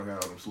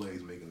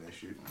slaves making that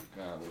shit.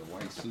 God, with a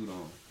white suit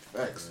on.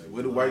 Facts.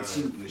 With a white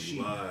suit and a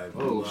sheet.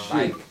 Oh,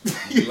 shit.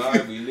 We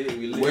live,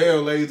 we lit.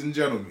 Well, ladies and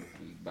gentlemen.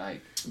 We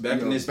bike.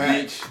 Back in this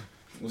bitch.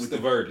 What's the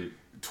verdict?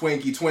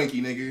 Twankie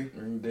Twankie, nigga.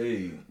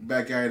 Indeed.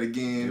 Back at it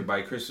again.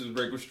 Everybody Christmas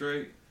break was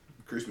straight?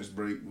 Christmas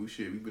break. We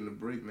been to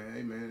break, man.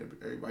 Hey, man.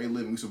 Everybody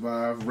living. We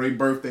survived. Ray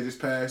birthday just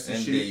passed and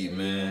Indeed, shit.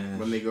 man.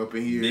 My nigga up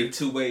in here. Big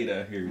 2-8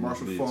 out here.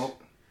 Marshall Funk.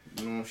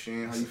 You know what I'm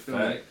saying? How you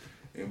feeling? Fact.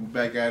 And we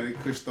back at it.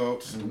 Kush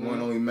Thoughts. The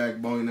one only Mac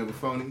Boney never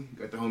phony.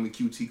 Got the homie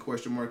QT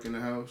question mark in the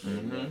house.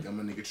 Got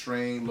my nigga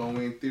Train,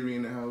 Lowend Theory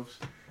in the house.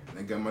 And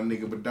I got my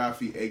nigga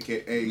Gaddafi,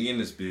 a.k.a. We in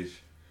this bitch.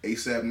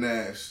 ASAP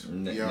Nas.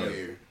 Y'all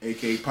here.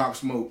 A.k.a. Pop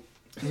Smoke.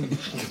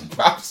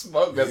 Pop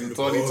Smoke, that's a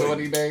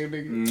 2020 name,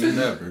 nigga.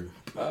 Never.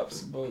 Pop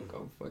Smoke,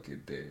 I'm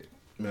fucking dead.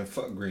 Man,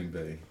 fuck Green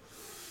Bay.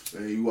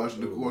 Hey, you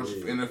watching the course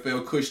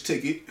NFL Kush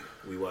ticket?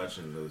 We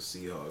watching the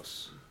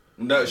Seahawks.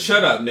 No,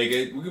 shut up,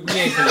 nigga. We ain't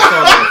finna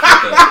start off with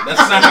that.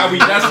 That's not how we.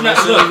 That's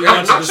not.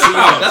 Look, shut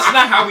up. That's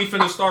not how we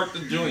finna start the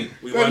joint.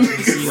 We watching the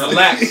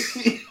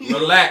Seahawks.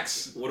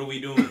 Relax. What are we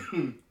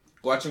doing?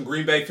 Watching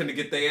Green Bay finna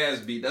get their ass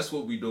beat. That's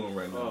what we doing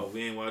right now. Oh,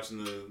 we ain't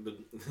watching the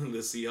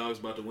Seahawks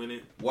about to win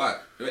it?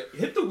 What?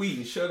 Hit the weed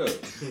and shut up.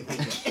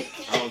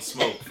 I don't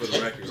smoke, for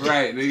the record.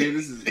 Right, nigga.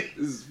 This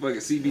is fucking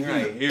CBD.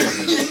 Right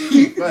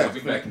here. I'll be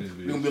back in this We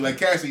video. gonna be like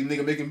Cassie,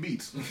 nigga making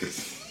beats.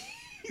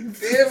 Damn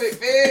it,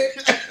 man.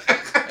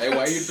 Hey,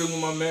 why you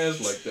doing my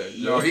mans like that?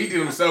 No, he did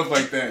himself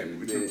like that.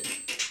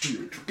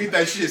 Get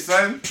that shit,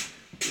 son.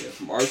 Yeah,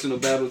 from Arsenal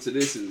battle to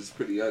this is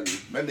pretty ugly.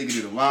 That nigga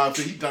did a live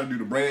thing. He tried to do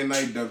the Brandon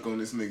Knight dunk on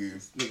this nigga.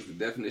 Nigga's the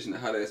definition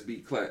of hot ass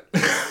beat clap.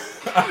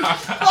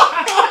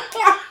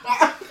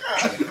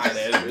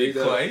 That's big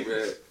play.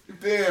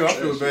 Damn, I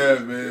feel That bad,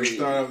 shit man. We crazy.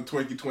 started out with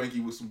Twankie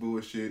Twankie with some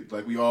bullshit.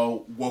 Like, we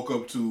all woke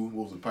up to,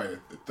 what was it, probably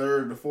the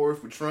third, the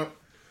fourth with Trump.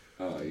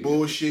 Oh, yeah,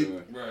 Bullshit. for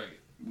sure. Right.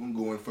 We're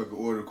gonna go in fucking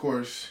order, of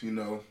course. You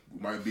know,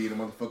 we might be in a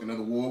motherfucking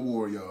another world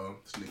war, y'all.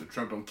 This nigga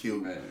Trump done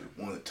killed Man.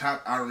 one of the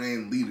top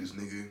Iran leaders,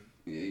 nigga.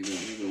 Yeah,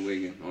 he been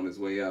wigging on his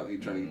way out. He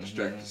trying to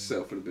distract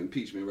himself from the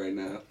impeachment right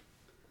now.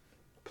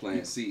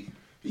 Plan C.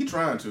 He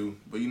trying to,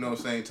 but you know,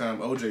 same time,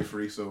 OJ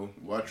free, so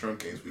why Trump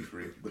can't be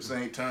free? But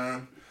same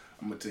time,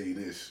 I'm gonna tell you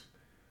this.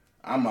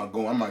 I'm not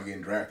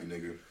getting drafted,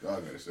 nigga.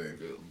 Y'all gotta say.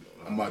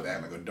 I'm about to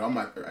act like a dumb,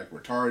 I'm like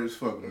retarded as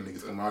fuck when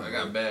niggas come out. I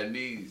got bad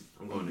knees.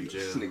 I'm going to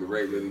This jail. nigga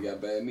Ray really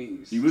got bad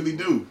knees. You really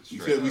do.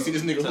 You feel? We see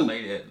this nigga Tell hoop.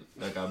 lady that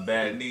I got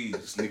bad knees.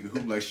 This nigga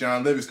hoop like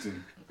Sean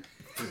Livingston.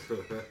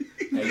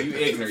 Hey, you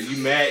ignorant. You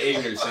mad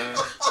ignorant, son.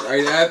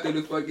 Right after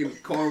the fucking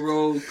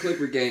cornrow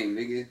Clipper game,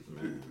 nigga.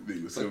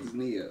 Nigga was Fuck his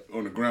knee up.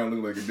 on the ground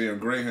looking like a damn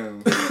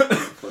greyhound.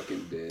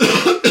 Fucking dead.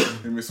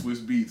 Him and Swiss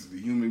Beats, the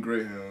human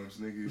greyhounds,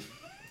 nigga.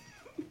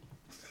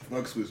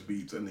 Fuck Swiss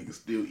Beats. That nigga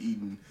still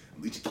eating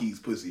Alicia Keys'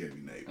 pussy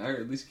every night. I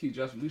heard Lisa Keys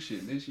dropped some new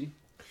shit, didn't she?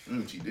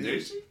 She did.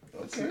 Did she?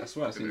 Okay. I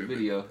swear I seen the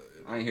video.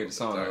 I ain't hear the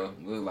song though.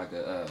 It looked like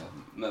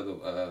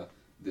another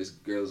This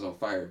Girl's on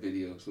Fire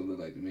video, so it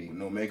looked like to me. With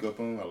no makeup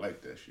on, I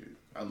like that shit.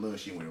 I love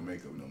she ain't wearing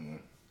makeup no more.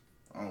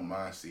 I don't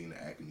mind seeing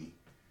the acne.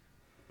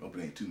 Hope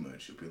it ain't too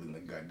much. She'll be looking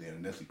like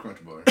goddamn Nestle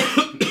Crunch Bar.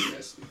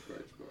 That's the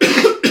first,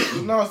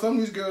 bro. No, some of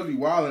these girls be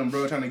wildin',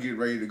 bro, trying to get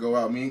ready to go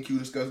out. Me and Q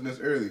discussing this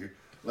earlier.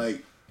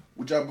 Like,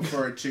 would y'all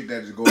prefer a chick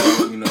that just go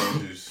out,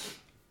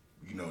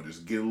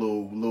 just get a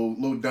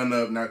little done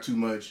up, not too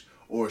much,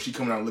 or she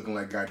coming out looking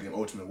like goddamn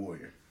Ultimate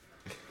Warrior?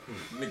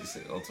 Nigga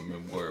said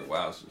Ultimate Warrior.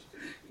 Wow.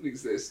 Nigga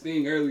said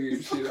Sting earlier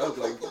and shit. I was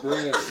like,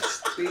 bruh,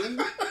 Sting?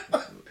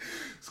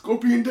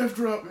 Scorpion Death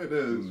Drop. It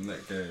is. Neck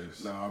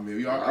ass. Nah, I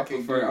mean, I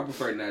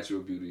prefer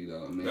natural beauty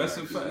though. I mean, That's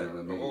like, a fact. You know what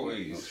I mean?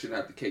 Always. You shouldn't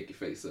have to cake your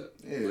face up.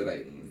 Yeah. But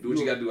like, do what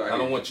you gotta do out I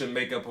don't here. want your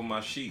makeup on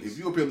my sheets. If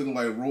you up here looking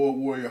like Royal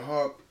Warrior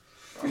Hawk,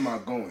 I'm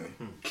not going.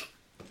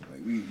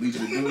 Like, we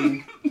Legion of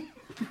Doom.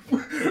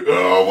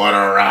 Oh, what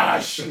a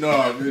rush. No,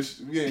 bitch,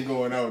 we ain't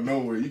going out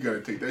nowhere. You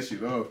gotta take that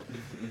shit off.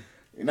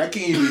 And I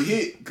can't even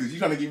hit, because you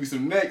trying to give me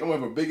some neck. I'm gonna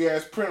have a big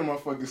ass print on my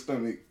fucking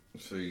stomach.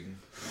 See.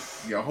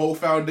 You got a whole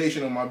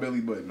foundation on my belly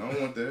button. I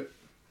don't want that.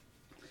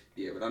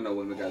 Yeah, but I know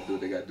women gotta do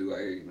what they gotta do out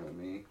here, you know what I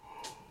mean?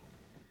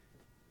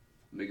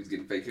 Niggas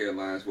getting fake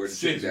hairlines where the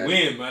Since shit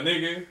when, my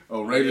nigga?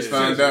 Oh, Raiders Yeah,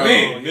 found since out.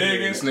 when, nigga?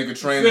 This nigga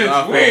trained the Since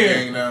iPhone when?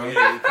 gang now.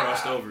 Yeah, we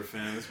crossed over,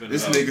 fam. It's been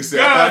This a- nigga said,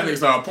 God. I thought nigga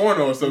saw a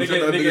porno or something.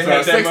 Nigga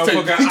had that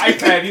motherfucking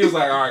iPad. He was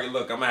like, all right,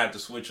 look, I'm gonna have to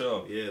switch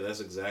up. Yeah,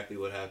 that's exactly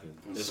what happened.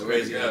 It's So,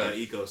 crazy how yeah. that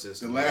ecosystem.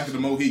 The last of the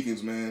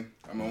Mohicans, man.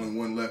 I'm the only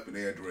one left in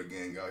the Android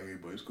gang out here,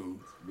 but it's cool.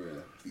 Bruh.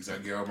 At least I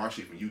get all my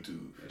shit from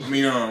YouTube. I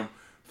mean,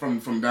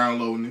 from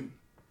downloading it.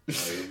 All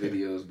your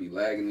videos be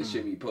lagging and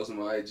shit when you post them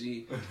on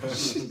IG. That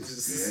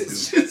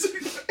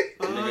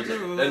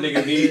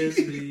nigga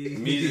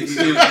me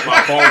excuse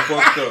my phone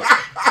fucked up.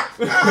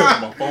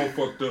 My phone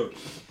fucked up.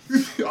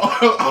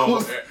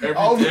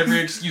 Every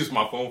excuse,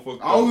 my phone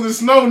fucked up. I was in the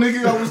snow,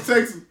 nigga. I was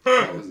texting.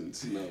 I was in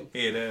snow.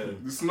 Yeah,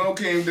 that. The snow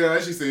came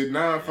down. She said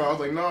 9-5. I was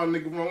like, nah,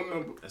 nigga, wrong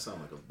number. That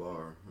sounded like a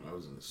bar. I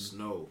was in the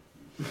snow.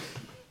 I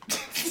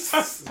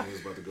was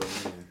about to go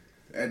in.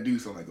 That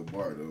dude sound like a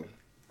bar though.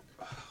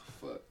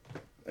 Fuck.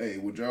 Hey,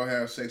 would y'all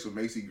have sex with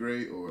Macy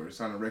Gray or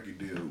sign a record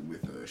deal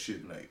with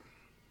Suge Knight?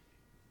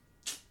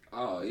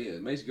 Oh yeah,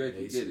 Macy Gray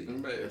can get it.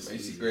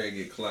 Macy Gray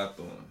get clapped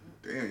on.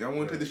 Damn, y'all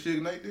want to take the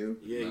Suge Knight deal?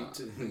 Yeah, Nah.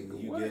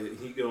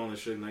 you go on the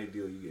Suge Knight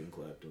deal, you getting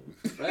clapped on.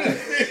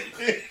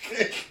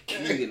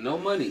 You get no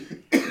money,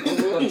 no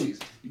royalties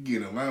You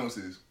getting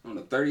allowances. on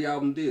a 30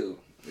 album deal.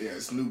 Yeah,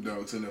 Snoop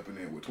Dogg sitting up in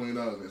there with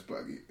 $20 in his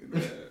pocket and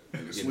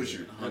a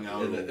swisher. Hung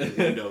out with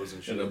the windows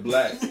and shit. And a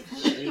black.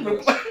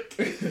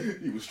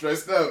 He was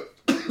stressed out.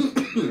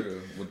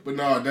 But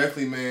no,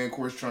 definitely, man. Of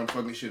course, Trump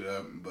fucking shit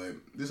up. But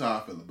this is how I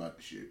feel about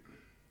the shit.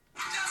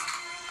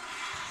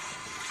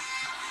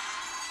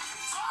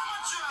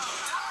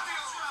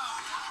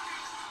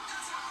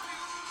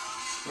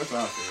 That's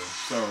how I feel.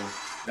 So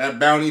that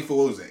bounty for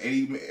what was it,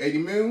 80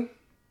 mil?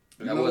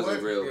 That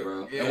wasn't real,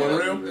 bro. That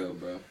wasn't real?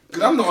 bro.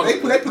 Cause I'm the they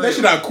put that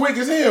shit out quick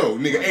as hell,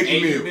 nigga.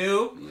 80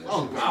 mil. Yeah.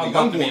 I was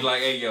about to be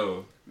like, hey,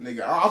 yo.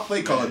 Nigga, I'll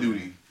play Call of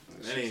Duty.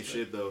 That ain't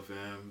shit though,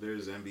 fam.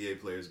 There's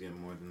NBA players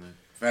getting more than that.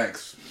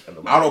 Facts.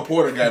 Otto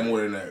Porter got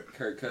more than that.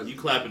 Kirk Cousins. You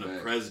clapping the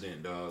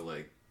president, dog.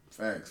 Like,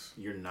 Facts.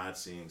 you're not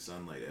seeing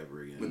sunlight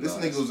ever again. But this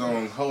nigga was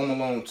on Home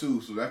Alone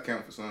too, so that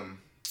count for something.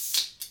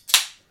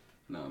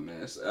 No,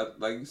 man. It's,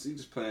 like, you see,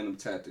 just playing them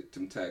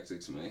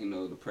tactics, man. He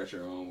knows the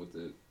pressure on with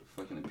the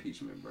fucking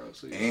impeachment, bro.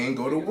 So And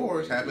go to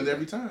war. It happens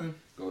every time.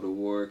 Go to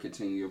war,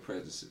 continue your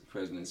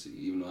presidency,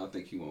 even though I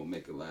think he won't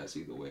make it last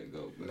either way it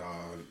goes. But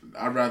Nah,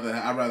 I'd rather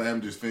have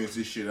him just finish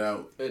this shit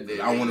out.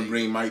 I want to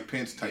bring Mike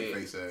Pence type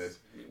face ass.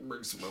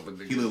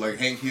 He look like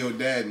Hank Hill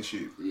dad and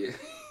shit. yeah.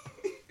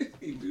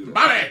 He do that.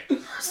 Body!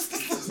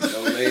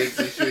 No legs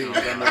and shit. He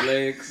got no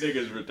legs.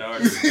 Niggas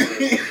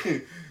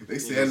retarded. They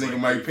say that nigga like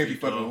Mike 3 Pence be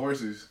feet fucking tall.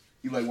 horses.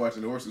 He like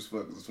watching the horses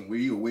fuck. Some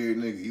weird, he a weird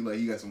nigga.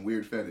 He got some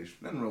weird fetish.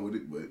 Nothing wrong with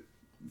it, but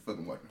you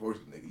fucking watching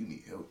horses, nigga. You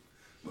need help.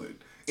 But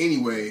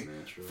anyway,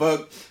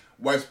 fuck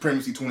white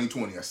supremacy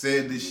 2020. I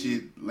said this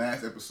shit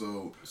last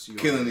episode. So you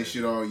Killing on this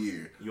shit all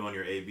year. You on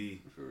your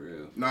AB? For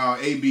real. Nah,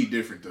 AB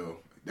different though.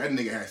 That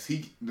nigga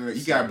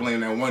he got to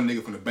blame that one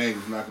nigga from the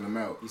Bengals knocking him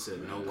out. He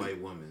said no white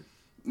woman.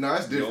 Nah,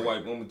 that's No different.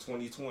 white woman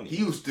 2020.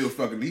 He's still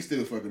fucking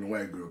the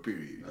white girl,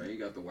 period. Right, he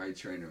got the white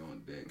trainer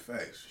on deck.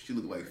 Facts. She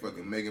look like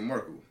fucking Meghan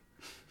Markle.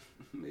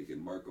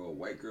 Making Marco a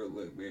white girl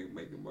look, man.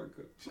 Making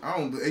Marco. I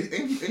don't.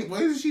 What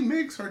did she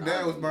mix? Her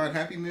dad was buying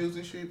Happy Meals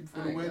and shit I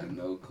before the ain't got wedding.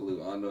 no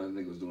clue. I know that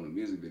nigga was doing a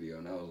music video,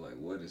 and I was like,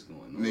 "What is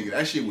going on?" Nigga,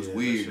 that shit was Yeah,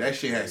 weird. that That shit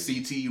shit had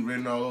crazy. CTE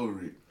written all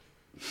over it.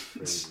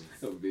 Crazy.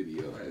 The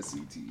video had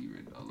CTE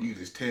written all over. You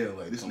just tell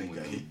like this Come nigga with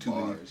got them hit too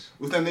many. bars.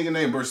 What's that nigga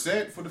name?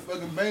 Brissett for the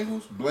fucking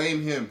Bengals?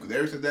 Blame him because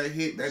ever since that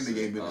hit, that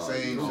nigga ain't been the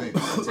same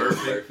since.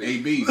 Perfect.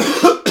 AB.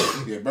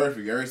 Yeah,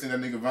 Burfict. Ever since that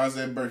nigga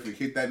Vonzette Burfict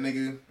hit that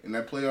nigga in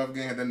that playoff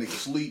game, had that nigga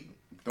sleep,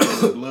 throwing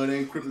his blood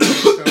in,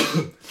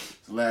 kryptonite. It's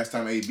the last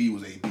time AB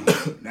was AB.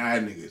 Now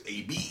that nigga is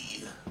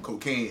AB.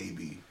 Cocaine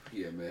AB.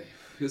 Yeah, man.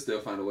 He'll still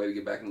find a way to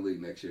get back in the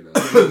league next year, though.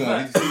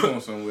 He's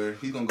going somewhere.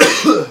 He's gonna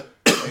go.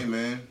 Hey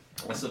man,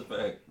 That's a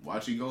fact.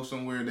 watch he go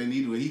somewhere they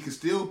need him. He can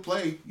still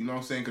play. You know what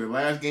I'm saying? Because the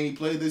last game he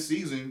played this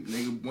season,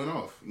 nigga went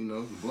off. You know,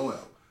 it was a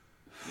blowout.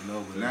 You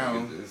know, but now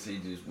He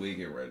just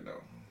wigging right now.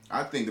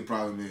 I think the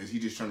problem is he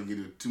just trying to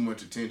get too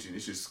much attention.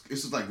 It's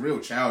just like real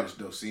childish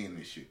though seeing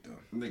this shit though.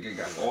 Nigga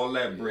got all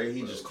that bread.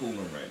 He just cooling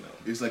right now.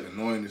 It's like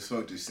annoying as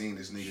fuck just seeing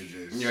this nigga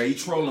just Yeah, he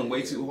trolling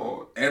way too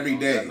hard. every He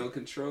day. got no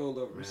control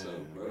over himself,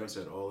 Man, bro. that's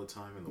that all the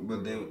time in the But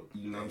world. then,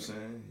 you know what I'm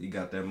saying? He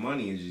got that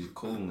money and just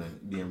cooling,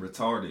 being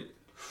retarded.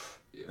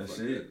 Yeah, That's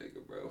fuck it. that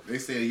nigga, bro. They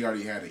said he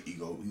already had an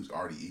ego. He was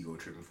already ego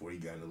tripping before he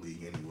got in the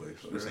league anyway.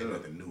 So this ain't Yeah.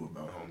 nothing new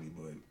about homie,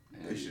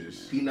 but it's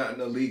just He not in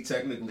the league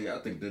technically. I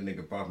think that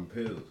nigga popping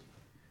pills.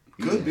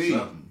 He could on be.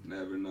 something.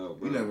 Never know,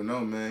 bro. You never know,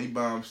 man. He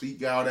bombs. He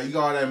got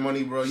all that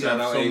money, bro. He Shout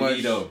got out so AB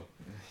much. though.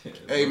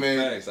 Hey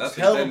man, Facts. I think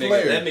hell that of a nigga-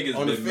 player that nigga's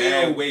on the been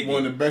mad field. wiggy.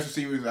 One of the best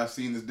receivers I've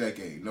seen this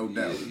decade, no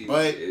doubt. He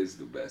But is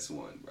the best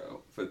one,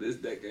 bro. For this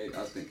decade,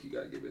 I think you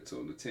gotta give it to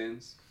him. The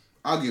 10s,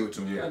 I'll give it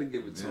to you him. gotta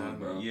give it to him,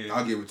 bro. Yeah.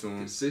 I'll give it to him.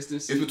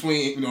 Consistency. It's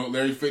between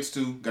Larry Fitz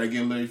too. Gotta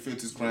give Larry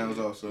Fitz his crowns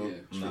also.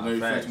 Yeah. Nah, Larry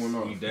facts. Fitz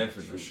went He off.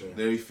 definitely. For sure.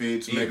 Larry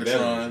Fitz, He a For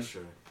Megatron,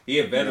 sure. He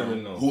a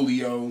veteran though.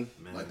 Julio, Man.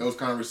 like those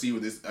kind of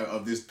receivers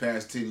of this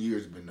past 10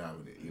 years have been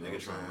dominant. You know what I'm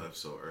Megatron saying? left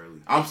so early.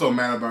 I'm so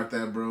mad about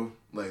that, bro.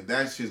 Like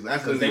that's Because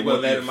literally they what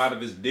wouldn't let if- him out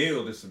of his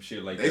deal or some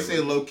shit like They that. said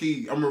low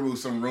key. I remember it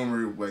was some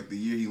rumor like the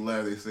year he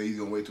left. They say he's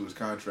gonna wait till his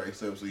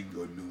contract's up so he can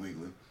go to New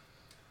England.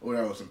 Oh,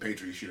 that was some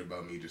Patriot shit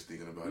about me just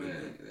thinking about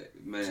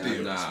it. Man,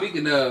 Still. Nah.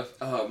 Speaking of,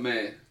 oh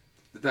man,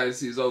 the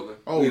dynasty is over.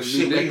 Oh, We have a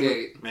shit, new we-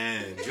 decade.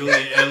 Man, Julian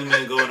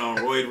Edelman going on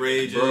roid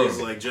rages, Bro.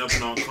 like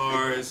jumping on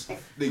cars.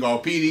 They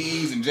got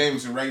PDEs and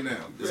Jameson right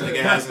now. This nigga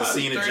hasn't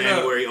seen a Straight up.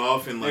 January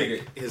off in like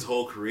Nigga. his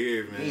whole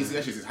career, He ain't seen that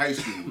man. shit since high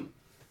school.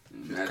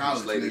 Matthew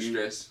college, Slater nigga.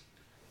 stress.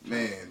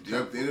 Man,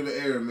 at the end of the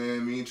era,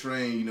 man. Me and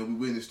Train, we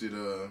witnessed it.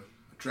 A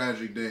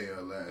tragic day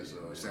last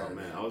Oh Saturday.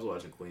 man, I was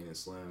watching Queen and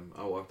Slim.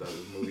 I walked out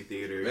of the movie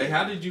theater. Hey,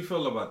 how did you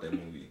feel about that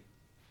movie?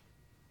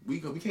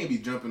 We can't be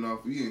jumping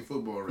off. We in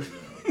football right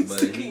now.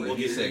 But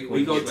he said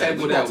we gonna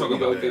tackle that. We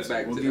gonna get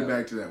back to that. We'll get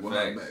back to that. We'll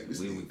hop back. We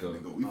finna go.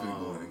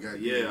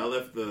 Yeah, I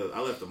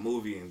left the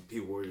movie and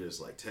people were just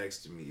like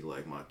texting me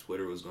like my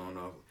Twitter was going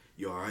off.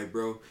 You alright,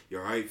 bro? You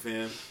alright,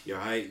 fam? You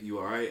alright? You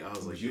alright? I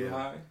was like, you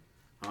high?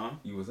 Huh?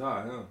 You was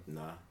high, huh?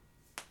 Nah.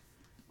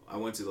 I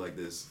went to like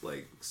this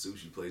like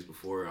sushi place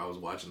before. I was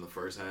watching the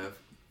first half.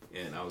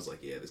 And I was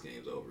like, yeah, this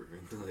game's over.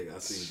 Like, I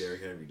seen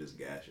Derrick Henry just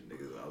gashing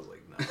niggas. I was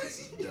like, nah, this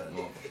is done.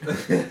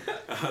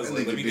 I was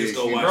like, let me just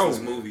go watch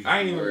this movie. I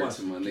ain't even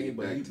watching my nigga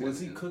back. Was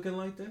he cooking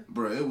like that?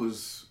 Bro, it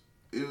was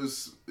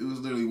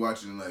literally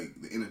watching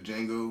like the end of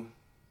Django.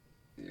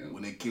 Yeah.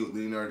 When they killed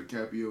Leonardo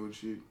DiCaprio and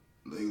shit.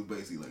 Like, it was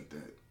basically like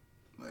that.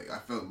 Like, I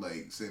felt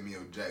like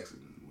Samuel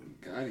Jackson.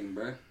 Got him,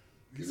 bro.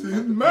 He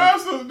said,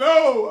 Master,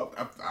 no!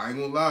 I ain't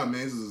gonna lie,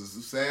 man. This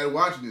is sad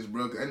watching this,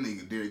 bro. That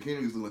nigga, Derrick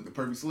Henry, was looking like the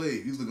perfect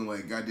slave. He's looking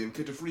like goddamn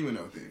Ketcher Freeman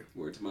out there.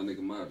 Word to my nigga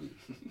Mobby.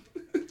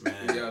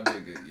 Man, y'all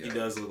nigga, he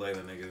does look like a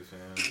nigga,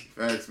 fam.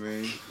 Facts,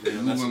 man.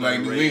 Yeah, Moving like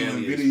New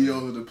England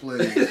videos of the play.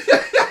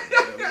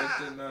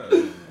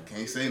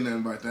 Can't say nothing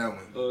about that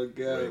one. Oh,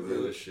 God,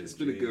 bro. It's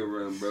been a good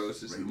run, bro.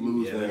 It's just where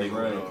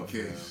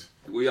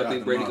y'all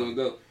think Brady gonna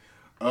go?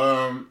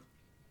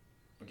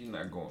 He's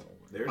not going nowhere.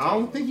 I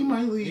don't think he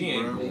might leave, he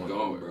ain't bro. He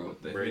gone, bro.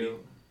 Brady.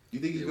 You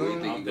think he's Yeah,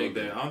 going? I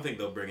don't think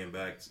they'll bring him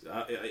back.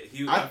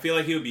 I feel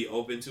like he would be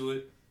open to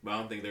it, but I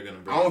don't think they're gonna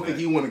bring him back. I don't think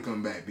he want to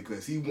come back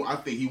because I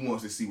think he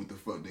wants to see what the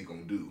fuck they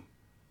gonna do.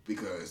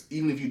 Because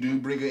even if you do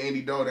bring an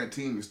Andy Dalton, that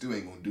team still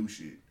ain't gonna do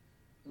shit.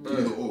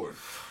 Either or.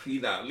 He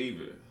not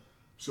leaving.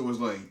 So it's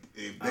like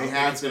if they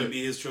it's gonna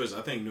be his choice.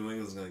 I think New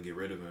England's gonna get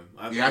rid of him.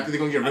 I think they're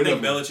gonna get rid of him.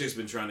 I think Belichick's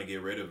been trying to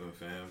get rid of him,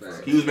 fam.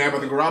 He was mad about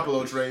the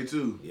Garoppolo trade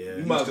too. Yeah,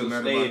 you might as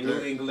well stay in New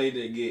England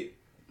to get.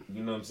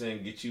 You know what I'm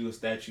saying? Get you a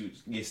statue,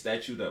 get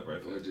statued up,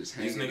 right? Or just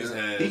these niggas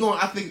had. He gonna.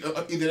 I think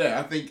either that.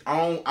 I think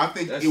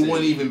it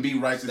wouldn't even be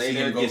right to see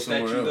him go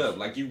somewhere else. Up.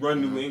 Like you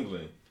run New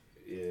England.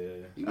 Yeah.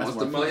 He wants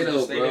to play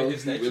though, bro.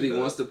 He really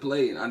wants to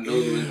play, and I know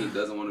New England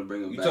doesn't want to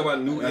bring him back. You talk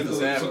about New England. You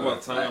talk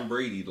about Tom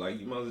Brady. Like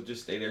you might as well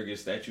just stay there, and get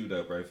statued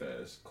up right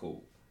fast.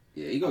 Cool.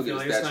 Yeah, he gonna get a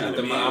statue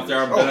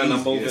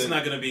It's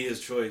not gonna be his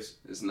choice.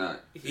 It's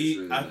not. I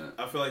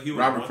feel like he would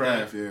Robert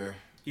Kraft. Yeah.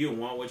 He would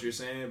want what you're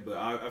saying, but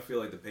I feel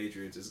like the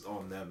Patriots is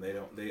on them. I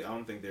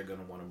don't think they're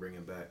gonna want to bring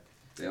him back.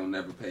 They don't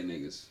never pay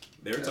niggas.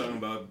 They were talking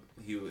about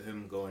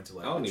him going to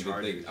like. I don't even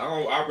Chargers. think.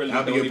 I really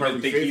don't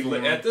even think he.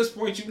 At this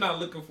point, you're not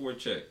looking for a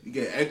check. You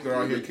get Eckler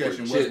out here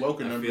catching Wes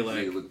Welker. I feel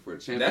like looking for a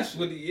championship. That's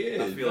what he is.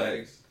 I feel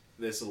like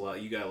there's a lot.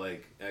 You got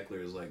like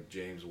Eckler is like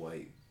James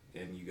White,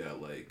 and you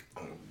got like.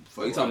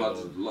 You talking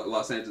about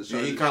Los Angeles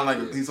Chargers? Yeah, he kind of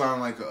like he sound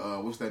like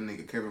a what's that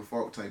nigga Kevin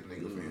Falk type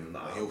nigga for him.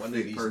 Nah, one of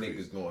these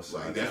niggas going to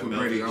like, that's what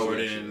Brady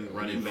Jordan,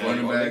 running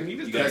back.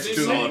 You got two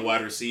solid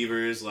wide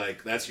receivers.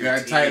 Like that's your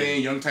team. Tight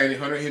end, young tight end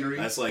Hunter Henry.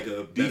 That's like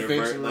a better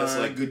defensive line. That's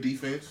like good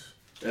defense.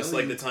 That's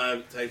like the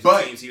types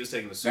of teams he was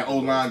taking the Super Bowl.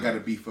 That O-line got to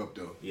beef up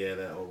though. Yeah,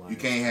 that O-line. You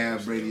can't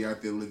have Brady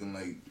out there looking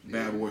like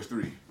Bad Boys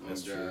 3.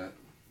 That's true.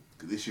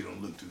 Cause this shit don't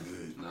look too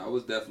good. No, I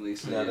was definitely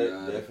saying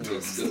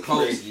the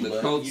Colts. You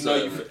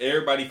know,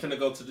 everybody finna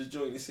go to the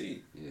joint and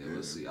see. Yeah,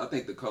 we'll see. I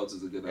think the Colts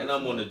is a good. And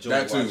I'm on the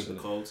joint watching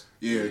the Colts.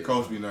 Yeah, the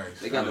Colts be nice.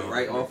 They got the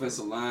right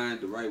offensive line,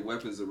 the right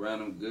weapons around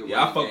them. Good.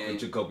 Yeah, I fuck with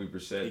Jacoby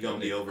Brissett. He gonna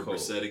be over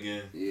Brissett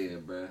again. Yeah,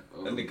 bro.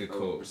 That nigga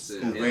cool.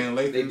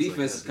 Their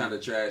defense is kind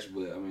of trash,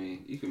 but I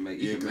mean, you can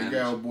make. Yeah, they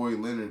got our boy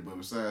Leonard, but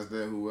besides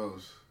that, who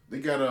else? They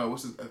got I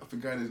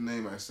forgot his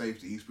name at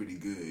safety. He's pretty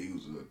good. He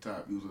was a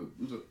top. He was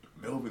a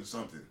Melvin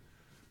something.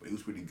 But he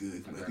was pretty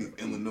good. I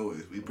think Illinois.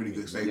 He's pretty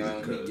good safety.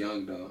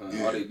 Young though. Huh?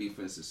 Yeah. All their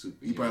defense is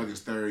super. He probably like his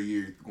third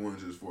year going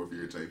into his fourth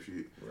year type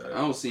shit. Right. I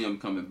don't see him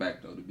coming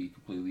back though. To be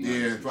completely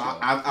honest. Yeah,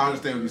 I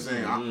understand what you're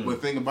saying.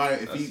 But think about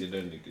it.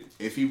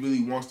 If he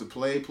really wants to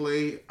play,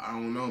 I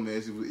don't know, man.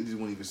 It just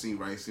won't even seem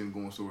right. See him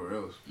going somewhere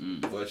else.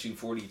 But you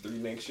 43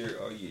 next year?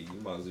 Oh yeah, you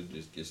might as well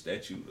just get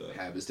statued up.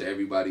 Happens to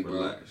everybody, bro.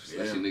 Relax.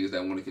 Especially niggas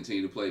that want to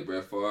continue to play.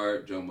 Brett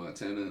Favre, Joe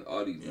Montana,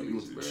 all these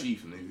niggas, bro.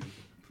 Chief, nigga.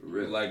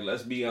 Like,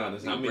 let's be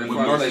honest. How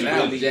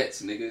many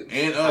Jets, nigga,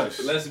 and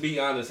us? Let's be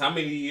honest. How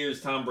many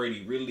years Tom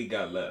Brady really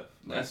got left?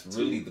 That's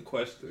really the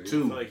question. 2.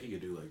 I feel like he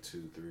could do like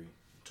 2, 3.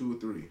 2 or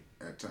 3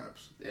 at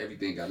tops.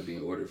 Everything got to be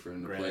in order for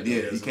him to play.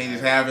 Yeah, you can't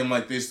just have him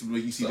like this.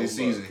 Like you see this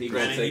season.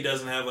 Granted, he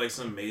doesn't have like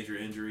some major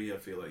injury. I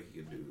feel like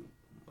he could do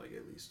like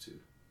at least 2.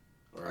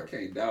 Or I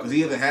can't doubt it. Because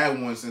he hasn't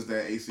had one since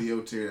that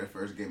ACL tear that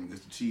first game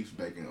against the Chiefs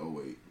back in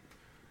 2008.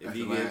 That's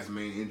the last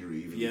main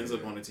injury. If he ends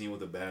up on a team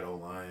with a bad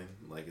O-line,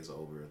 like it's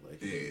over. Like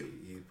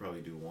he'd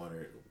probably do 1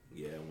 year.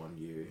 Yeah,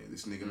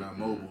 this nigga not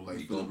mobile. Like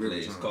he gonna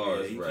play his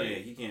cards right.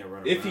 He can't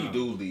run. If he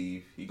do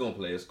leave, he gonna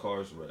play his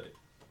cards right.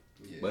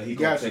 Yeah. But he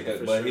gonna take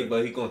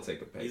he gonna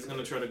take a pay. He's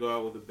gonna try to go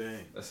out with a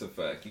bang. That's a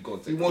fact. He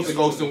wants to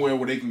go somewhere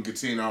where they can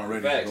continue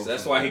already. Facts.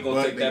 That's why he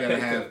gonna take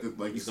that pay.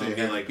 Like you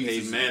said, like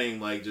Peyton Manning,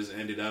 like just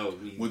ended out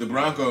with the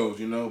Broncos.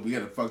 You know, we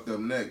had a fucked up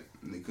neck.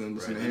 And they couldn't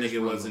listen to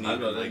wasn't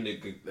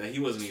even he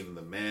wasn't even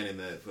the man in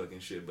that fucking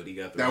shit, but he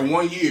got that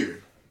 1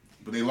 year.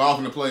 But they lost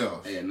in the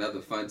playoffs. Hey,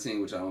 another fun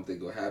team, which I don't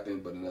think will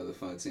happen, but another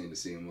fun team to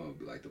see them on would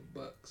be like the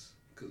Bucks.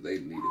 Because they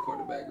need a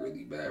quarterback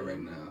really bad right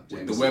now.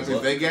 With the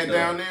weapons they got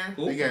down there,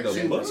 they got the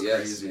two. Bucks?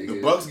 Yes, The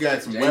Bucks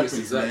got some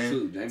weapons,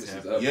 man.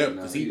 Jameson's up. Yep, right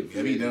now. because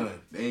he done.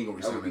 They ain't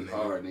gonna That would resign be that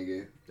hard,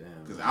 nigga.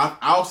 Damn. Because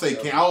I'll say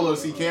Cam. I would love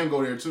to see Cam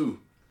go there too.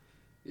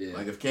 Yeah.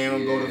 Like if Cam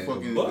don't go to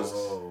fucking.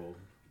 Oh.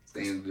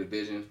 Stay in the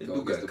division, They go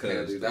do against the got cuts,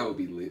 Panthers. That though. would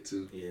be lit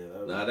too. Yeah.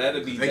 Nah,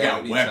 that'd be. They that'd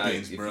got be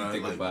weapons, tight, bro. If you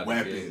think Like about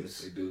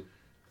weapons. They do. It.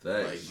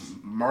 Like Facts.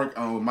 Mike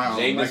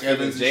Jameis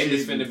Evans and Jameis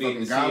shit, finna and be in fucking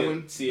the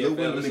Godwin. CFL. Goodwin,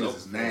 them It's niggas over.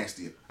 is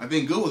nasty. I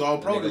think Good was all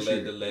pro Nigga this led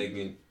year. the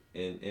leg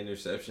in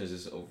interceptions.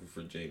 It's over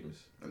for Jameis.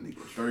 That nigga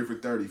 30 for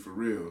 30 for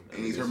real.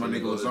 And he's hurt my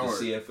nigga Go to the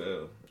Lazard.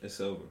 CFL. It's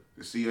over.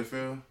 The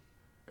CFL.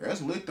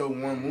 That's lit though.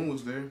 Warren Moon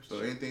was there, so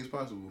anything's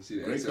possible. See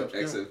the Great cups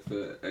count.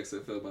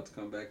 XFL about to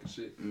come back and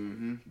shit.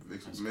 Mm-hmm.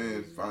 Vince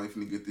McMahon finally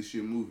finna get this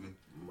shit moving.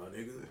 My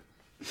nigga.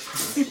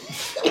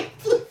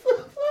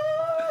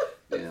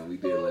 Damn, we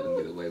did let him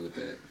get away with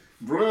that.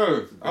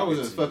 Bruh, I was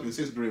in fucking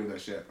 6th grade with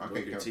that shit. I can't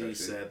Booker count T that shit.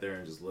 sat there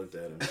and just looked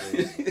at him.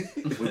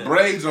 Too. With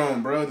braids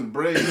on, bro. The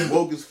braids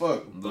woke as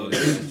fuck. Look at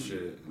that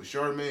shit. With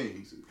Charmaine.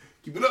 He said,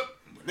 keep it up,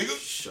 nigga.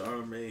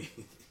 Charmaine.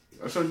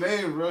 That's her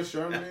name, bro.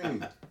 Charmaine.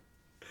 God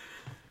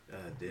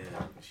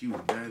damn. She was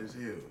bad as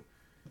hell.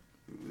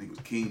 Nigga was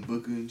King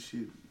Booker and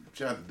shit.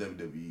 Shout out to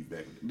WWE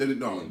back in the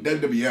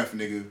WWF,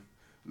 nigga.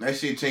 When that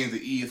shit changed the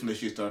E, that's when that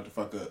shit started to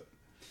fuck up.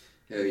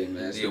 Hell yeah,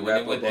 man. Yeah, So when wrap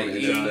they up went on that the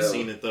E, John NFL.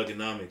 Cena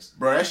Thugonomics.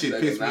 Bro, that shit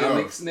pissed me off.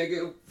 Economics,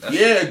 nigga.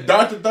 Yeah,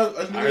 Dr. Thug.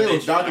 I heard they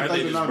just brought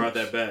Thugonomics.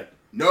 that back.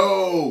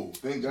 No!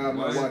 Thank God I'm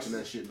not What? watching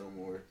that shit no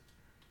more.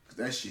 'Cause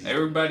that shit.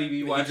 Everybody be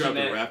He watching dropped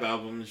a that. rap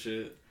album and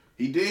shit.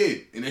 He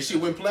did. And that shit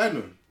went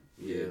platinum.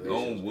 Yeah,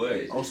 On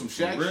what? On some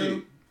Shaq For real?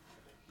 shit.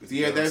 Cause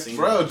he had Yeah, I've that, seen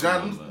bro, that.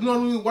 John, you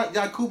know what white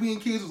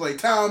Yakubian kids was like,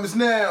 time is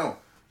now.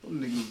 Them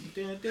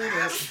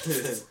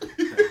niggas,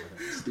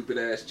 stupid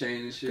ass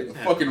chain and shit.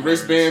 fucking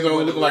wristbands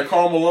on looking like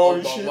Karl Malone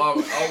and shit.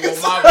 Mama, he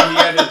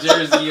had a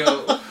jersey,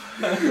 yo.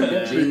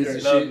 Jeans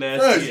and No shit.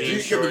 nasty Bruh, jean G got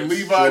the shorts.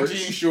 Levi shorts.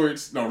 jean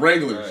shorts. No,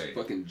 Wranglers. Right.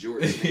 Fucking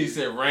Jordan. He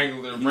said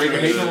Wrangler. He Wrangler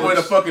ain't wearing the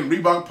shorts. fucking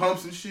Reebok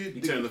pumps and shit. He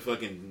turned the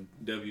fucking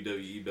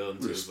WWE belt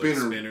into With a his, like,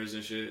 spinner. spinners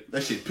and shit.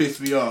 That shit pissed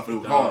me off. It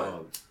was hard.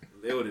 Dog,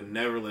 they would have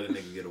never let a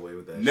nigga get away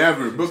with that.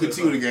 Never. shit. Booker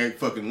T would have got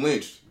fucking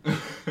lynched. They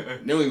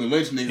don't even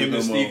lynch niggas Him no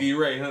and more. Stevie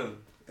Ray, huh?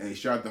 Hey,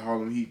 shout out to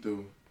Harlem Heat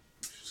though.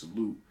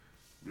 Salute.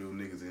 Real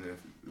niggas in there.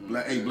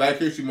 Black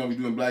History Month. We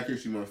doing Black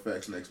History Month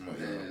facts next month.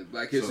 Man,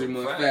 Black History So,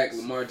 Month facts. fact,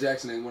 Lamar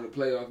Jackson ain't won a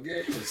playoff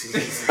game.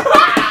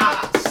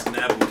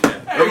 Snapple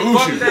cap.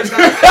 Revolution.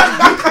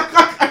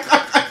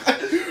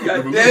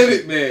 God damn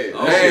it, man.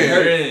 Oh, Hey,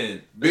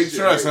 man. Big shit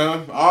trust,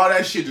 hurt. huh? All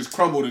that shit just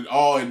crumbled and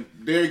all. And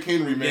Derrick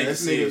Henry, man, Yeah,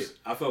 that's see, niggas.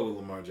 I fuck with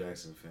Lamar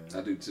Jackson, fan.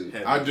 I do too.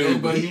 I do,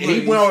 but but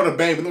he went over the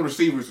bank, but the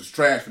receivers was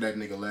trash for that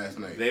nigga last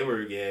night. They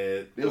were,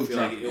 yeah. They was I feel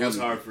like dropping it was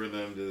heavy. hard for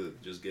them to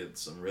just get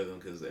some rhythm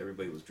because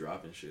everybody was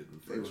dropping shit. In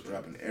the They was first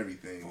dropping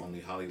everything. one. Only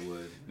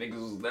Hollywood. Niggas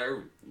was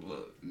there.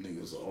 Look. Niggas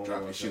was was all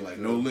dropping like shit that, like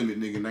too. No Limit,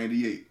 nigga,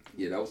 98.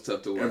 Yeah, that was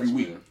tough to watch. Every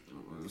week. Man.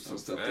 It was That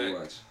was so tough bad. to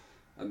watch.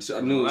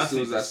 I knew as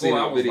soon as I seen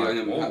that video of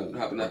him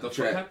hopping out the fuck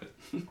track. happened?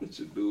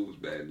 Shit, dude was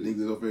bad. Dude.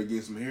 Niggas over there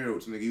getting some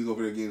Harold's, nigga. He was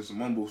over there getting some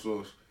mumbo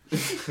sauce.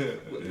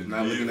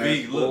 Not looking at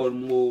Big look.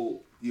 Baltimore.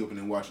 He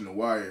opening watching The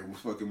Wire with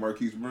fucking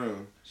Marquise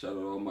Brown. Shout out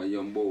to all my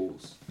young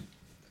bulls.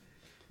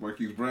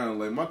 Marquise Brown,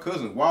 like, my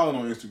cousin wilding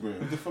on Instagram.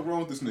 What the fuck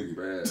wrong with this nigga?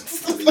 Brad.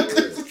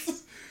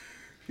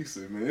 He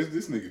said, man,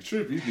 this nigga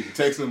trippy. He nigga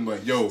text him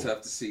like, yo, It's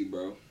tough to see,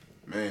 bro.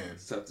 man.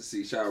 It's tough to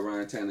see. Shout out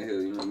Ryan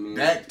Tannehill, you know what I mean?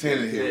 Dak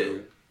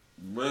Tannehill.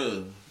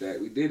 Bruh. That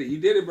we did it. You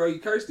did it, bro. You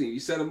cursed him. You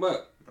set him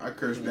up. I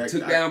cursed You Dak.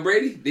 took down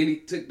Brady. Then he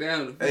took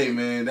down the Hey,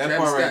 man, that Travis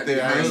part right Scott,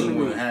 there, I ain't the even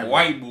want to have it.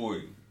 White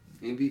boy.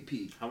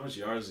 MVP. How much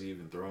yards is he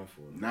even throwing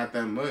for? Not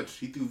that much.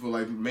 He threw for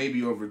like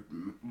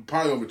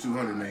probably over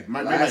 200, maybe.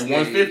 Might be Last like game,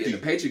 150. in the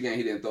Patriot game,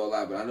 he didn't throw a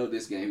lot, but I know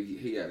this game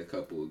he had a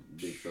couple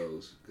big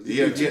throws. 'Cause he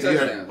Yeah, threw two yeah,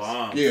 touchdowns.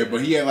 Bomb. Yeah,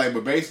 but he had like,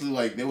 but basically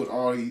like that was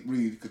all he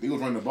really because he was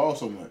running the ball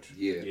so much.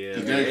 Yeah. Yeah.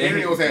 Because Derrick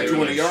Henry almost had They were,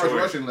 200 like, yards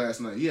short. rushing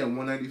last night. He had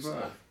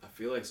 195. I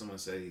feel like someone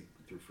said he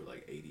threw for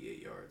like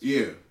 88 yards.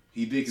 Yeah,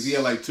 he did because he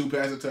had like 2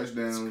 passing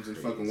touchdowns and Crazy.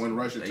 fucking 1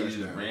 rushing They just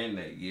touchdown. ran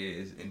that,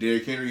 yeah. And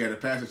Derrick Henry had a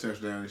passing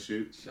touchdown and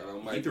shit. Shout out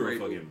He Mike threw a Vrabel.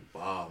 fucking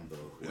bomb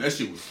though. And that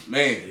shit was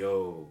man.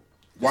 Yo.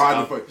 Why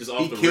Just the off- fuck? Just He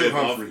off the killed rip,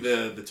 off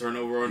Humphries. the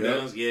turnover on Yep.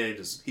 downs. Yeah,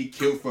 just He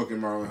killed fucking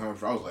Marlon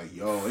Humphrey. I was like,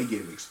 yo, they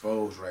getting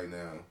exposed right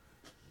now.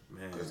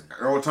 man. Because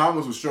Earl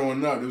Thomas was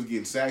showing up. They was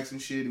getting sacks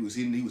and shit. He was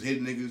hitting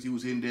niggas. He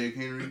was hitting Derrick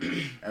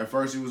Henry. At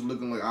first, he was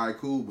looking like, all right,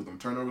 cool. But them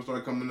turnovers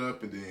started coming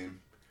up. And then,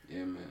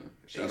 Yeah, man.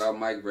 Shout out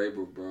Mike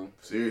Vrabel, bro.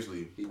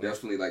 seriously. He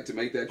definitely, like, to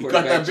make that He cut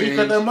quarterback that, change. he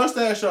cut that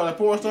mustache off, that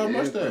porn star Yeah,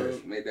 mustache. bro.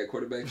 Made that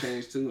quarterback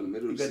change, too, in the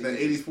middle He of the got that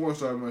season. 80s porn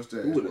star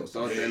mustache. Who would have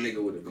thought that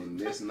nigga would have been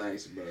this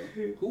nice, bro?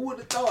 Who would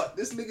have thought?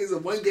 This nigga's a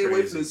 1 game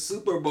away from the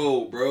Super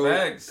Bowl, bro.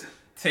 Facts.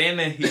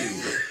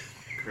 Tannehill.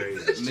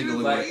 Crazy. Nigga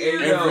look Like, like hey,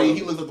 every. yo.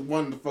 He looks like the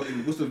one, the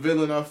fucking, what's the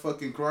villain of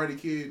fucking Karate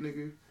Kid,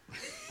 nigga?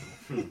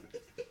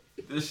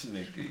 This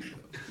nigga.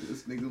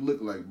 This nigga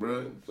look like,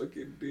 bro.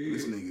 Fucking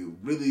This dude. nigga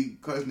really,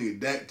 cause nigga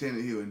Dak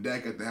Tannehill and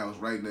Dak at the house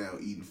right now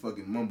eating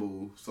fucking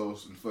mumbo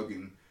sauce and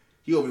fucking.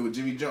 He over there with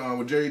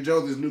with Jerry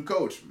Jones, his new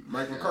coach,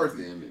 Mike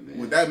McCarthy. Damn it, man.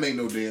 Well, that made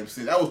no damn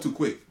sense. That was too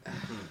quick.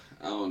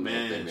 I don't know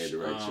if they Man, made the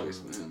right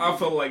choice, man. I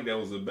felt like that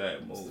was a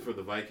bad move. For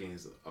the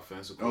Vikings,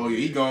 offensive. Oh yeah,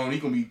 he gone. He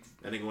gonna be.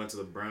 That nigga went to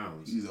the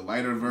Browns. He's a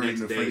lighter version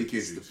Next of day, Freddie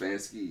Kitchens.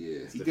 Stefanski,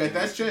 yeah. He got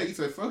that check. He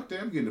said, "Fuck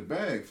that, I'm getting the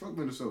bag. Fuck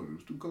Minnesota.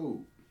 It's too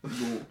cold.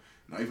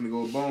 Now even to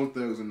go with Bone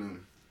Thugs and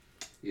them."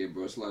 Yeah,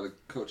 bro, it's a lot of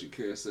coaching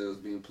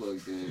carousels being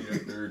plugged in. Yeah,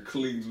 they're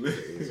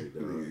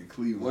Cleveland.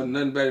 Cleveland. Wasn't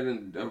nothing better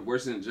than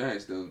worse than the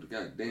Giants though.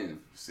 God damn. Who the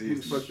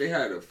Seriously. fuck they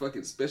hired a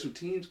fucking special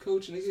teams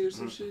coach in here or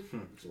some shit?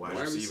 Wide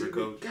receiver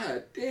coach.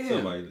 God damn.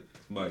 Somebody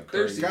Thirsty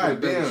crazy. for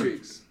God damn.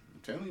 tricks.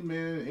 I'm telling you,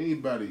 man,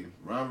 anybody.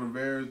 Ron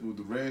Rivera with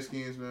the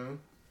Redskins now.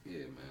 Yeah,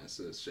 man, it's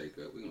a shake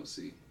up. We gonna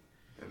see.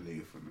 That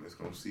nigga from let's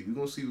gonna see. We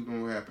gonna see what's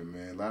gonna happen,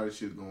 man. A lot of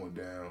shit's going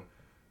down.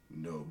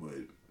 No, but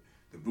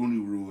the Rooney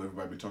Rule,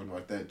 everybody been talking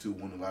about that too.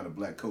 When a lot of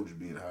black coaches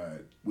being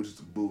hired, which is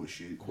some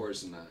bullshit. Of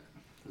course not.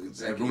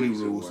 That Rooney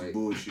Rule was some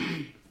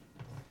bullshit.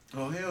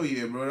 Oh hell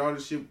yeah, bro! All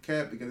this shit with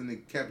Cap, they got that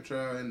nigga Cap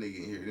trial, and nigga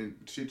in here. Then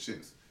shit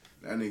since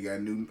that nigga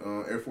got new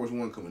Air Force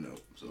One coming up.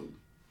 So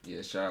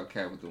Yeah, shout out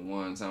Cat with the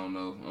ones. I don't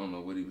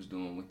know what he was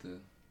doing with the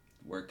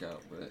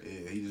workout, but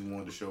yeah, he just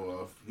wanted to show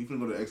off. He finna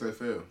go to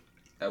XFL.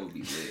 that would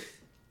be lit.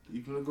 He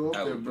finna go up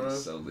That there, would bro. be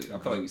so lit. I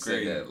feel like we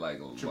said that like a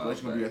Triple while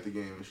H gonna be back. at the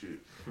game and shit.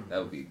 That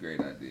would be a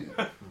great idea.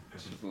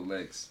 Triple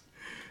X.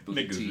 Booker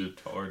Niggas T.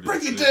 retarded.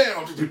 Break it shit.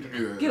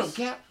 down. Get him,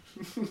 Cap.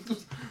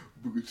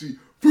 Booker T.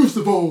 First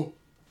of all,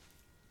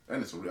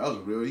 and it's that was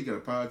a real. He got a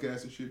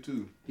podcast and shit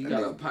too. He That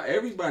got a nigga- pod.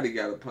 Everybody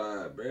got a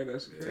pod, bro.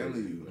 That's I'm crazy.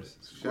 telling you.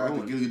 Shout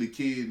out to Gilly the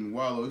Kid and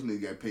Wallow. This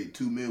nigga got paid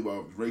 $2 million by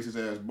racist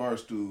ass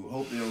Barstool.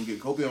 Hope they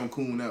don't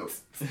coon out.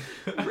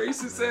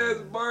 Racist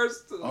ass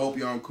Barstool. I hope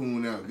y'all don't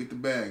coon out. Get the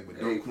bag, but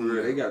Hey, don't for coon real,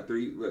 out. they got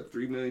 3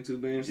 million, 2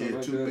 million, something yeah,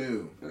 like $2 that.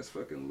 million. That's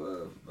fucking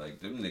love. Like,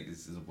 them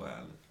niggas is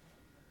wild.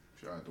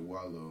 Shout out to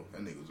Wallow.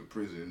 That nigga was in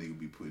prison. That nigga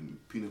be putting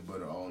peanut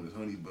butter all in his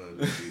honey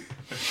buns and shit.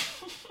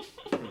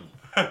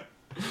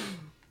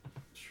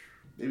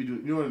 They be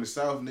doing, you know, in the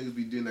South, niggas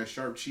be doing that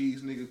sharp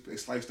cheese, nigga. They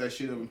slice that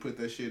shit up and put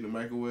that shit in the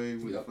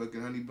microwave with Yep. the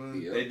fucking honey bun.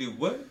 Yep. They do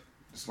what?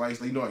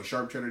 Slice, you know, like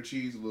sharp cheddar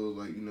cheese, a little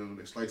like, you know,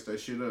 they slice that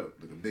shit up,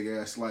 like a big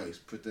ass slice.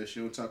 Put that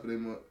shit on top of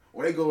them,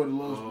 or they go to the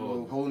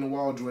little hole in the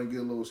wall joint,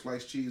 get a little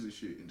sliced cheese and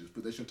shit, and just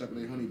put that shit on top of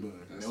their honey bun.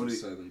 That's They some only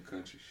Southern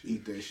country shit.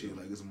 eat that shit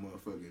like it's a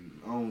motherfucking,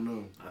 I don't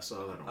know. I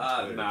saw that on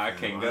Twitter. Nah, I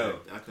can't go.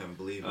 I couldn't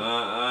believe it.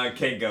 I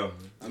can't go.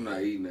 I'm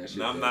not eating that shit.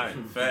 No, I'm though.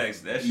 not.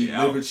 Facts. That Eat shit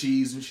out. liver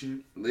cheese and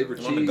shit. Liver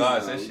On cheese. the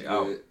gods, that nah, shit I'm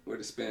out. good. Where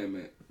the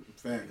spam at?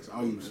 Facts.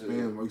 I'll eat some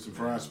spam. I'll eat some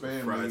fried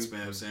spam. Fried nigga.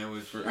 spam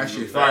sandwich. That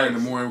shit fire in the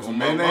morning with some On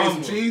my mayonnaise and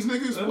mama. cheese,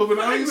 niggas. That's A little bit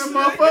of onion, that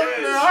facts, motherfucker.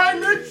 nigga. Man, I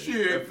ain't that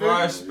shit. That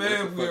fried nigga. spam, What we the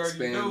fuck already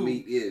spam know.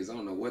 meat is? I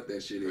don't know what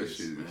that shit That is.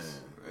 shit is. Man.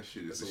 That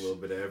shit That's is. a little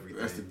bit of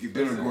everything. That's the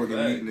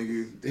Demogorgon meat,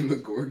 nigga.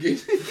 Demogorgon.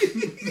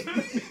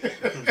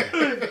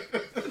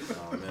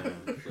 Oh man.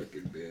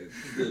 Fucking dead.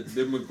 The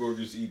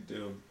Demogorgons eat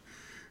them.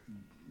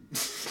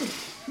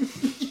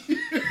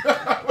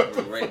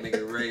 Right,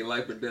 nigga, Ray,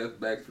 life or death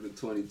back for the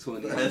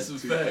 2020. That's a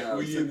fact.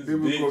 We in this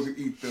Demogorgon bitch.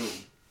 eat them.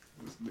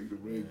 This nigga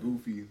Ray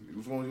Goofy.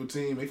 What's wrong with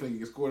your team? They finna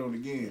get scored on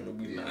again.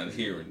 We not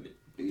hearing it.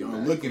 Y'all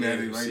looking at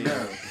it right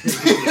now.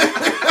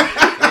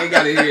 We ain't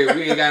gotta hear it.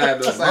 We ain't gotta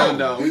have no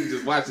sound on. We can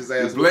just watch his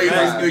ass. The Blazers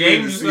live. nigga-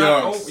 Game the is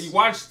not Seahawks. over. You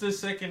watch the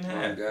second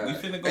half. God. We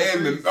finna go.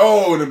 And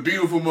crazy. the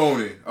beautiful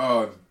morning.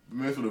 Oh,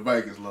 that's what the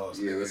Vikings lost.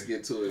 Yeah, nigga. let's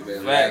get to it,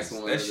 man. Facts.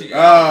 Last one. That shit-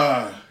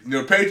 You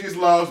know, Patriots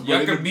lost, Y'all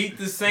but can beat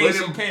the Saints.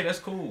 but it- Okay, that's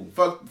cool.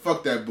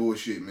 fuck that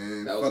bullshit,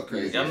 man. That was Fuck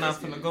crazy. Y'all niggas.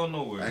 not Yeah. finna go I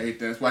nowhere. hate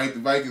that. That's why I hate the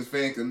Vikings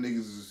fans, cause niggas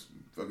is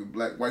fucking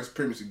black white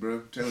supremacy, bro.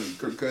 I'm telling you,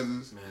 Kirk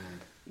Cousins. Man.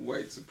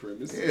 White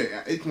supremacy.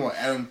 Yeah, it's more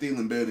Adam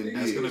Thielen better than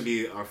That's Diggs. gonna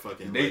be our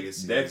fucking They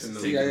legacy.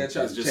 definitely- See, I gotta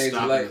try It's to just change the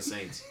stopping light. the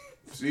Saints.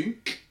 See?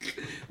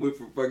 Went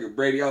from fucking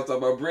Brady. I was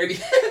talking about Brady.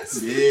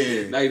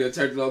 Yeah. Now you done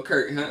turned it on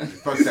Kurt, huh?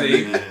 Fuck that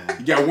See? nigga. Man.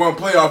 He got one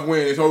playoff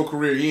win his whole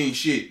career. He ain't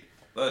shit.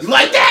 Let's- You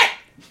like that?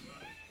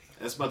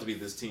 That's about to be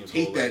this team's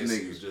Hate whole that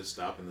legacy. nigga. Is just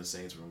stopping the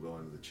Saints from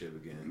going to the chip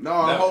again.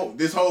 No, No.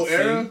 this whole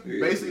era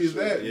See? basically is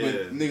that. Yeah.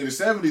 But nigga, the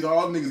 70s,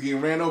 all niggas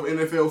getting ran over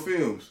NFL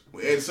films.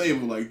 With Ed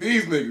Sable, like,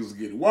 these niggas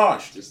get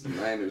washed. Just the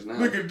Niners now.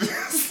 Look at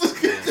this.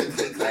 Look at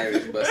this.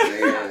 Niners busting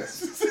their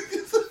ass.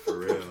 For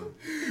real.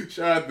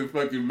 Shout out to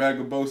fucking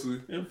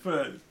Magabosa. In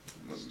fact,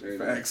 Straight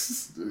up.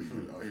 Facts.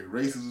 Out here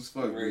racist as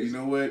fuck. But you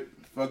know what?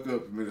 Fuck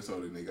up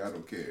Minnesota, nigga. I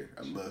don't care.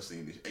 I love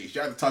seeing this. Hey,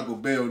 shout out to Taco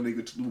Bell,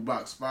 nigga. Blue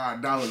box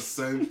 $5,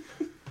 son.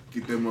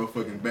 Get that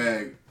motherfucking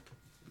bag.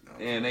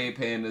 And they ain't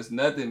paying us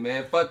nothing,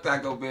 man. Fuck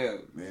Taco Bell.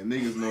 Man,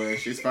 niggas know that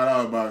shit. It's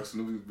 $5 box.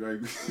 Niggas be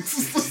like,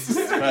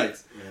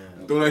 facts.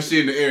 Yeah. Throw that shit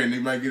in the air and they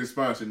might get a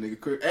sponsor,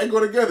 nigga. And go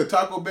together.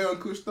 Taco Bell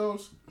and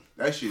Cousteau's.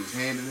 That shit is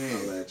hand in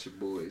hand. All at your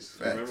boys.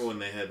 Facts. Remember when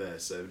they had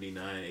that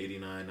 79,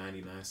 89,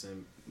 99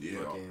 cent Yeah,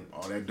 fucking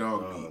all that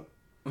dog meat.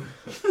 That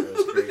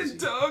was crazy.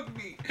 Dog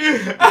meat.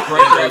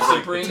 Like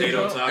Supreme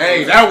potato joint.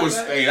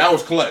 tacos. Hey, that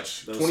was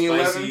clutch. Those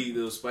 2011.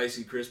 those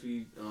spicy,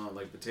 crispy,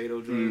 like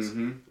potato joints.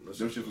 Mm-hmm. Those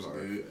Them shit was hard,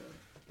 good. yeah.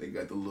 They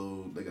got the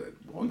little. They got.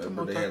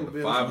 Remember they had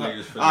the 5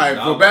 layers for the All right,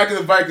 dollar. so back to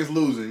the Vikings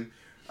losing.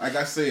 Like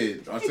I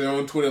said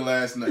on Twitter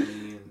last night,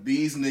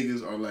 these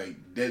niggas are like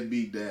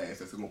deadbeat dads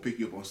that's gonna pick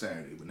you up on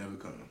Saturday but never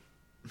come.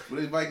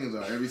 But the Vikings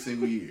are every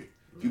single year.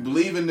 If you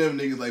believe in them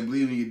niggas, like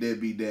believe in your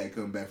deadbeat dad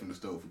coming back from the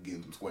stove for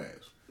getting some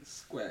squares.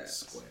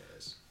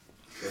 Squares.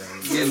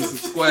 Getting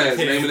some squares.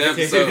 Name of the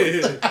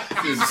episode.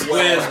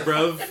 Squares,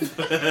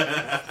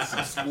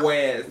 bruv.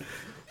 Squares.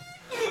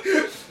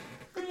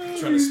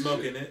 Trying to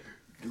smoke in it.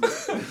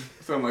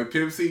 Something like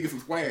Pimp C, get some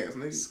squares,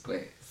 nigga.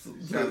 Squares.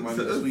 Shout out to my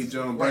nigga Sweet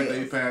John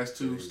birthday passed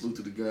too. Salute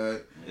to the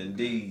God.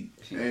 Indeed.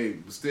 Hey,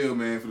 but still,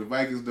 man, for the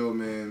Vikings though,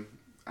 man,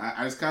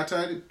 I just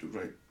contacted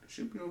right.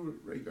 Should be over.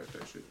 Ray got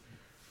that shit.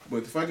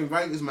 But the fucking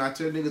Vikings, man, I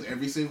tell niggas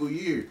every single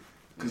year.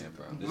 Cause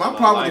my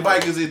problem with the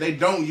Vikings is they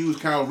don't use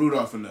Kyle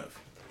Rudolph enough.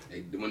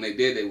 When they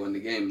did, they won the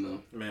game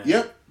though. Man.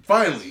 Yep,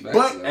 finally. Facts,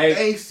 But though. they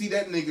ain't see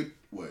that nigga.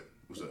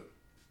 What's up?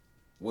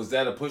 Was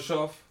that a push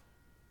off?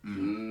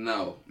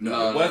 No.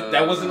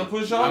 That wasn't a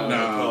push off?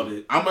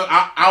 No,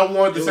 I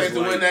wanted the It Saints was to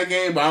win like- that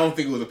game, but I don't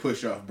think it was a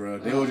push off, bro.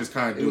 They were just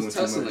kind of It doing was too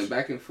tussling much.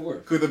 back and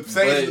forth. Because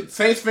the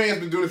Saints fans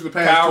been doing this for the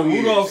past Kyle 2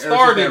 years. Rudolph ever since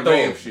started, that though.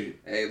 Ram shit.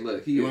 Hey,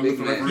 look, You he a wanna big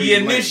look for man. the He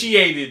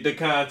initiated the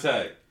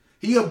contact.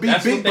 He a big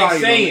That's big what they body.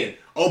 saying.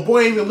 Oh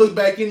boy, ain't even look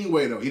back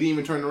anyway though. He didn't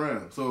even turn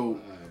around. So.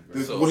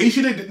 What he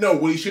should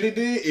have what he should have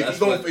did That's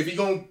if he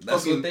gonna That's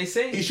fucking what they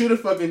saying. he should have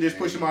fucking just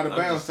pushed him out of I'm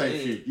bounds just type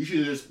saying. shit. You should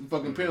have just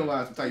fucking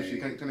penalized him type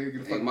shit. Can't get a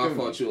Ain't fucking my penalty.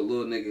 fault you a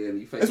little nigga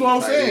and you face That's what I'm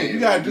tight saying. end. You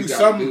gotta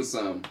do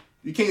something.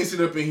 You can't sit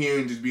up in here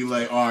and just be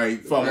like, all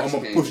right, fuck, I'm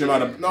gonna push him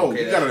out of. No,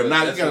 Okay, you gotta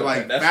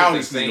like foul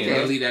this saying. You nigga.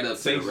 can't leave that up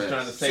to Saints the was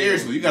trying to rest. say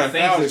Seriously, you gotta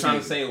Saints foul was this trying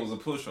to nigga. say it was a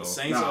push off.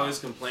 Saints Nah. always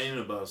complaining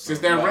about Since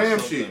something. that About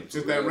Rams something. shit,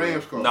 since that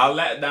Rams call. Now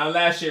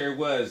last year it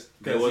was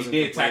They because he wasn't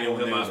did tackle complaining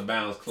when him they out was- of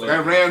bounds. So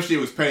that Rams shit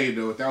was paid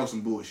though. That was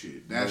some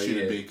bullshit. That But should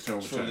have yeah, been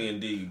shown truly time.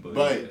 indeed.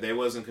 But They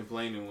wasn't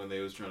complaining when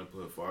they was trying to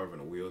put Favre in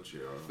a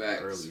wheelchair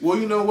Facts. early. well,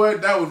 you know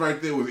what? That was right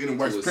there with inner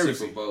white To a supremacy.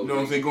 Super Bowl, You know what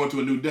I'm nigga. saying? Going to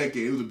a new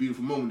decade. It was a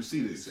beautiful moment to see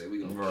this. Say we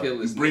gonna Right. kill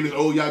You this. bring nigga. this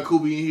old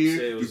Yakubi in here,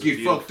 Say it you was a get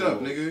fucked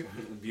up, beautiful-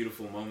 nigga.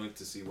 Beautiful moment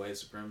to see white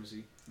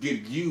supremacy.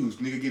 Get used,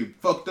 nigga. Get it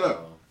fucked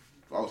up.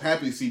 I was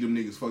happy to see them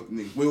niggas fuck the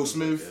niggas. Will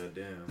Smith,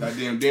 Goddamn.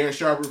 goddamn Darren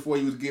Sharper before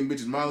he was getting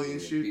bitches Molly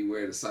and shit.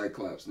 Beware the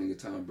Cyclops, nigga.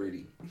 Tom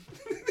Brady.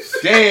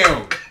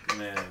 Damn,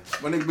 Man.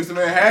 my nigga Mr.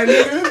 Man had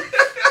nigga.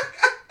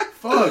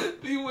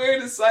 Fuck, Beware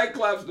the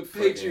Cyclops, the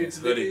Patriots.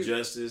 Hooded nigga.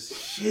 Justice.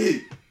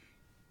 shit.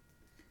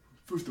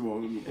 First of all,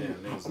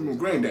 I'm a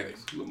granddaddy.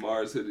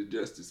 Lamar's hooded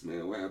justice,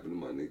 man. What happened to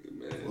my nigga,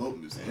 man? Well,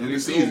 this Who end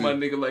of the doing my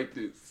season. nigga like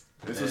this?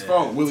 That's his Man,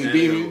 fault. Willie Tannehill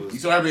Beeman. was You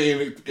saw every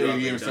game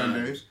dropping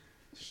Sunday. dimes.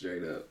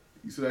 Straight up.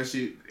 You saw that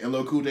shit.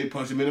 LL Cool J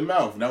punched him in the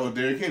mouth. That was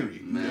Derrick Henry.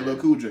 Man. LL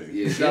Cool J.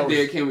 Yeah, That give was-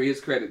 Derrick Henry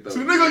his credit, though. So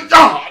nigga,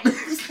 God.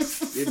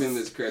 Give him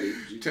his credit.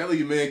 I'm telling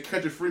you, man,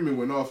 Catcher Freeman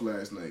went off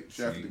last night.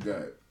 Shout out to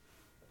God.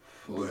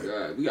 Oh,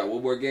 God. We got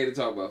one more game to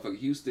talk about. Fucking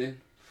Houston.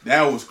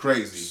 That was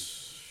crazy.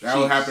 That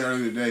what happened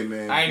earlier today,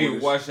 man. I ain't even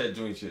Before watched that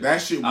joint shit.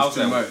 That shit I was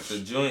too at much. The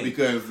joint.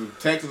 Because the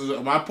Texans,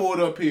 when I pulled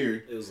up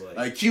here, It was like,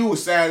 like Q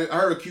was sad. I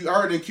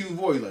heard in Q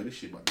voice, like, this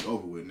shit about to be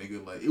over with,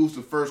 nigga. Like, it was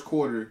the first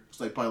quarter. It's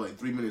like probably like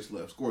 3 minutes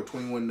left. Scored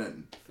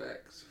 21-0.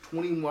 Facts.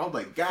 21. I was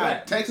like, God,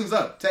 Fact. Texans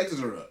up.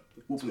 Texans are up.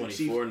 Whooping the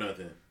Chiefs.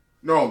 24-0.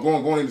 No,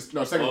 going in the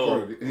second Oh,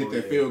 quarter. They hit oh,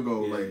 that yeah. field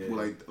goal Yeah, with yeah.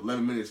 like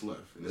 11 minutes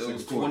left in the It second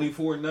was quarter.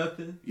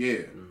 24-0. Yeah.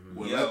 Mm-hmm.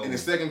 Well, Yo. in the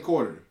second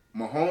quarter,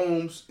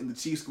 Mahomes and the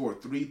Chiefs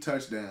scored 3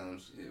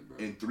 touchdowns Yeah, bro.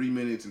 in 3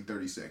 minutes and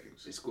 30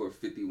 seconds. They scored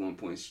 51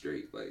 points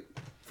straight. Like,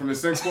 From the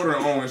second quarter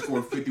on, they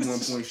scored 51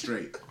 points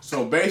straight.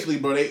 So basically,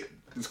 bro,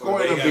 the score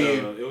Well, ended up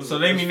being. it was, So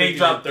they mean they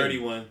dropped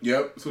 31.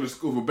 Yep. So the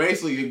score, but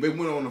basically, they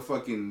went on a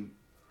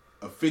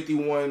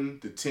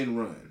 51-10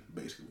 run,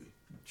 basically.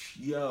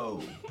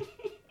 Yo.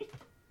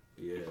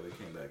 Yeah, they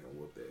came back and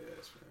whooped their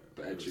ass,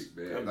 man. Patrick,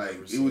 man. I've Like,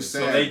 never it seen was it.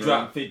 sad. So they bro.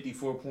 dropped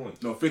 54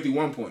 points. No,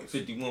 51 points.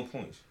 51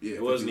 points. Yeah,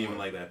 It wasn't 51. even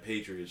like that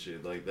Patriot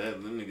shit. Like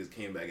that, them niggas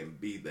came back and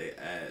beat their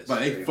ass. Like,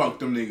 they fucked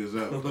them niggas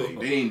up. Like,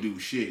 they didn't do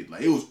shit.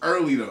 Like, it was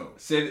early, though.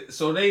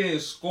 So they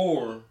didn't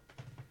score.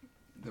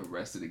 The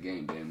rest of the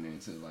game damn near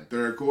until like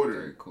Third quarter.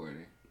 third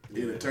quarter.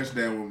 Hit a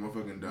touchdown with my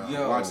fucking dog.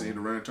 Yo. Watson hit a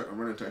running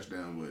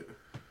touchdown, but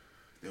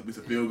there'll be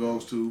some field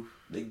goals, too.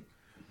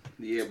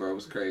 Yeah, bro, it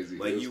was crazy.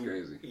 Like it was you,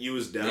 crazy. you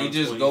was down. They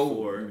just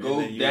 24, and go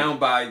then you down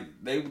by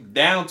they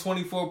down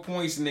 24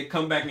 points and they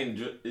come back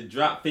and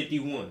drop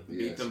 51. Yeah.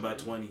 beat them by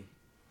 20.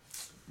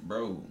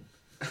 Bro.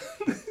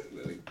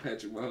 Like,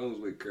 Patrick Mahomes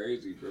went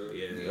crazy, bro.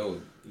 Yeah,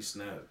 Yo. you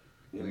snapped.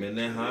 Him and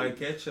that high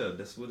catch up.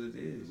 That's what it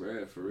is.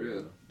 Bruh, for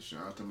real.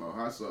 Shout out to my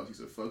hot sauce. He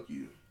said, fuck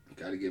you.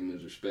 Gotta give him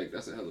his respect.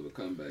 That's a hell of a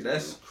comeback.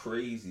 That's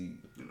crazy.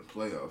 In the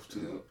playoffs, too.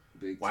 bro.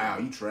 Big Wow,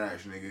 time. you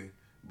trash, nigga.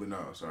 But no,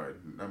 sorry.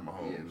 Not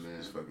Mahomes. Yeah, man.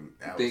 It's fucking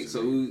I Allison. think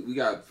so. We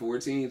got 4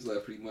 teams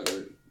left, pretty much.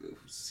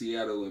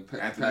 Seattle and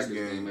After Packers this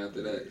game. game.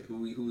 After that. Who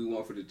we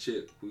want for the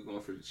chip? Who we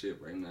going for the chip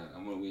right now?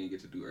 We ain't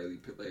get to do early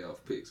playoff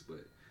picks,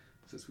 but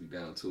since we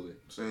down to it.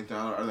 Same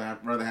time,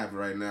 I'd rather have it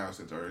right now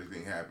since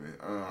everything happened.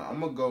 I'm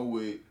gonna go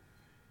with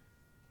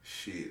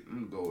shit.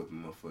 I'm gonna go with the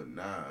motherfucking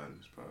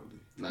Niners probably.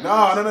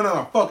 Niners?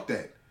 No. Fuck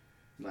that.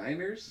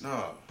 Niners?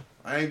 No,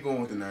 I ain't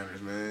going with the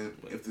Niners, man.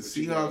 If the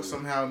Seahawks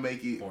somehow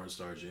make it, Porn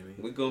star Jimmy.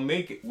 We gonna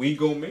make it. We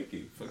gonna make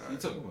it. Fuck you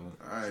talking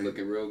about? all right. It's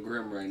looking real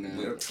grim right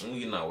now.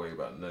 We not worried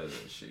about none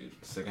of that shit.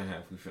 Second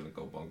half, we finna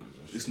go bunkers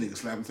and shit. This nigga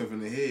slapped himself in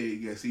the head. He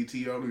got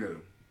CTO. We gotta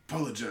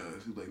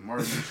apologize. He was like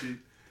Martin and shit.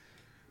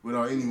 But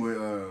anyway,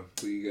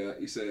 Who you got?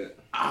 You said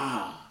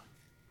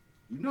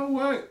you know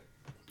what?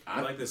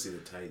 I'd like to see the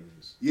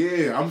Titans.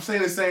 Yeah, I'm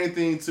saying the same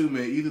thing too,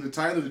 man. Either the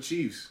Titans or the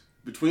Chiefs.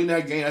 Between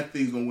that game, I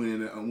think he's gonna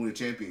win a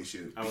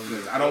championship. I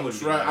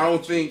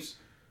don't think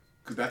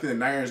because I think the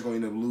Niners gonna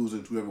end up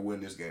losing to whoever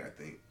win this game.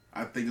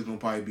 I think it's gonna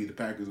probably be the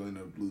Packers gonna end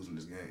up losing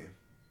this game.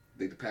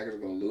 think the Packers are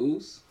gonna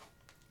lose.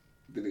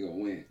 Then they gonna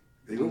win.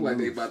 They look like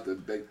lose. they about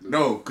to.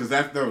 No, because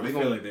that's though. I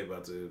feel like they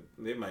about to.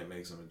 They might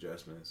make some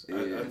adjustments. Yeah. I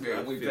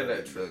feel We like better the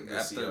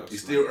after- Seahawks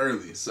It's still might-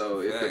 early. So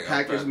if the Yeah,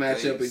 Packers but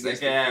match they- up against the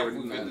second half,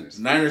 49ers,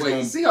 Niners wait,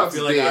 gonna- Seahawks I feel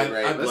is like dead, I'd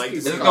right? Let's like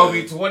keep to It's it gonna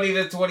going. be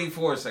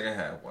 20-24 second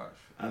half. Watch.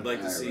 I'd like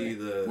to Alright, see right.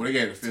 the Well, they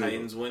got the field.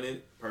 Titans win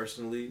it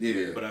personally.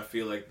 Yeah. But I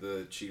feel like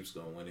the Chiefs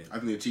gonna win it. I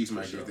think the Chiefs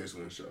might sure. get this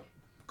one.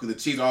 Because the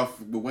Chiefs off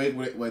the way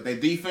with their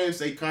defense,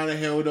 they kind of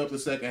held up the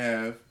second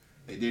half.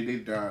 They did their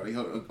job. They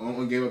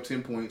only gave up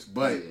 10 points,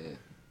 but. Yeah.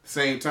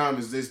 Same time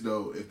as this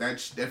though, if that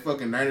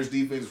fucking Niners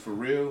defense is for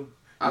real,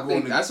 I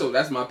think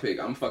that's my pick.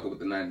 I'm fucking with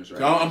the Niners right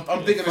now.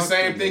 I'm thinking the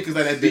same thing because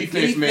that The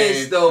defense,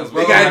 defense, man. though, They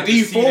bro, got I D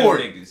have to see them Ford.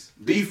 niggas.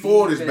 D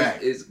Ford is Defense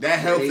back. is That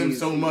helps them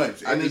so crazy.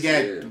 much. I And they just-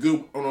 got yeah.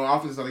 good on the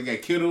offense. So they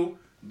got Kittle,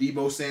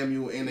 Debo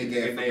Samuel, and they got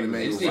Yeah, fucking they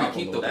They just need to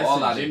keep the That's ball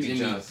the out of Jimmy Jimmy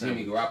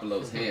Johnson.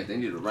 Garoppolo's hands. They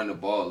need to run the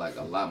ball like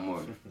a lot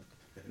more.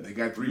 They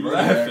got three You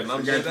running laughing? backs.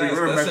 I'm They got just three asking.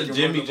 running That's backs a that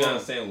can run Jimmy the ball.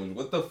 John sandwich.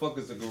 What the fuck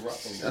is a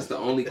Garoppolo? That's the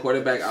only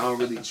quarterback I don't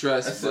really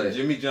trust. That's but a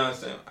Jimmy John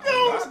sandwich.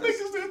 Yo, this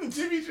nigga said the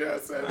Jimmy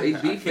Johnson. they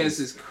defense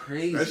is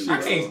crazy. That shit- I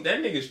bro. can't. That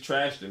nigga's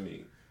trash to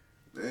me.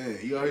 Man,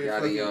 you out here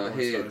Got fucking. it, Porn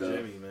head, star though.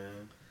 Jimmy,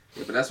 man.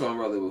 Yeah, but that's what I'm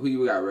rolling with. Who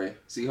you got, Ray?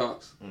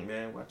 Seahawks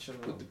Man, watch your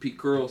with the Pete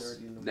Curls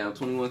down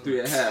 21-3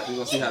 at half. We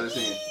gonna see how this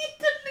ends.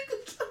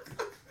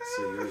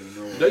 So you already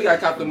know. Yo, you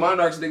gotta cop the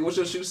Monarchs, nigga. What's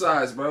your shoe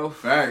size, bro?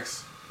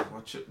 Facts.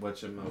 Watch your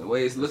The mouth.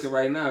 way it's looking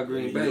right now,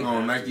 Green Bay.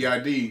 On Nike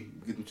ID,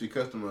 get them shit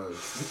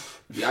customized.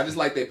 Yeah, I just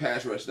like their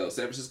pass rush though.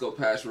 San Francisco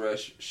pass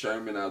rush.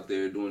 Sherman out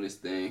there doing his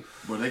thing.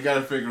 But they got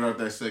to figure out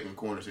that second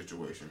corner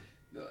situation.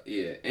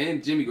 Yeah,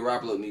 and Jimmy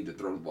Garoppolo need to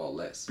throw the ball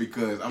less.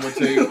 Because I'm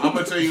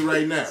gonna tell you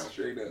right now,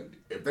 Straight up.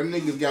 if them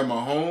niggas got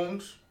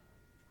Mahomes,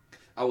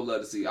 I would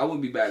love to see. I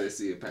wouldn't be bad to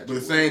see it, Patrick. but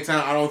at the same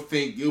time, I don't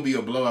think it'll be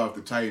a blowout if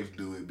the Titans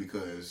do it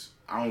because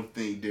I don't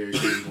think Derrick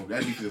Henry gonna.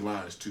 That defensive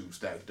line is too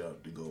stacked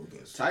up to go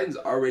against. Titans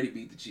already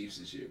beat the Chiefs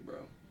this year, bro.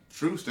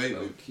 True Low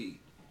statement. key.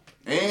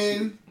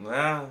 And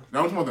Wow. now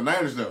I'm talking about the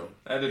Niners though.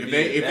 That'd If be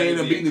they end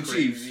up beating the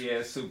Chiefs,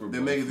 yeah, Super Bowl. they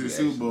make it to the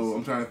Super Bowl.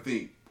 I'm trying to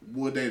think.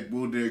 Will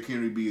Derrick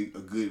Henry be a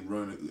good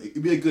run?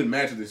 It'd be a good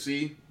matchup to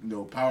see. You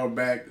know, power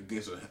back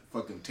against a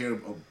fucking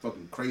terrible,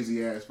 fucking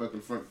crazy ass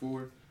fucking front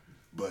four.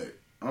 But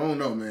I don't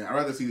know, man. I'd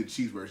rather see the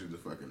Chiefs versus the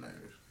fucking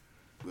Niners.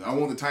 But I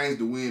want the Titans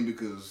to win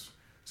because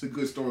it's a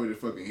good story to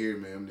fucking hear,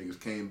 man. Them niggas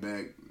came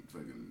back.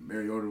 Fucking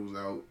Mariota was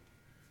out.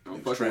 I'm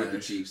It's fucking with the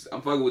trash. Chiefs.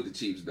 I'm fucking with the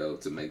Chiefs though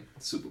to make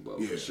the Super Bowl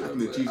Yeah, for I sure. think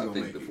the But Chiefs I gonna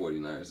think make the it.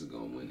 49ers are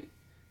gonna win it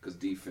because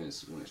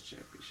defense wins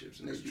championships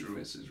and their That's true.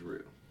 defense is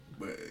real.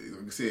 But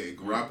like I said,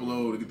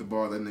 Garoppolo to get the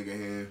ball that nigga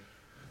hand,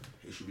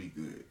 it should be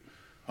good.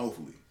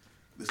 Hopefully,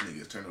 this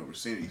nigga's turnover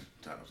city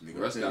times.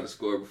 Nigga, Russ got to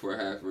score before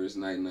half for his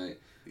night.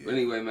 Yeah. But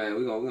anyway, man,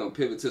 we're gonna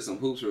pivot to some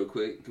hoops real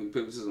quick. Can we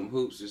pivot to some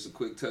hoops? Just a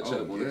quick touch Oh,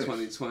 up on the yes.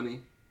 2020. You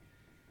know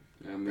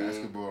what I mean?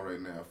 Basketball right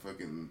now,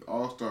 fucking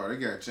All Star. They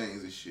got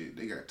chains and shit.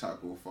 They got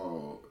Taco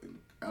Fall and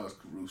Alex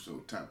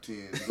Caruso top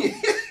 10.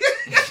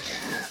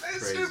 That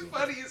Crazy. shit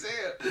funny as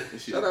hell. That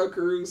shit- Shout out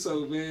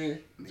Caruso, man.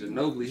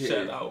 Ginobili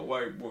Shout hair. out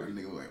white boy. That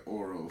nigga like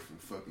Oro from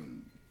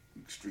fucking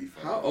Street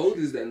Fighter. How old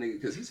is that nigga?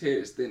 Because his hair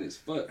is thin as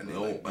fuck. And they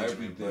No, like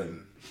Benjamin everything.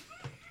 Button.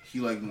 He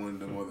like one of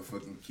them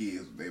motherfucking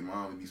kids. Their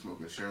mom be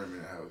smoking Sherman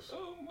in the house.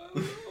 Oh my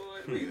lord.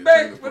 We Yeah,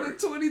 back trailer for the park.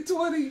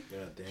 2020.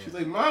 God damn. She's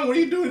like, Mom, what are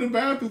you doing in the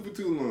bathroom for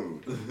too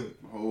long?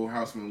 The whole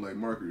house smelled like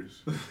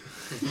markers.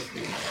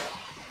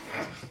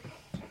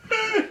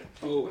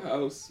 Whole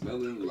house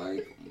smelling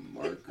like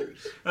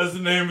markers. That's the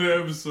name of the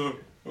episode.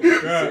 Oh,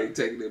 Say,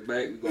 taking it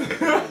back. We going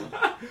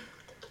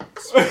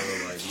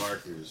Smelling like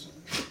markers.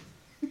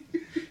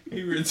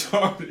 He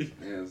retarded.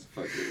 Man, it's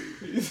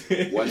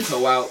fucking one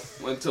toe out,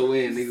 one toe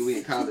in, nigga. We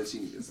in college.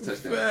 It's a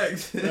touchdown.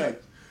 Facts. Back.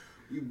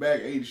 We back,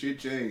 ain't shit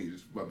changed.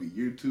 It's about to be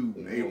year 2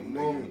 in April,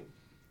 nigga.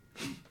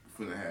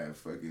 We finna have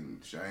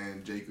fucking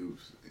Cheyenne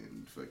Jacobs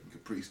and fucking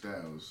Capri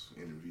Styles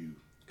interview.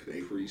 Capri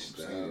April, I'm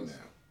saying it Styles. now.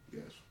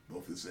 Yes,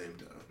 both at the same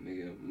time.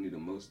 Nigga, we need a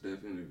most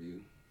def interview.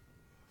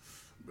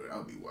 But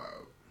I'll be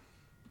wild.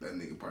 That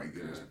nigga probably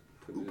get us. God,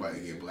 put We'll it probably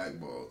in get there.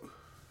 blackballed.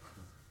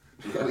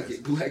 Gotta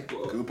get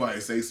blackballed. We'll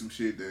probably say some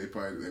shit that they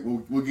probably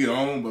like. We'll get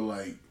on, but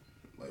like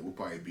Like we'll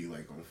probably be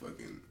like on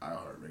fucking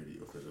iHeartRadio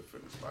because of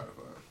fucking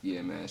Spotify.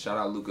 Yeah, man. Shout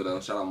out Luka though.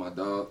 Shout out my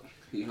dog.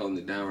 He holding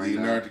it down right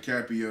now. Leonardo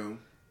DiCaprio.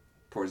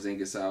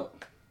 Porzingis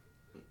out.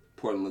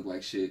 Portland look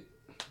like shit.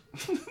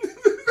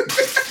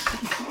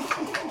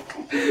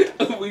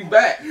 We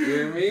back. You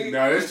know what I mean?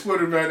 Nah, this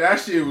Twitter, man, that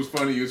shit was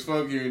funny as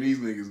fuck hearing these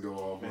niggas go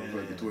off on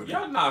fucking Twitter.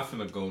 Y'all not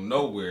finna go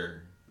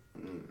nowhere.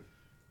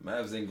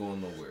 Mavs ain't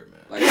going nowhere, man.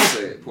 Like I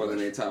said,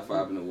 Portland ain't top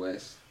 5 in the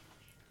West.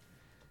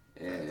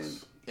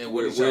 And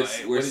we're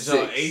six. We're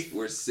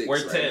 6 We're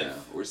right 10th. now.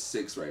 We're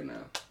 6 right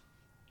now.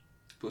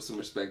 Put some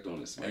respect on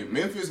this, man. Hey,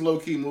 Memphis low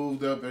key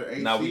moved up at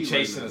 8. Now we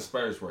chasing the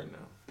Spurs right now.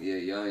 Yeah,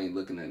 y'all ain't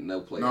looking at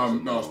no players.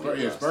 No,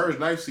 Spurs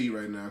 9th seed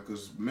right now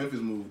because Memphis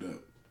moved up.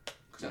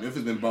 Because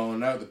Memphis been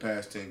balling out the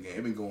past 10 games.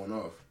 They been going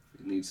off.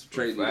 It needs some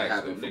trading to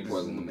happen for Niggas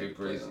Portland to is make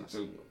crazy playoffs.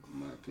 too. In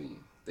my opinion,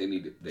 they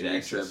need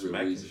Jackson Trevor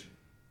smacking Ariza. shit.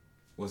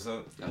 What's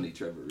up, Y'all need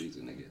Trevor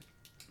Ariza, nigga.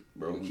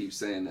 bro? We keep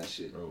saying that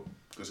shit. Bro,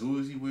 Because who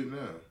is he with now?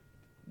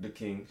 the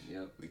Kings.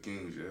 Yep, The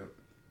Kings, yeah.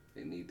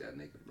 they need that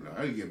nigga. Bro. No,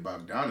 I didn't get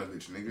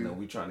Bogdanovich, nigga. No,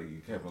 we trying to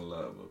get Kevin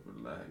Love, but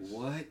relax.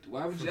 What?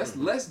 Why would you? That's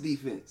less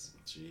defense.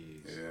 Jeez.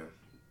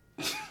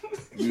 Yeah.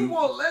 You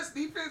want less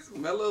defense?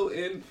 Melo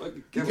and fucking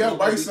He Kevin got Love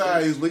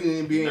Whiteside. He's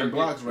leading NBA in Nurkic-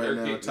 blocks right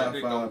now. Nurkic- Top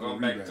Nurkic 5 gonna in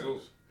come back rebounds.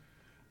 too.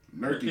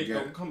 Nurkic Nurkic got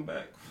gonna come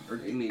back.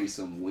 They need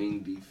some wing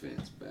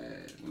defense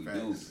bad. We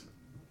do. facts.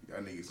 Y'all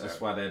niggas That's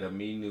got- why that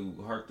Aminu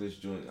Harkless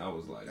joint, I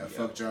was like, That yo.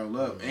 fucked y'all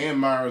up. And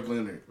Myers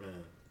Leonard. Man.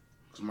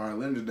 Because Myers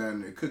Leonard's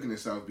down there cooking in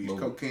South Beach, Boom.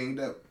 cocained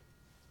up.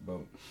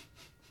 Boom.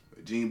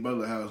 Gene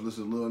Butler house,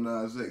 listen to Lil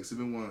Nas X,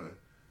 sipping wine.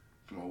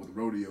 Come on, with the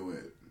rodeo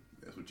at?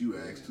 That's what you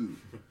asked too.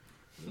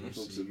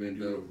 Folks have been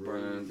dope.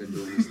 Brian been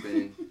doing this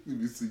thing. Let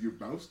me see your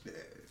bounce dad.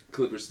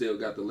 Clippers still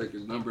got the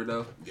Lakers number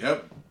though.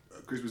 Yep.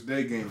 Christmas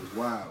Day game was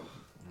wild.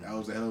 That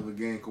was a hell of a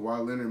game.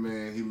 Kawhi Leonard,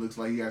 man, he looks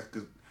like he has.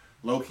 Cause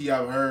low key,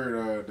 I've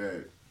heard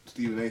that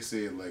Stephen A.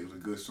 said like it was a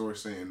good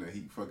source saying that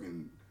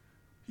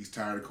he's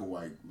tired of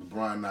Kawhi.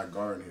 LeBron not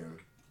guarding him.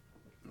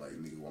 Like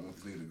nigga, I want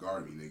this nigga to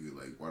guard me, nigga.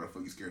 Like why the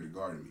fuck you scared to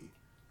guard me?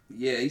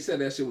 Yeah, he said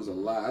that shit was a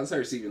lie. I just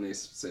heard Stephen A.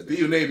 said that.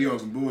 Stephen A. be on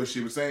some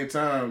bullshit, but at the same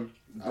time,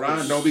 I Brian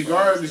was don't be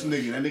surprised, guarding this though.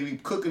 nigga. That nigga be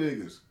cooking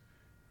niggas.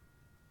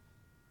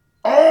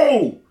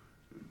 Oh!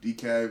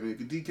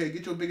 DK,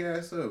 get your big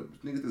ass up.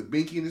 This nigga with a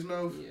binky in his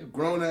mouth. Yeah,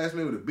 Grown ass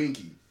man with a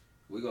binky.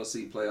 We gonna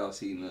see playoffs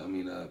heating up. I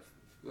mean,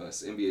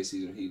 NBA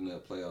season heating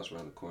up. Playoffs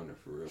around the corner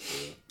for real.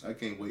 For real. I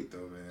can't wait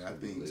though, man. I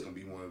think it's lit. gonna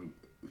be one of them.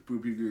 It's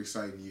pretty good,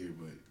 exciting year,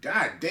 but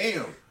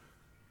goddamn.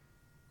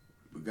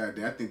 But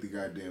goddamn, I think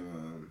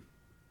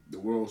the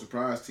world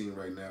surprise team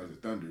right now is the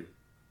Thunder.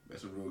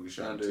 That's a real good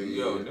shot Thunder, team.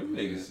 Yo, them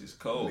niggas is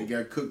cold. They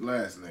got cooked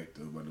last night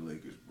though by the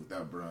Lakers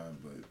without Brian,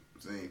 but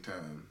at the same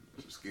time,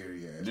 it's a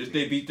scary ass. Did team.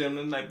 they beat them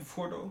the night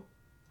before though?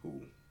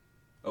 Who?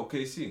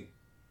 OKC.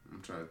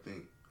 I'm trying to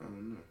think. I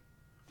don't know.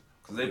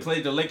 Cause they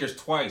played the Lakers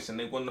twice and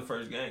they won the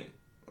first game.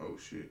 Oh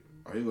shit.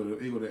 Oh, he go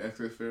to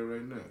XFL Fair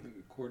right now.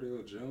 Nigga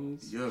Cordell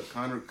Jones. Yeah,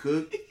 Connor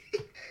Cook,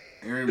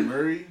 Aaron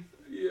Murray.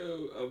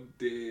 Yo, I'm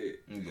dead.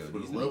 For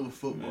the love of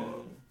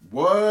football.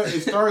 What?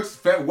 It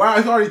starts. Wow,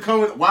 it's already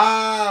coming.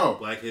 Wow.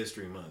 Black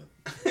History Month.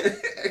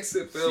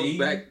 XFL See?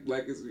 back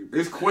like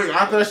It's quick.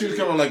 I thought she was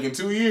coming like in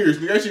 2 years.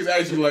 That shit's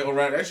actually like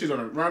around. That shit's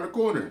around the I'm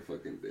corner.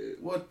 fucking dead.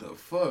 What the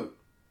fuck,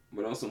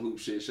 But on some hoop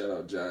shit, shout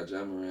out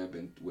Ja Morant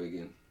been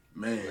wigging.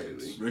 man?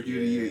 Lately. Rookie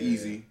of the year,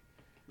 easy.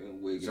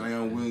 Been wigging.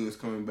 Zion Williams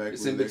coming back.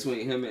 It's with in next-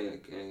 between him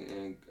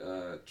and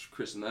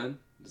Chris Nunn.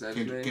 Is that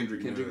his name?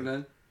 Kendrick Nunn.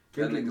 Nunn.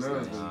 That Kendrick nigga's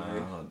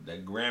Nunn. nice.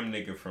 That Graham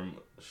nigga from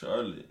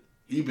Charlotte.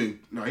 He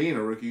ain't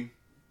a rookie.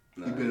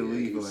 Nah, He been in the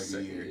league for he's like a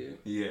second year.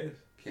 Yes.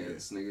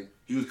 Kansas nigga.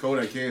 He was cold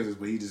at Kansas,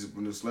 but he just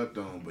been slept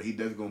on. But he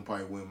definitely gonna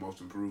probably win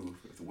Most Improved.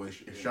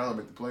 If Charlotte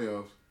make the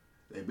playoffs,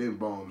 they been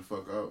balling the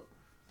fuck out.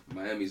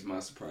 Miami's my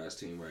surprise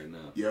team right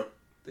now. Yep.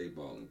 They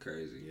balling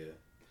crazy. Yeah.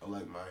 I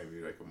like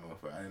Miami like a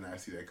motherfucker. I did not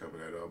see that coming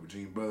at all. But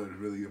Gene Butler is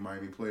really a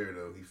Miami player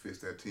though. He fits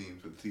that team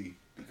to the T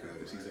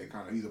because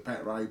he's a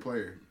Pat Riley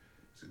player.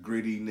 He's a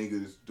gritty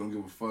nigga. That don't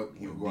give a fuck.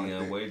 He'll go out Deion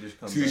there. Waiters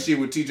come See the back. shit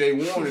with T.J.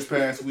 Warren this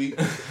past week.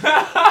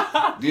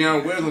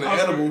 Deion Waiters on the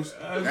edibles.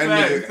 That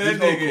nigga, his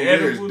whole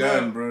career is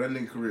done, bro. That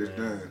nigga career is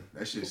done.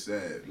 That shit's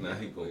sad. Nah,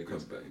 he gonna come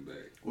Lakers back. back.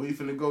 Where you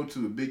finna go to?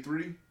 The Big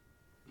Three?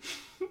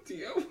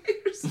 Deion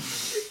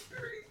Waiters.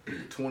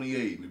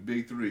 28 in the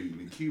Big Three.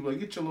 And keep like,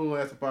 get your little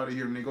ass up out of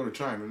here and then go to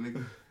China,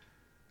 nigga.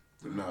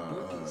 But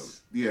nah,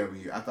 yeah,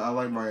 I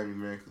like Miami,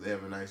 man, because they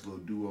have a nice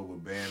little duo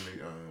with Bam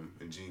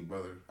and Gene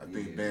Butler. I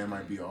think Bam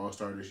might be an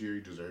all-star this year.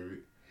 He deserve it.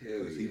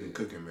 Hell He been yeah.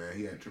 cooking, man.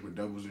 He had triple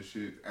doubles and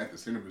shit at the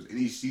center. And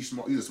he's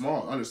small. He's a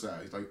small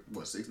undersized. He's like,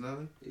 what,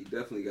 6'9"? He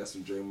definitely got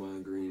some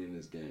Draymond Green in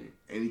his game.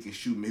 And he can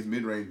shoot. His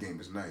mid-range game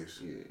is nice.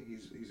 Yeah,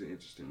 he's an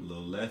interesting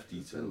Little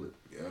lefty too.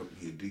 Yep,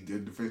 he's a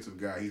good defensive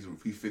guy.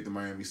 He fit the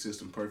Miami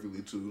system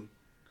perfectly too.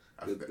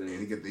 Good thing. And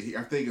he get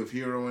I think of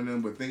Hero in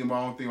them, but the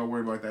only thing I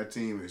worry about that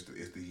team is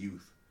the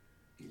youth.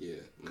 Yeah.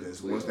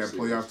 Because once that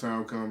playoff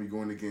time comes, you're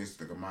going against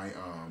like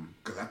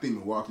because I think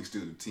Milwaukee's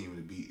still the team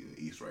to beat in the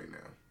East right now.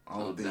 I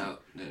No don't think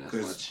doubt. Yeah,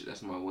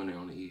 that's my winner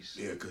on the East.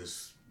 yeah,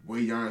 because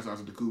way Giannis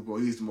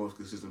Antetokounmpo, he's the most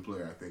consistent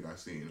player I think I've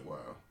seen in a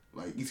while.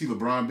 Like, you see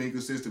LeBron being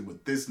consistent,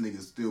 but this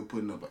nigga's still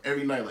putting up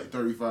every night like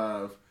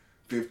 35,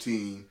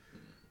 15,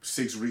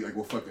 6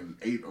 like fucking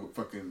 8 or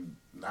fucking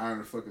 9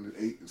 or fucking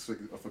 8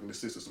 a fucking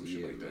assist or some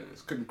shit like that.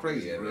 It's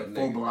crazy, bro.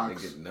 4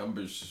 blocks. Nigga,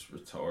 numbers just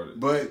retarded.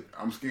 But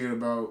I'm scared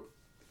about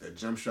that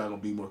jump shot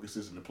gonna be more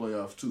consistent in the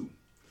playoffs too.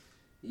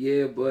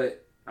 Yeah,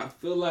 but I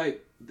feel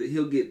like that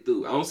he'll get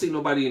through. I don't see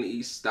nobody in the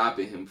East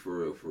stopping him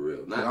for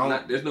real.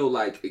 Not there's no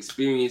like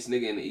experienced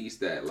nigga in the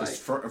East that like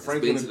has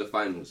been to the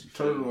finals.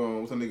 Turtle,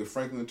 what's that nigga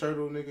Franklin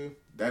Turtle nigga?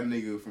 That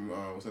nigga from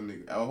what's that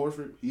nigga Al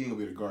Horford? He ain't gonna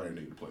be the guard in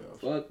the playoffs.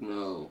 Fuck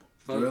no.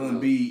 Joel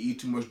Embiid eat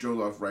too much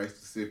Jollof rice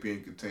to sip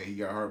and contain. He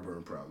got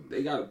heartburn problems.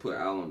 They gotta put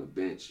Al on the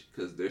bench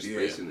because their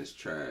spacing is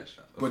trash.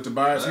 But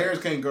Tobias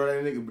Harris can't guard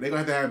that nigga. But they gonna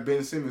have to have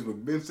Ben Simmons.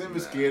 But Ben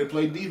Simmons scared to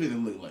play defense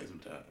and look like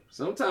sometimes.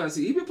 Sometimes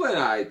he been playing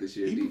alright this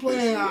year. He been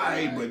playing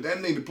alright, but that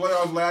nigga, the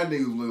playoffs last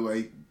niggas look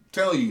like.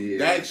 Telling you,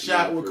 that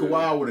shot with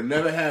Kawhi would have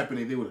never happened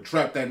if they would have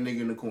trapped that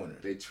nigga in the corner.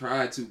 They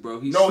tried to,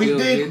 bro. He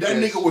did. That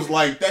nigga was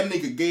like, that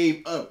nigga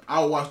gave up.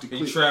 I watched the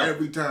clip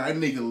every time.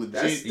 That nigga legit.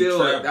 That's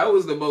still, that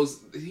was the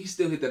most, he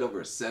still hit that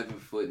over a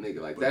 7-foot nigga.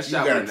 Like, that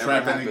shot would have never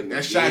happened.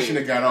 That shot shouldn't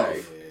have got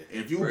off.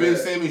 If you Ben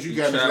Simmons, you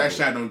got that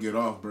shot don't get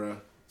off, bro.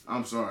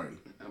 I'm sorry.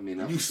 I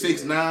mean, you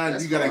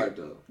 6'9", you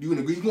gotta, you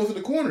going to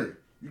the corner.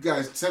 You got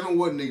a 7'1"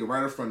 nigga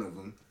right in front of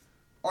him.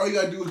 All you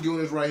gotta do is get on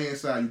his right hand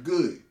side. You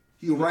good.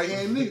 He a right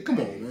hand nigga. Come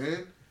on,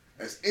 man.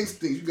 That's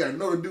instinct. You gotta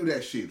know to do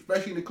that shit,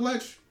 especially in the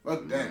clutch.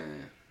 Fuck that.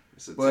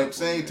 But at the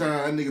same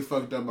time, that nigga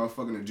fucked up by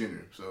fucking a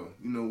Jenner. So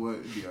you know what?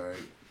 It'd be alright.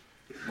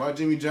 Why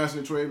Jimmy Johnson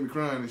and Trey be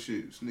crying and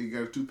shit? This nigga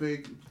got a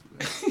toupee.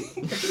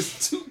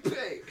 His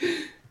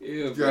toupee.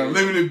 Yeah, got a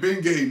limited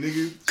Bengay,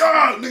 nigga.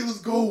 God, nigga,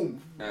 let's go.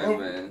 Alright,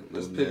 man.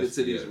 Let's pivot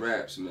to these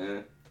raps,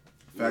 man.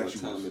 You know what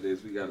time it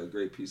is. We got a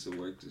great piece of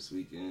work this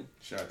weekend.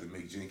 Shout out to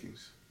Mick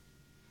Jenkins.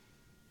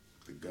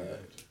 The God.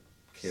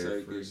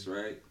 Circus,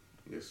 right?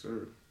 Yes,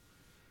 sir.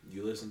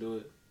 You listen to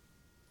it?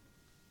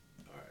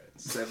 Alright.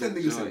 7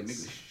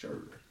 joints.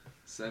 Sure.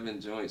 7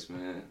 joints,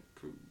 man.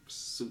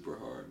 Super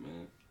hard,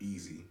 man.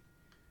 Easy.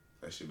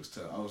 That shit was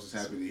tough. I was just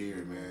happy to hear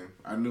it, man.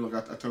 I knew,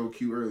 like I told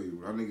Q earlier,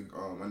 my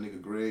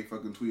nigga Greg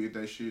fucking tweeted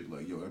that shit.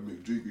 Like, yo, that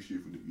Mick Jenkins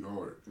shit finna be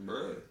hard.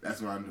 Bruh.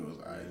 That's when I knew. I was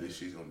like, alright, this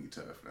shit's gonna be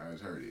tough. And I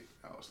just heard it.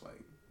 I was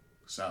like,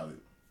 solid.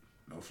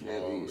 No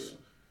flaws. Yeah.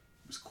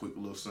 It's quick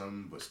little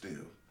something, but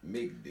still.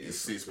 Mick different. It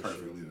sits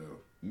perfectly, though.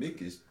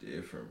 Mick is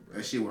different, bro.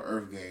 That shit with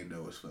Earth Gang,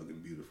 though, is fucking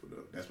beautiful,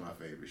 though. That's my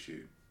favorite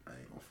shit. I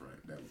ain't gonna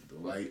front. That was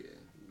the light.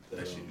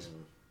 That shit is...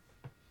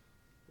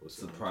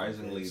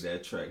 Surprisingly,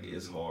 that track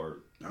is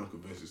hard. I'm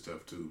convinced it's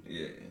tough, too.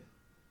 Yeah.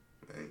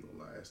 I ain't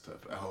gonna lie, it's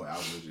tough. That whole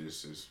album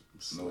is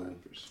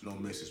just no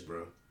misses,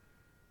 bro.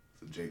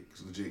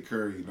 It's legit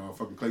Curry, you know,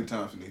 fucking Klay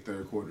Thompson in the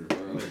third quarter.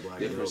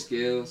 Different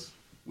skills.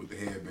 With the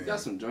headband. You got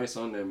some joints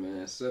on there,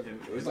 man.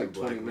 It was like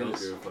 20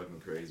 minutes.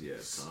 Fucking crazy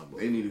ass combo.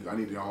 I need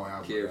the whole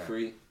album.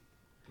 Carefree.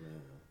 Yeah.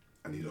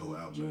 I need the whole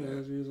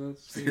album.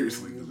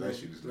 Seriously, because that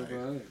shit is like...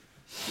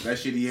 That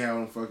shit he had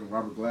on fucking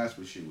Robert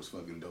Glasper shit was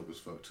fucking dope as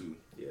fuck too.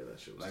 Yeah, that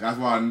shit was like that's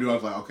why I knew. I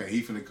was like, okay,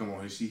 he finna come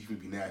on. He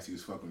finna be nasty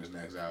as fuck on this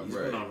next album. He's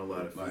been on a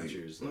lot of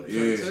features. Like,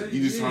 yeah,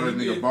 you just heard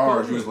this nigga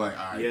bars. You was like,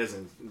 all right. He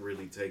hasn't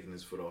really taken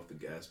his foot off the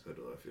gas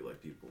pedal. I feel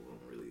like people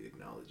don't really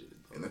acknowledge it.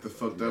 And that's the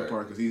fucked up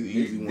part because he's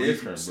easy one.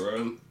 Different,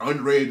 bro.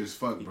 Underrated as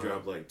fuck, he bro. He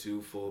dropped like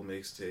 2 full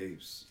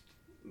mixtapes,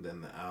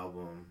 then the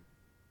album.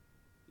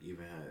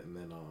 Even had, and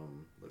then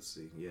let's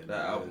see,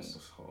 that album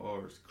was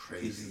hard, it's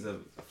crazy.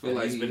 I feel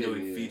like he's been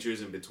doing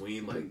features in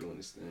between, like doing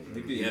this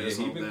thing. He had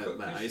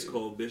that Ice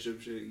Cold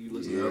Bishop shit. You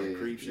listen to that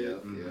Creep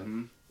shit,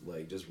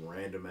 like just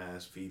random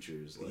ass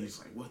features. Like he's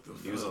like, what the?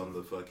 He was on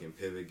the fucking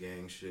Pivot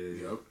Gang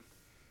shit. Yep.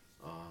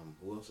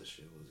 Who else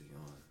shit was he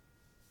on?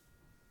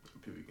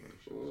 Pivot Gang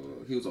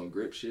shit. He was on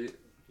Grip shit.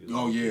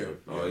 Oh yeah.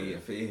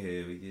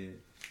 Fathead, yeah.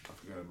 I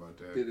forgot about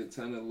that. Did a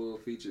ton of little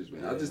features,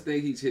 man. I just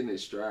think he's hitting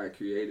his stride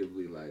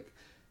creatively, like.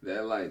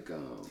 That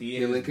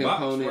healing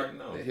component,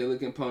 right the healing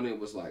component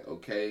was like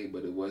okay,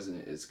 but it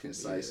wasn't as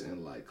concise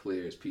and like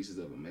clear as Pieces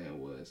of a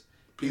Man was.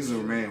 Pieces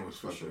of a Man was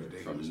fucking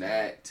ridiculous. From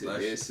that to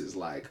this is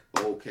like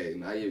okay,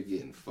 now you're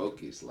getting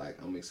focused.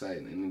 Like I'm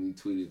excited, and then he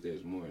tweeted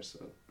there's more.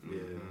 So yeah,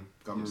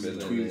 I remember he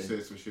tweeted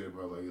said some shit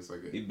about like it's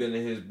like he been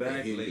in his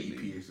bag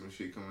lately. EP or some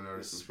shit coming out.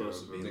 It's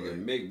supposed to be like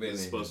Mick been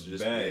it's supposed to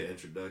just be an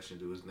introduction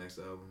to his next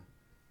album,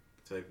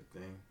 type of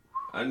thing.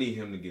 I need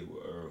him to get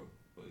with Earl,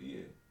 but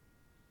yeah.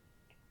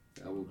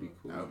 That would be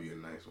cool. That would be a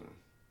nice one.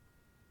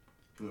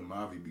 Him and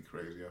Mavi be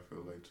crazy, I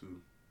feel like, too.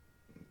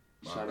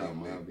 Shout out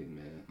Mavi,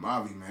 man.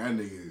 Mavi, man,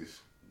 that nigga is...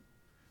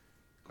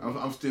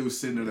 I'm still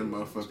sitting in that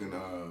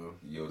motherfucking,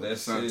 yo, that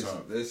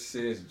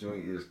Sis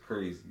joint is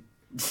crazy.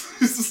 And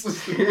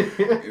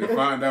to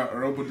find out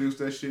Earl produced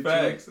that shit,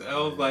 Facts. Too. I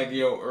was like,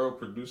 yo, Earl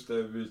produced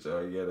that bitch.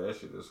 Oh, yeah, that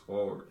shit is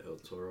hard. El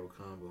Toro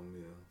combo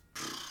meal.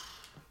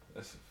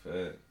 That's a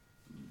fact.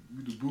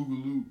 You the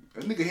boogaloo.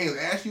 That nigga hands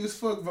ashy as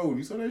fuck voting.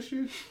 You saw that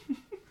shit?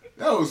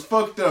 That was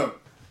fucked up.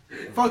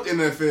 Fuck the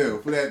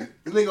NFL for that.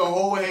 This nigga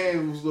whole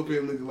hand was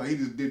looking like he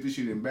just did this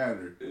shit in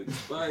batter. It's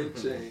fine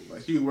change.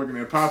 Like he was working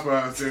at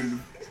Popeyes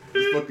and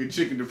fucking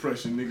chicken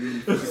depression,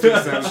 nigga.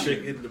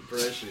 Chicken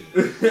depression.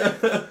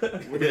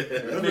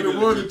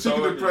 Nigga was the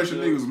chicken depression.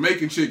 Niggas was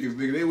making chickens,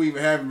 nigga. They weren't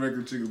even having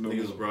regular chickens no more.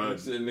 Niggas brought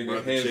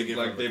the chicken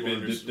like they've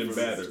been dipped in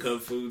batter.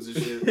 Cup foods and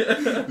shit.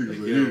 Niggas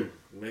like, yo,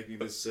 make me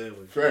this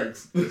sandwich.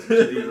 Facts.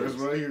 That's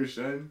right here,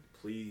 Shane.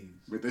 Please.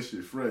 Make that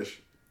shit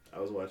fresh. I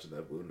was watching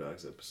that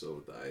Boondocks episode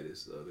with the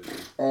itis the other day.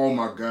 Oh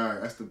my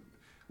god, that's the.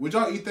 Would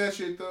y'all eat that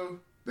shit though?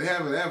 They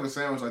have a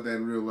sandwich like that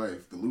in real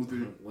life. The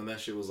Luther. When that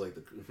shit was like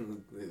it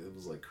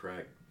was like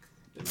crack.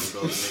 And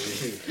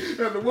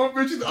the one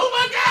bitch is like, oh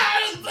my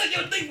god, it's like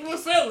a thing for a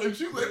sandwich.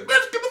 She was like,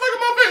 bitch, get the fuck out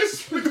my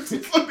face.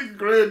 Nigga, fucking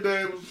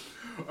granddad was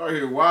out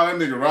here wild.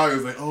 That nigga Riley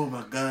was like, oh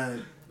my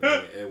god.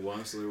 Ed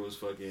Wensler was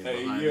fucking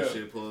behind the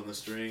shit, pulling the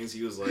strings.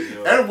 He was like,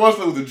 yo. Ed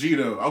Wensler was a G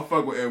though. I'll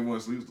fuck with Ed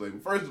Wensler. He was like,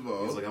 first of all.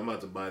 He was like, I'm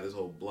about to buy this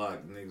whole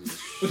block.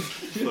 Niggas was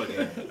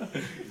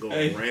fucking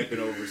going rampant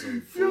over some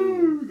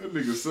food. That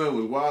nigga's son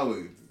was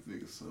wilding.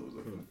 Nigga's son was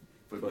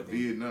fucking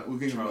Vietnam.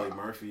 Charlie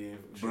Murphy.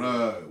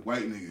 Bruh,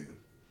 white nigga.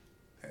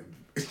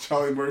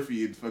 Charlie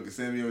Murphy and fucking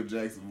Samuel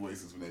Jackson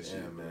voices for that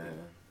shit. Yeah, man.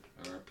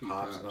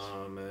 Pops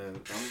gone, man.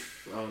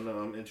 I don't know.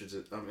 I'm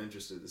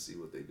interested to see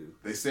what they do.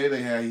 They say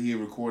he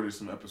recorded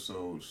some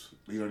episodes.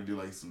 He already did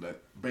like some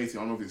basically.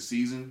 I don't know if it's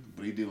season,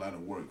 but he did a lot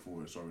of work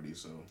for us already.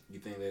 So you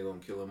think they're gonna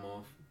kill him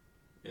off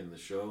in the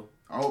show?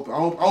 I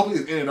hope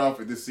he's ended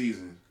off at this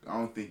season. I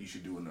don't think you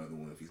should do another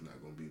one if he's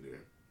not gonna be there.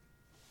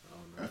 I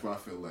don't know. That's why I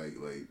feel like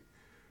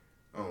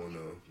I don't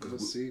know. We'll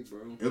see,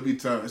 bro. It'll be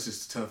tough. It's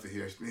just tough to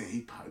hear. Man,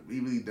 he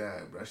really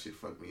died, bro. That shit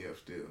fucked me up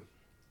still.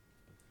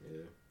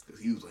 Yeah. Cause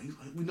he was like,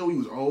 we know he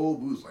was old,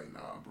 but we was like,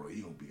 nah, bro,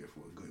 he gonna be here for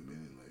a good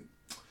minute. Like,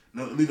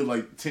 no, at least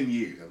like 10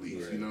 years at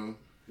least, right. You know.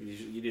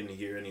 You didn't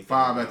hear anything.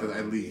 5 after that,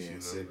 at least, you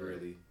know. Sick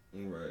really.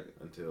 Right.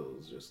 Until it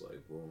was just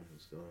like, boom,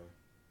 it's gone.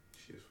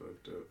 Shit's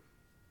fucked up.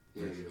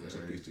 Yeah, that's a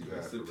piece to God.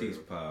 That's a piece,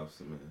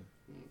 Pops, man.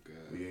 Oh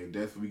God. Yeah,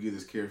 definitely we get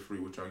this carefree.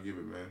 What y'all give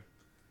it, man?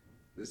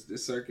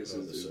 This circus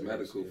is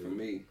medical for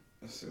me.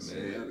 That's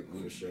medical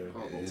for sure.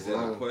 Is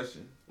that a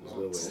question?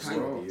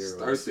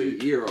 Start the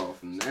year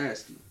off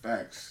nasty.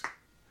 Facts.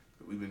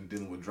 We've been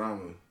dealing with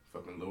drama.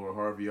 Fucking Laura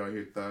Harvey out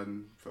here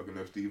thotting. Fucking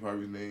up Steve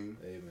Harvey's name.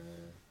 Hey,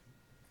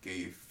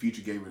 man.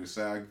 Future gave her the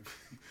side.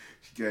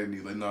 She got me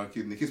like, nah,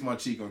 kidding. Kiss my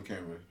cheek on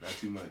camera. Not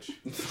too much.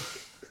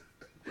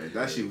 Like,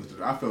 that shit was...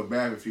 I felt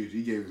bad for Future.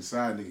 He gave her the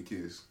side nigga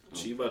kiss.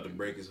 She about to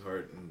break his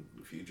heart, and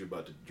Future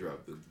about to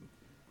drop the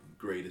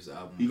greatest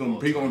album. He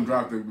gonna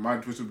drop the My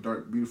Twisted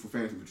Dark Beautiful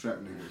Fantasy with Trap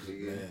Niggas.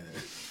 Yeah.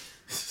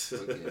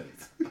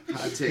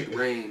 High Tech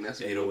Rain.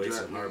 That's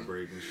 808s and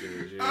heartbreak and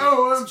shit. Yeah.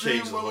 Oh, that's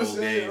changed the whole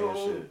game and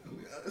shit.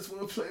 I just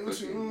want to play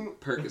with you.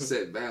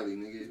 Percocet Valley,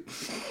 nigga.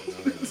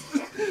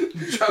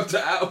 Drop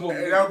the album.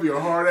 Hey, that would be a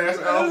hard ass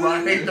album.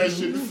 I hate that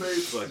shit to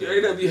say.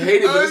 Straight up, you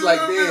hate it, but it's like,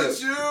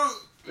 damn.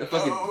 That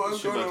fucking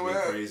shit about to be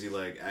crazy,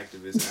 like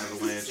activist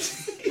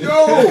avalanche.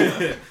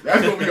 Yo,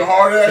 that's gonna be a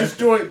hard ass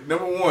joint.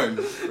 Number one.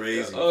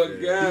 Crazy. Oh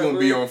shit. God, you gonna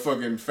be on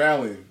fucking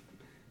Fallon.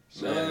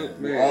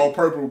 Man. All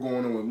purple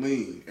going on with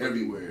lean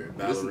everywhere.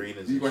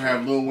 Ballerinas. You gonna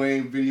have Lil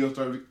Wayne video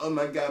start like, oh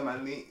my god,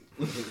 my knee.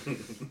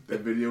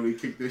 That video he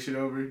kicked this shit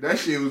over. That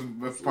shit was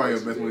probably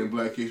the best one in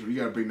Black History. You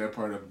gotta bring that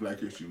part up in Black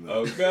History Month.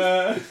 Oh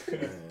god.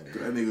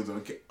 That nigga was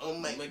on. Oh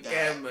my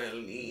god, my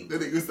knee.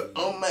 That nigga said,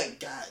 oh my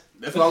god.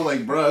 That's why I was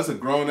like, bro, that's a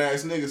grown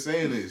ass nigga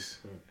saying this.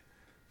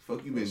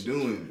 Fuck you been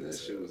doing? That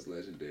shit was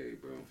legendary,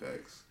 bro.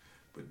 Facts.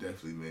 But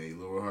definitely,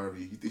 man, Laura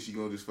Harvey, you think she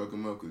gonna just fuck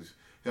him up? Cause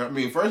I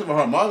mean, first of all,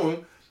 her mama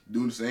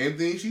doing the same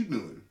thing she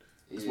doing.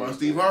 That's why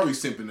Steve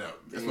Harvey's simping out.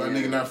 That's why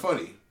nigga not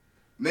funny.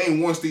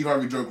 Name one Steve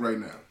Harvey joke right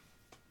now.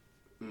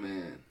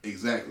 Man.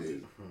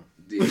 Exactly.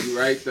 You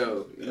right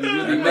though. You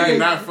really nigga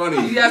not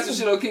funny. He got some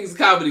shit on King's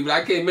Comedy, but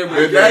I can't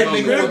remember. That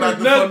nigga was not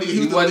the funniest. He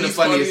was wasn't the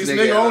funniest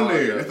nigga on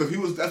there.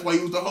 Though. That's why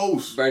he was the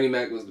host. Bernie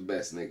Mac was the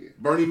best nigga.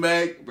 Bernie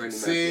Mac,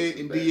 Sid,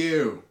 and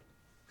DL.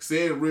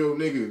 Sid, real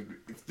nigga.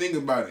 Think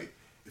about it.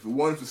 If it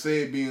wasn't for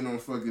Sid being on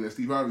fucking the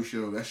Steve Harvey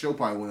show, that show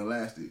probably wouldn't have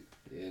lasted.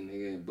 Yeah,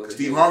 nigga.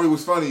 Steve Harvey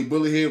was funny.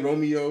 Bullethead,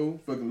 Romeo,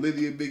 fucking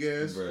Lydia, big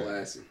ass.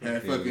 Classic.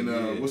 Had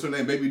fucking, what's her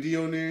name, Baby D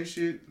on there and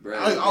shit.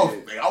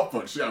 I'll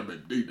fuck shit out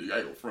of Baby D. I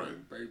ain't no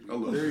front. I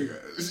love her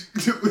ass.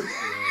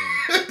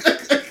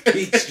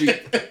 Beat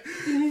Street.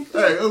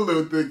 Hey, a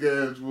little thick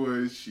ass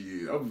boy,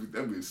 shit. I've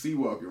been sea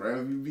walking right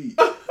on your beat.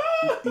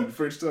 Eating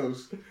French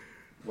toast.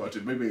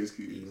 Watching Baby's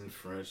Kids. Eating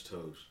French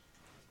toast.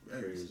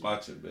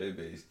 Watching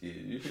Baby's Kids.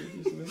 You hear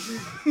this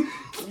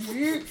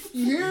nigga?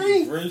 You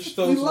hear French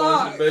toast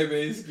watching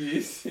Baby's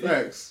Kids.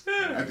 Facts.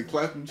 At the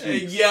clapping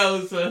cheeks. Hey,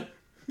 yo, son.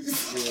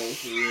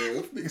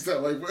 Nigga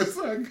sound like West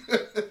Side Gun.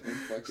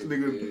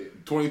 Nigga,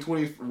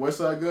 2020 West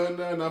Side Gun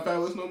now, not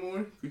fabulous no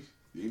more. You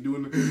ain't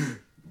doing the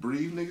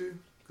breathe, nigga.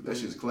 That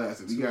shit's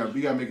classic. We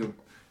gotta make a.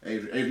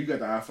 Hey, you got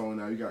the iPhone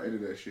now. You gotta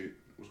edit that shit.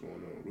 What's going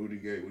on? Rudy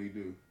Gay, what do you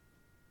do?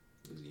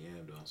 Is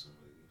yammed on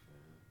somebody,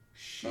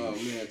 fam. Oh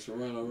man,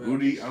 Toronto.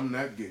 Rudy, I'm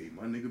not gay.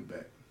 My nigga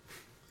back.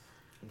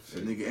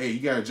 Said, nigga, hey, he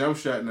got a jump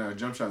shot now.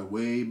 Jump shot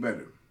way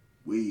better.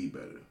 Way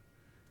better.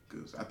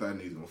 Because I thought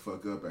niggas gonna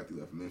fuck up after he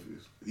left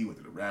Memphis. He went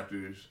to the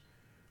Raptors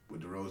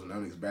with DeRozan. Now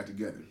niggas back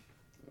together.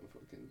 I'm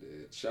fucking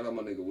dead. Shout out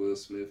my nigga Will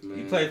Smith, man.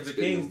 He played for the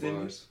Kings,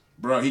 didn't he?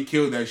 Bro, he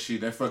killed that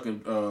shit. That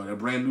fucking, that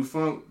brand new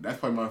funk, that's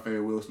probably my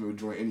favorite Will Smith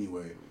joint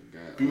anyway.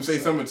 Oh, people say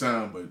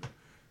Summertime, but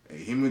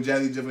hey, him and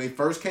Jazzy Jeff, when they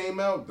first came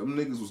out, them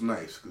niggas was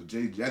nice. Because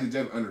Jazzy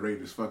Jeff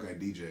underrated as fucking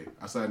DJ.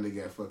 I saw that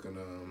nigga at fucking,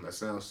 that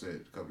sound set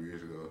a couple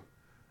years ago.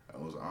 I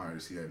was honored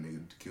to see that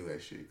nigga to kill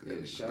that shit.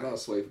 Yeah, shout out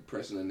Sway for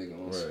pressing that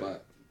nigga on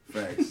spot.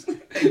 Facts.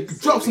 Hey,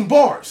 drop some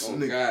bars. Oh,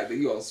 nigga. God, nigga,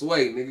 you on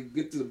Sway, nigga.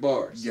 Get to the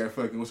bars. You got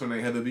fucking, what's her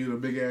name? Heather B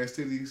with the big ass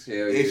titties.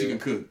 Hell and yeah. she can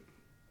cook.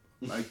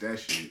 Like that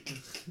shit.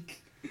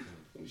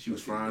 She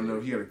was frying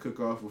up. He had a cook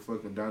off with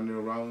fucking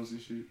Donnell Rollins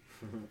and shit.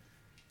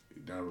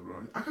 Donnell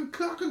Rollins, I can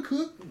cook.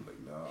 I'm like,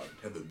 nah,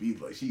 Heather B,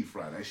 like, she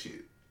fry that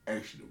shit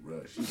extra,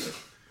 bro. She just,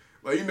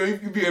 like, you know,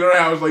 you be in her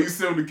house, like, you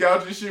sit on the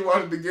couch and shit,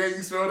 watching the game,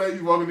 you smell that,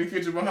 you walk in the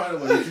kitchen behind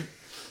her, like,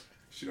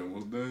 shit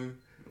almost done.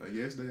 Like,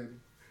 yes, daddy.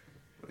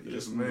 Like,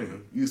 yes,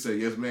 man. You say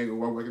yes, man, go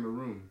walk back in the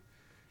room.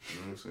 You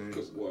know what I'm saying?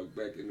 Go walk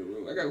back in the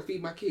room. I gotta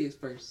feed my kids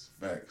first.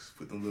 Facts.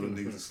 Put them little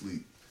niggas to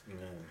sleep. Yeah.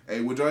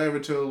 Hey, would y'all ever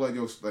tell, like,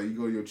 you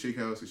go to your chick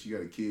house and she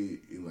got a kid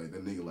and, like,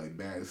 that nigga, like,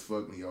 bad as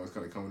fuck and he always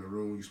kind of come in the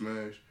room when you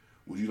smash?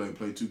 Would you, like,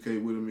 play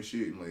 2K with him and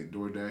shit and, like,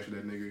 DoorDash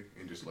that nigga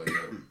and just, like,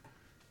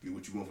 get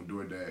what you want from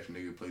DoorDash,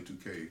 nigga, play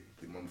 2K,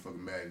 play motherfucking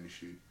Madden and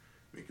shit,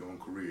 make your own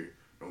career,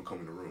 don't come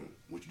in the room.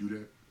 Would you do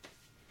that?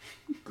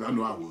 Because I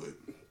know I would.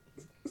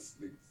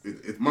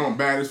 If mom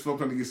bad as fuck, I'm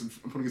trying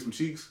to get some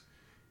cheeks,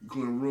 you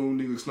come in the room,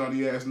 nigga,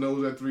 snotty ass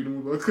nose at 3 to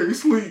move, okay, you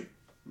sleep.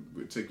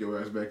 But take your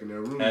ass back in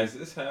that room. Has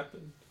this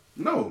happened?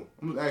 No,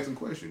 I'm just asking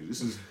questions.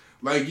 This is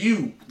like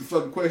you, the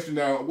fucking question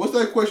now. What's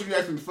that question you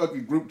asked in the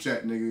fucking group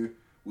chat, nigga?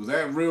 Was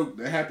that real?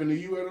 That happened to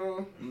you at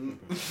all?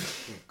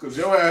 Cause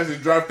your ass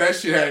just dropped that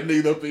shit, had a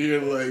nigga up in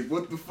here like,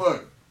 what the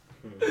fuck?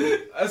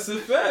 That's a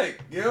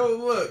fact. Yo,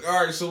 look.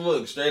 All right, so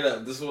look, straight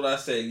up. This is what I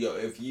say. Yo,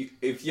 if you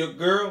been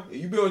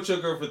with your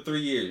girl for 3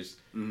 years,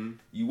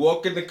 you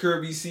walk in the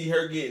curb, you see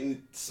her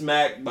getting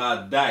smacked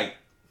by a dyke,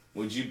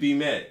 would you be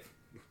mad?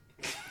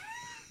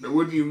 Now,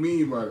 what do you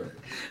mean by that?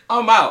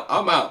 I'm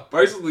out.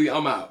 Personally,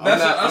 I'm out.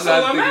 That's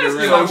all I'm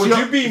asking. Like, would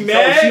you be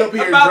mad she up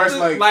here about dressed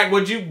this? Like,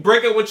 would you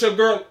break up with your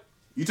girl?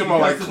 You talking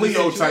about like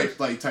Cleo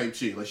type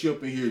shit? Like she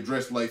up in here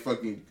dressed like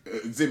fucking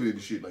exhibited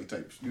and shit like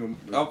type. You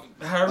know,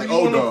 however like you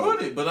want to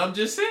put it. But I'm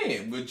just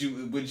saying, would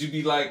you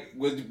be like,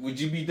 would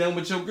you be done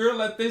with your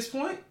girl at this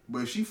point? But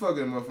if she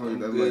fucking motherfucker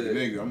that's like a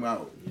nigga, I'm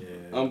out.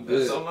 Yeah, I'm good.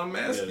 That's all I'm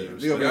asking.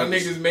 Y'all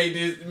niggas made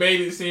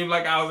it seem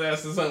like I was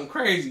asking something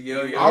crazy,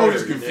 yo. I was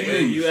just confused.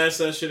 Nigga, you asked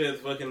that shit at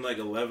fucking like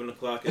 11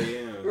 o'clock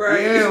a.m.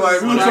 Right? Yeah,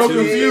 like we were so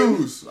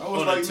confused. I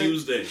was on like, a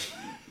Tuesday.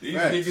 These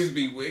niggas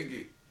be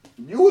wicked.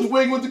 You was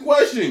wigging with the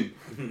question.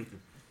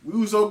 I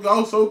was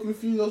so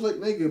confused. I was like,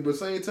 nigga, but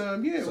same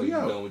time, yeah, so we you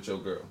out. done with your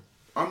girl?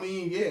 I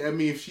mean, yeah. I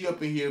mean, if she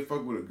up in here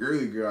fuck with a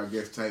girly girl, I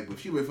guess type. But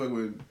if she would fuck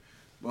with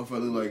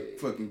motherfucker like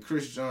fucking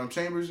Chris John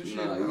Chambers and shit.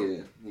 Nah, yeah.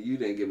 You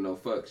didn't give no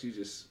fucks. You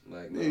just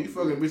like. Yeah, you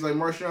fucking bitch like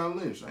Marshawn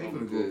Lynch. I ain't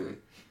gonna go over.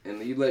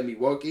 And you let me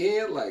walk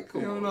in, like,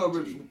 come on. I don't know,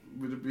 but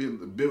it be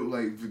built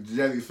like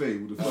Jazzy Faye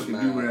with the fucking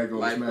do-rag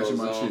gonna smashing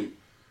my chick.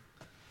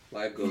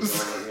 Life goes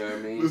on, you know what I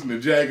mean? Listen to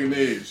Jagged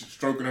Edge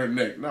stroking her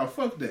neck. Nah,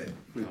 fuck that.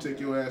 But take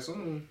your ass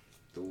on.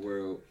 The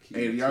world.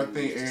 Hey, do y'all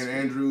think Aaron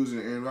Andrews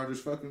and Aaron Rodgers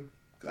fucking?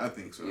 I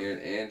think so. Aaron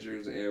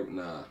Andrews and Aaron,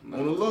 nah.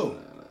 On the low.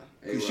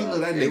 Nah. She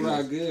look that nigga.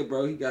 A-Rod good,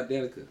 bro. He got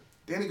Danica.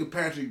 Danica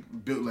Patrick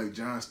built like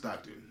John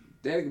Stockton.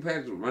 Danica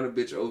Patrick would run a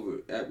bitch over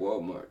at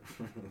Walmart.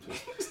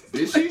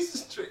 Did she?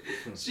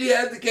 She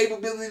has the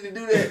capability to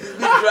do that. This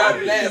bitch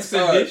driving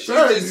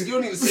NASCAR. You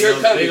don't even see her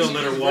coming. They gonna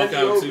let her walk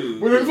out too.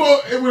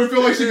 It would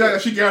feel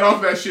like she got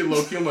off that shit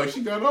low key. I'm like,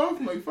 she got off?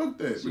 I'm like, fuck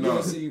that. She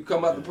gonna see you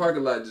come out the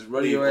parking lot just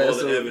running your ass all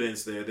the over.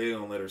 evidence there. They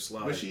don't let her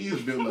slide. But she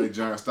is built like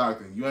John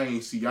Stockton. Y'all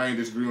ain't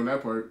disagree on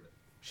that part.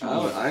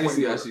 I ain't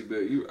see how she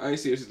built. I ain't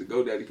see her since the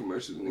GoDaddy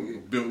commercials,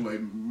 nigga. Built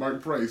like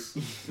Mark Price.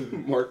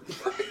 Mark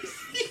Price.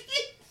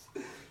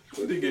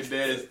 Nigga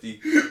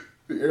nasty.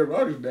 Aaron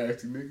Rodgers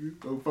nasty, nigga.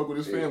 Don't fuck with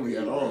his family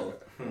at all.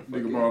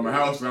 Nigga borrow my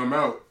house and I'm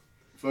out.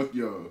 Fuck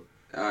y'all.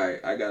 Alright,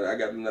 I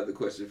got another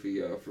question for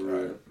y'all, for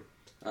real.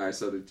 Alright,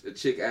 so the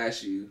chick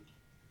asks you,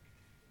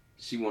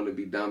 she want to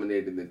be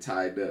dominated and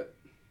tied up.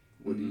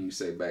 What do you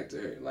say back to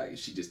her? Like,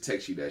 she just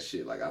texts you that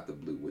shit, like, out the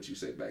blue. What you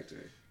say back to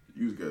her?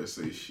 You gotta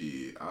say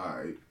shit,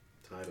 alright.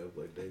 Tied up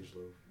like Dej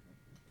Loaf.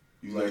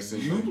 You like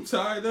you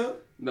tied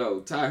up? No,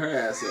 tie her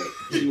ass up.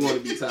 She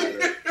want to be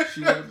tied up.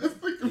 She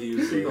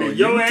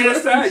your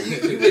ass tied.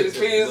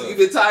 You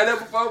been tied up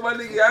before, my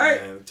nigga,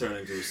 alright? Man, turn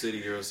into a city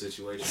girl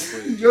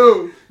situation.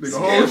 Yo, nigga,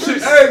 hold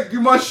shit. Hey,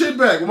 give my shit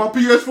back. Where my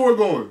PS4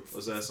 going?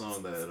 What's that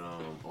song, that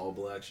all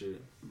black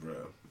shit? Bro,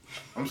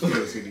 I'm scared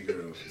of city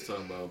girls. He's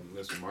talking about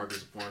Mr.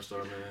 Marcus, a porn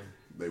star, man.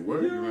 They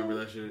were? You remember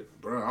that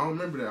shit? Bro, I don't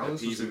remember that. I don't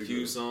listen to City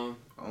Girls. Song?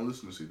 I don't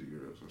listen to City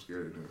Girls. I'm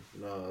scared of them.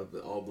 No,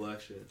 the all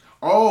black shit.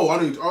 Oh,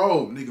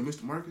 nigga,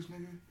 Mr. Marcus,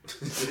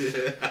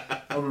 nigga.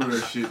 I remember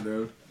that shit,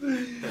 though.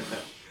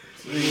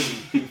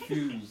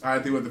 Confused. I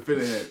think what the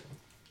fitter had.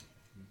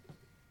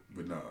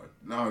 But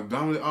no,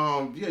 Dominic.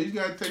 Yeah, you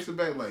gotta text her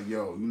back like,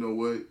 yo, you know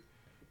what?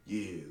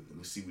 Yeah, let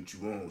me see what you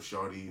want,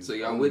 shawty. So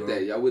y'all with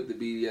that? Y'all with the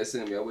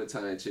BDSM? Y'all with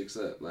tying chicks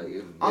up? Like,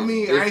 I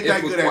ain't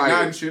that good at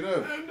knotting shit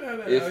up.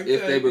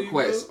 If they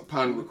request,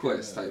 upon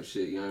request type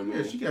shit, you know what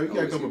I mean? Yeah, we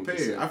gotta come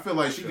prepared. I feel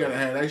like she gotta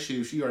have that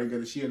shit. She already got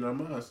the shit in her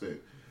mindset.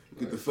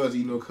 Get the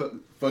fuzzy,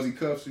 fuzzy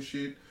cuffs and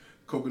shit,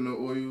 coconut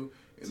oil,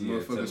 and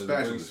motherfucking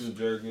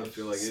spatulas. I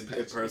feel like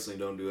it personally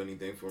don't do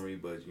anything for me,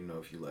 but you know,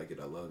 if you like it,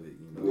 I love it.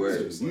 You know,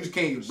 you just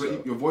can't.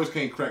 Your voice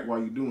can't crack while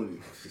you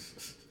doing it.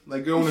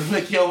 Like girl, when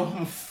like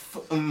yo,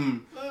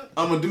 I'm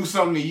gonna do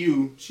something to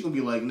you. She gonna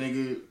be like,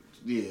 nigga,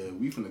 yeah,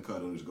 we finna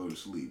cut and just go to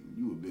sleep.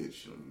 You a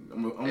bitch.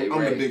 I'm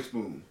the big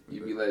spoon.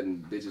 You be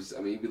letting bitches.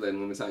 I mean, you be letting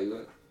women tie you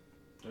up.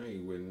 I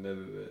ain't with none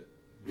of that.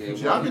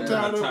 Yeah, I've been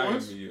tied up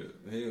once. I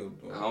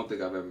don't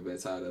think I've ever been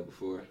tied up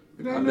before.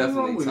 I've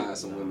definitely tied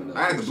some women up.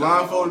 I had the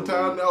blindfolded tie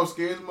up. I was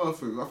scared as a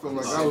motherfucker. I felt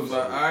like I was.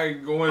 I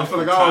ain't going. I feel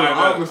like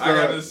I was. I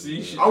gotta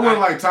see shit. I wasn't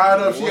like tied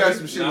up. She had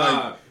some shit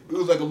like. It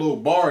was like a little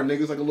bar,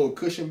 nigga. It's like a little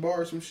cushion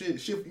bar or some shit.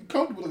 Shit, you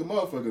comfortable like a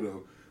motherfucker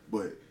though.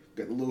 But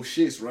got the little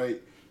shits,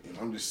 right? And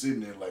I'm just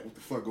sitting there like, what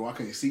the fuck? Oh, I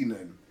can't see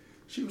nothing.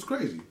 She was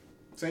crazy.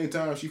 Same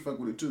time, she fucked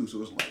with it too.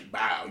 So it's like,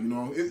 bow, you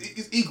know?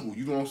 It's equal,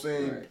 you know what I'm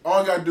saying? Right.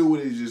 All I gotta do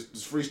with it is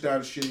just freestyle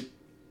the shit.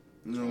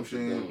 You know what I'm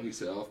saying? He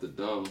said off the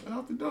dome.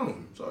 Off the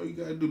dome. That's all you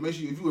gotta do. Make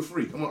sure if you a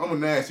freak. I'm a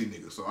nasty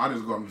nigga, so I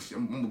just go. I'm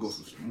gonna go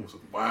some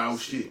wild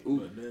shit.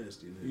 Ooh,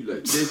 nasty nigga. You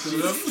like this shit?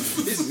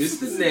 It's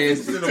Mr.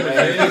 Nasty.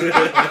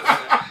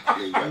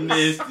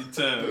 Nasty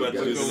time. About to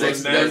go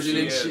sex dungeon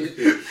and shit.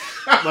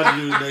 About to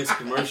do the next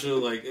commercial.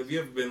 Like, have you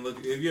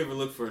ever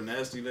looked for a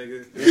nasty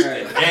nigga?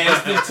 Yeah.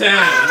 Nasty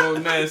time.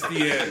 Old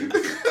nasty ass.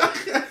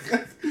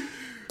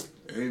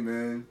 Hey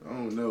man, I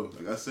don't know.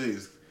 Like I say,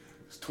 it's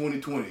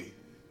 2020.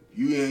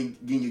 You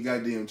ain't getting your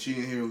goddamn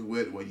chin hairs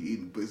wet while you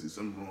eating pussy.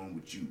 Something wrong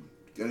with you.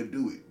 You gotta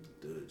do it.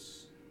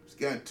 Does. It's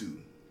got to.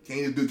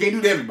 Can't do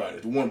it to everybody.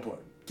 The one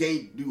part.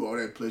 Can't do all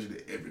that pleasure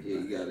to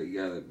everybody. Yeah, you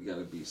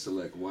gotta be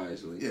select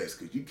wisely. Yes,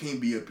 because you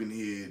can't be up in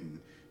here and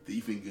then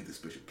you finna get the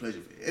special pleasure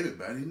for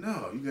everybody.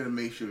 No, you gotta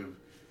make sure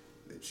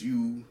that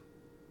you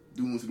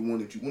doing to the one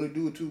that you want to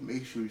do it to.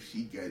 Make sure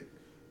she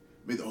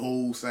make the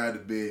whole side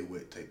of the bed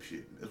wet type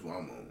shit. That's what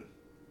I'm on.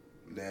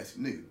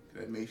 Nasty nigga.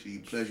 That make sure you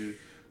pleasure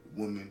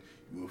the woman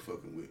you were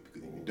fucking with.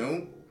 Because if you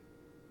don't.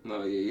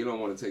 No, yeah, you don't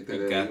want to take that.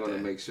 You want to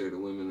make sure the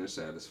women are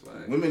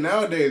satisfied. Women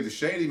nowadays are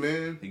shady,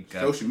 man.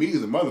 Social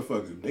media's a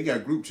motherfucker. They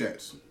got group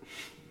chats.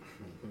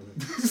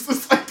 It's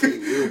just like,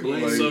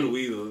 so do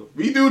we though.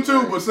 We do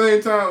too, but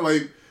same time,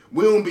 like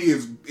we don't be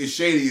as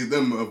shady as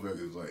them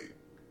motherfuckers. Like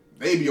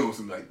they be on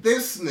some like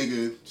this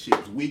nigga shit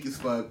was weak as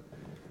fuck.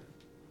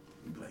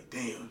 You be like,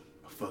 damn,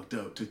 I fucked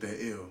up, took that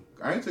L.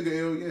 I ain't took an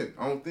L yet.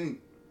 I don't think.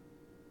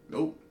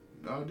 Nope,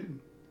 no, I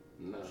didn't.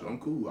 No, so I'm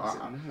cool.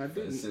 I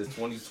didn't. Since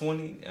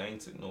 2020, I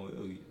ain't took no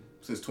L yet.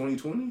 Since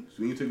 2020,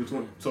 so you took a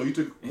 20. So you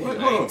took what?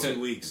 I ain't took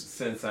weeks.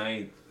 Since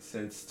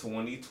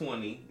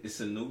 2020, it's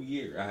a new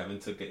year. I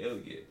haven't took an L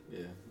yet.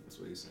 Yeah, that's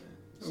what he's saying.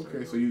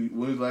 Okay, so when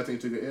was the last time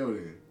you took an L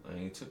then? I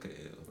ain't took an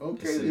L.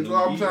 Okay, that's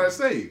what I'm trying to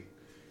say.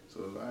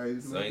 So I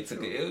ain't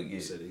took an L yet.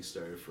 You said he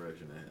started fresh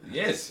in that.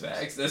 Yes,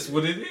 facts. That's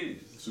what it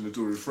is. So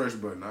to a refresh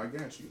button, I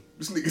got you.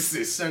 This nigga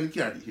said, "Son,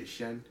 get out of here,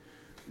 Shannon.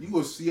 You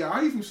go Seattle?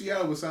 How you from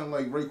Seattle would sound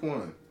like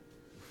Raekwon?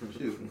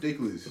 Shit,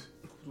 ridiculous."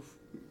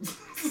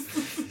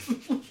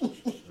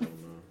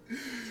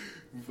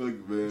 Fuck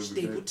man.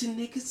 Stapleton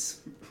niggas.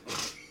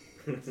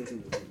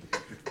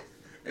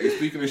 Hey,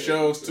 speaking of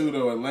shows too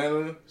though,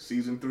 Atlanta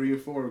season 3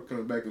 and 4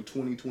 coming back in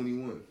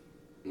 2021.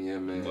 Yeah,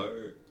 man.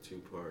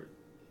 2-part.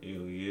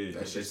 Hell yeah.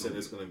 They said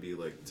it's gonna be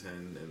like 10,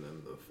 and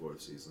then the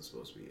 4th season's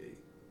supposed to be 8,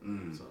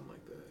 something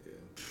like that.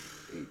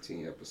 Yeah.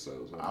 18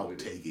 episodes. I'll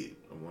take it.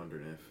 I'm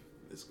wondering if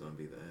it's gonna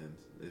be the end.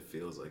 It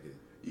feels like it.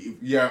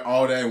 Yeah,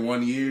 all that in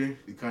 1 year,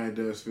 it kind of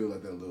does feel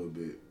like that a little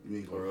bit.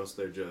 Or else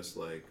they're just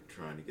like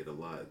trying to get a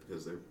lot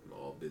because they're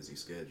all busy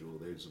schedule.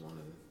 They just want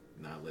to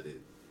not let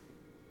it.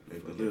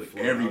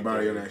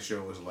 Everybody on that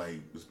show is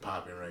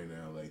popping right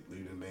now. Like,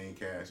 leave the main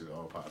cast is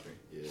all popping.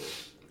 Yeah,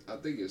 I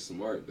think it's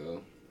smart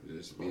though.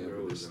 Just be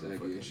able to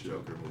stack your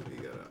Joker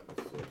movie got out.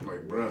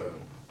 Like, bruh,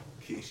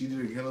 she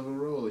did a hell of a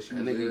role. She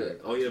was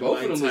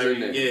both of them was in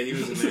there. Yeah, he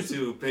was in there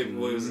too.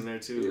 Paperboy was in there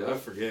too. Yeah. I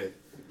forget.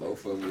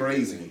 Both of them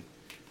crazy.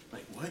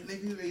 Like, what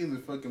nigga? They in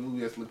the fucking movie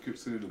that's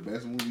considered the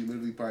best movie,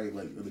 literally probably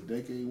like of the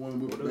decade. What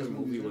other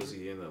movie was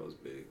he in that was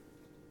big?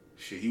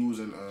 Shit, he was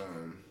in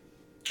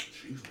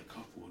he was in a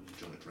couple of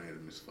joints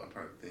random as fuck. I'm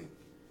trying to think.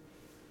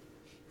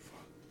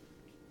 Fuck.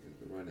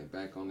 Running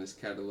back on this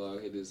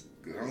catalog, it is.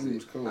 I don't know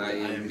what's called.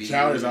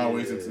 Childish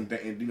always in some,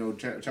 and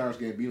Childish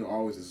Gambino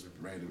always is some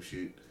random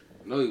shit.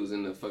 No, he was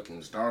in the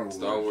fucking Star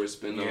Wars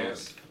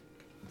spin-offs.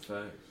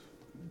 Yeah.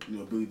 You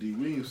know, Billy D.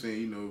 Williams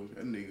saying,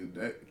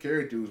 that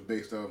character was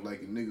based off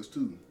liking niggas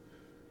too.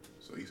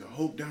 So he said, I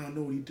hope Don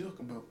know what he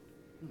talking about.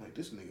 I'm like,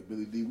 this nigga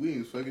Billy D.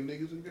 Williams fucking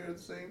niggas and girls at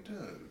the same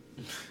time.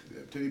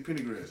 Teddy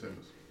Pendergrass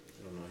house.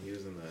 I don't know, he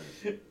was in that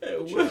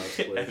Child's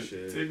Play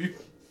shit.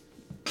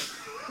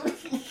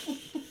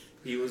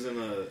 He was in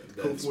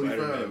that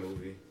Spider-Man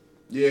movie.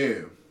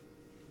 Yeah.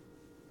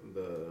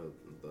 The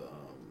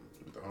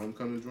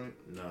Homecoming joint?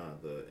 Nah,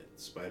 the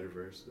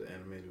Spider-Verse, the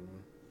animated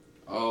one.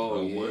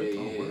 Oh, yeah.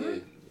 Yeah.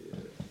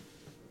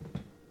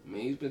 I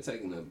mean, he's been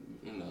taking a,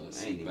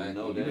 seat back.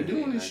 Know He's that. been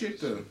doing this shit,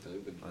 though. He's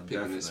been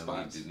picking his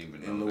spots. Didn't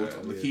even And know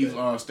that.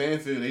 Lakeith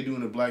Stanfield, they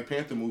doing the Black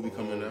Panther movie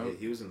coming out. Yeah,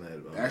 he was in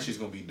that. That shit's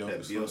gonna be dope.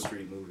 That Beale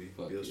Street movie.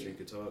 Beale Street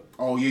Could Talk.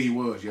 Oh yeah, he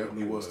was. Yep,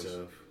 he was.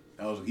 Tough.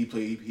 That was a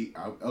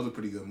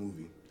pretty good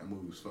movie. That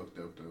movie was fucked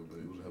up though, but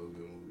it was a hell of a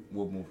good movie.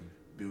 What movie?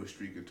 Beale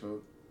Street Could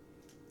Talk.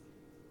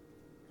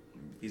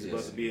 He's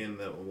about to be in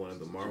one of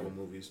the Marvel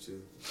movies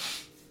too.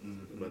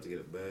 Mm-hmm. About to get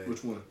it back.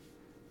 Which one?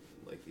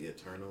 Like the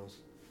Eternals.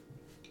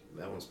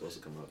 That one's supposed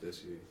to come out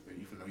this year.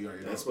 You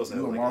already know. That's supposed to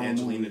have like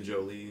Angelina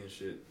Jolie and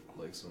shit.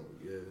 Like some,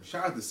 yeah.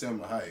 Shout out to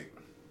Selma Hayek.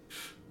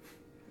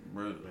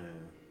 Bro,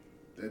 man.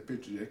 That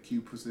picture, that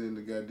cute pussy in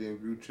the goddamn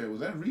group chat, was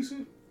that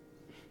recent?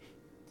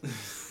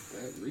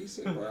 That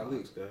recent, probably.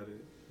 Got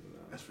it.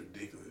 Nah. That's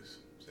ridiculous.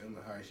 Selma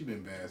Hayek, she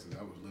been bad since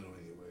I was little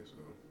anyway, so.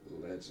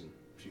 Legend.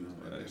 She was in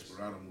that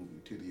Desperado movie,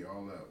 titty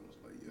all out. I was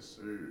like, yes,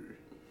 sir.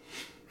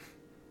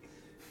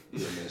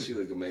 Yeah, man, she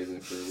look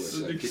amazing for what, she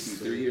like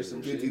 53 or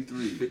some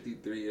 53. shit?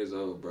 53 years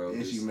old, bro.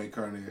 And she make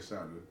carne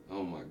asada.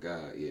 Oh my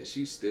God, yeah,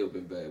 she's still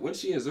been bad. Wasn't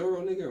she in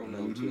Zorro, nigga? Or no,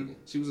 I'm tweaking.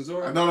 She was in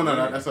Zorro? No,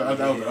 that was the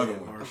other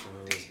one.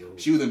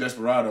 She was in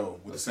Desperado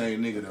with the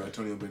same nigga, though,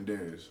 Antonio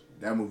Banderas.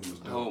 That movie was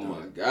dope. Oh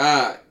my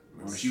God.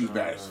 Remember, she was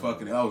bad as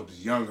fucking. I was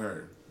just young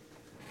her.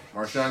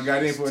 Marshawn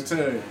got in for a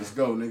tug. Let's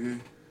go, nigga.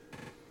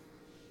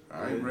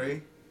 All right,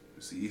 Ray.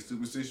 Let's see your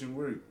superstition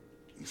work.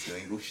 You still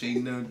ain't gonna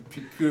shake nothing,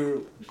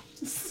 girl.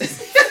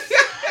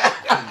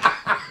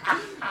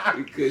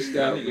 We cushed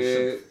out,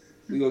 man.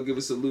 We gonna give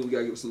a salute. We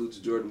gotta give a salute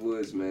to Jordan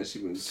Woods, man. She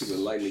been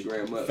lighting the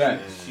gram up.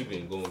 Fact. She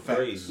been going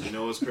crazy. You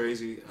know what's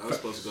crazy? I was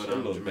supposed to go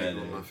down to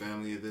Jamaica with my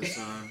family at this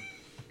time.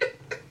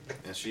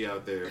 And she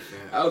out there,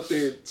 man. Out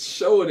there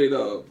showing it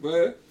up,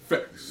 man.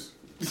 Facts.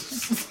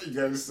 You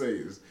gotta say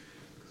is,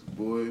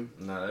 boy.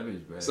 Nah, that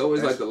bitch bad. So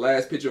it's like the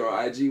last picture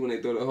on IG when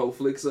they throw the whole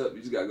flicks up. You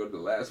just gotta go to the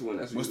last one.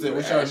 That's what's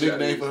y'all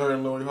nickname for her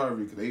and Lori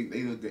Harvey? Cause they ain't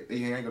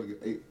gonna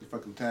get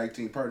fucking tag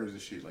team partners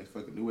and shit like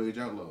fucking New Age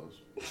Outlaws.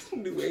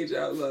 New Age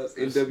Outlaws,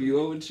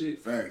 NWO and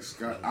shit. Facts.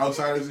 Got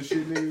outsiders and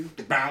shit,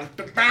 nigga. Bow.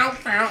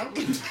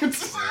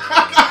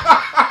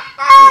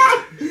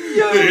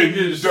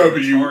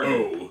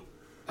 NWO.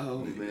 Oh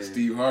man.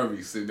 Steve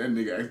Harvey said that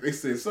nigga. They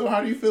said, so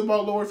how do you feel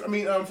about Lori?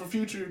 For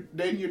Future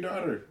dating your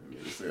daughter.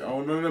 They said, I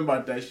don't know nothing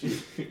about that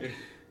shit.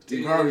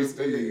 Steve Harvey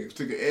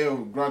took an L.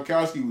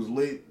 Gronkowski was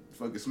lit.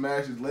 Fucking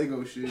smashed his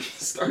Lego shit.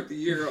 Start the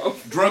year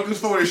off. Drunk as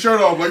fuck with his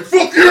shirt off, like,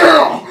 fuck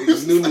yeah!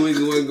 Knew New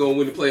England wasn't gonna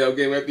win the playoff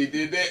game after he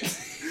did that.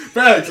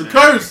 Facts, the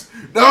curse!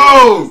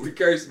 No! The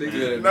curse,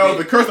 nigga. No,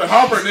 the curse of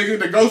Hopper, nigga.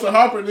 The ghost of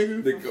Hopper,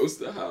 nigga. The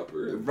ghost of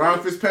Hopper.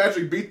 Ron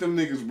Fitzpatrick beat them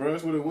niggas, bro.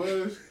 That's what it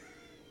was.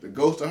 The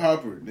ghost of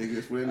Hopper, nigga.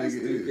 That's what that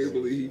nigga is. I can't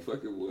believe he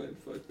fucking won.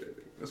 Fuck that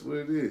nigga. That's what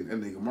it is.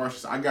 That nigga Marshall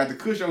said, I got the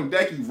cushion on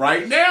decky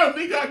right now,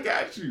 nigga. I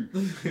got you.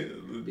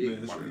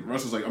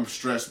 Russell's like, I'm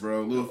stressed,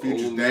 bro. Lil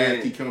Future's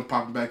dad keep coming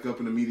popping back up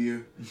in the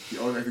media. He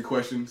always asking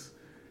questions.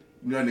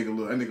 You know that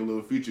nigga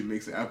Lil Future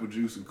mixing apple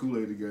juice and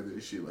Kool-Aid together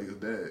and shit like his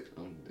dad.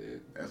 I'm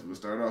dead. That's what it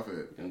started off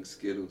at. Young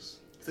Skittles.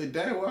 He said,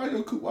 Dad,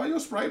 why your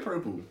Sprite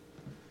purple?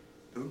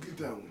 Don't get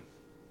that one.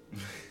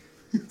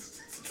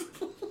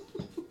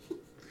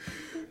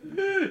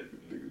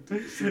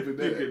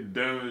 Nigga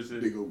dumb as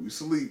shit. They go, we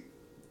sleep.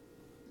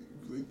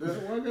 Like,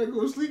 Dad, why I gotta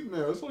go to sleep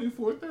now? It's only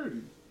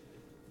 4:30.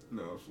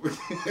 No.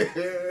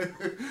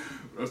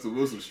 Russell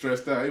Wilson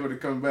stressed out. He about to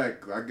come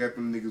back. I got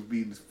them niggas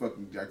beating this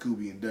fucking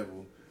Jacoby and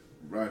Devil.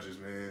 Rodgers,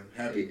 man.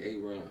 Happy. Hey,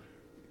 Ron.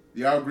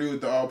 Y'all agree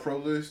with the all-pro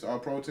list?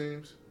 All-pro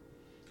teams?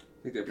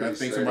 I think Y'all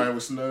think somebody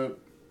was snubbed?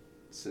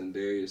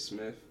 Sindarius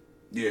Smith.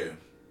 Yeah.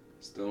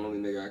 It's the only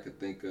nigga I could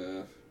think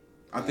of.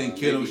 I think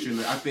Kittle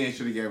shouldn't. I think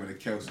should have gave it to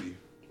Kelsey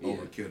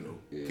over Kittle.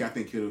 Yeah. I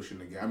think Kittle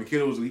shouldn't have. I mean,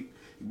 Kittle was he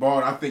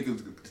balled. I think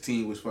the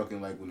team was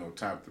fucking like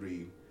top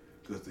 3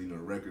 because the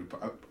record.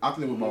 I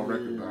think it was about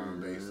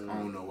record base. I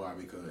don't know why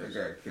because I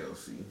got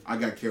Kelsey. I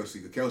got Kelsey.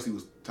 Kelsey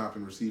was top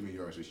in receiving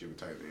yards this year with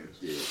tight ends.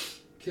 Yeah,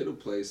 Kittle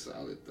plays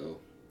solid though.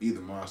 He's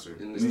a monster.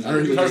 He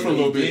hurt for a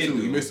little bit too.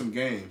 He missed some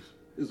games.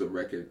 It was a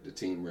record, the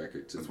team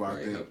record, to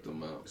help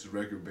them out. It's a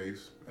record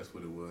base. That's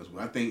what it was.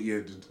 Well, I think,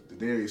 the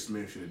Darius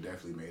Smith should have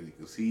definitely made it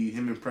because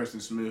him and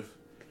Preston Smith,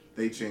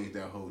 they changed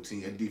that whole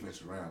team, that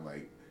defense around.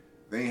 Like,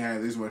 they ain't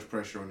had this much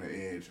pressure on the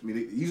edge. I mean,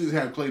 they usually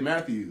have Clay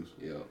Matthews.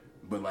 Yeah.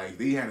 But, like,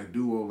 they had a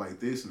duo like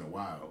this in a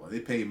while. Like,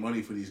 they paid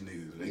money for these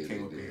niggas. They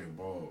came up here and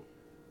balled.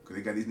 Because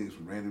they got these niggas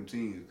from random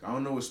teams. I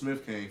don't know where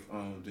Smith came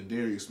from,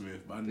 Darius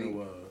Smith, but I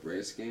know...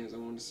 Redskins, I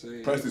want to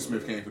say. Preston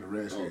Smith came for the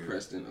Redskins. Oh,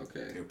 Preston,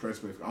 okay. Yeah,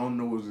 Preston Smith. I don't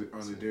know what was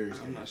on the Darius.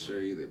 I'm not sure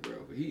either, bro.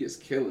 But he is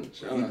killing.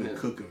 He's been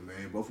cooking,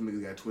 man. Both of them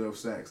niggas got 12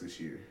 sacks this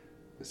year.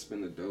 It's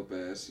been a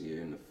dope-ass year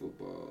in the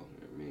football.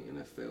 I mean,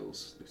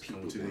 NFL's. It's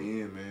coming to the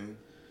end, man.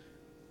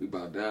 We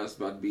about down. It's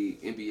about to be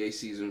NBA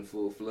season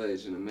full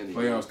fledged in a minute.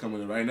 Playoffs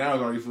coming in right now.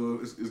 It's already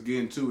full. It's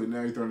getting to it now.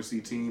 You're starting to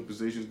see team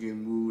positions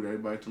getting moved.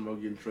 Everybody talking about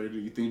getting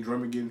traded. You think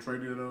Drummond getting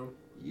traded at all?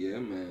 Yeah,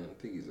 man.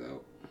 I think he's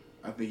out.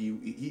 I think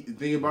he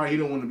think about it, he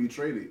don't want to be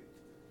traded.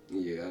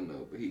 Yeah, I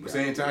know, but he. At the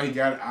same time, he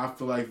got it. I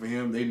feel like for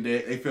him,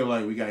 they feel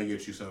like we gotta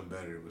get you something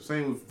better. But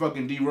same with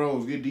fucking D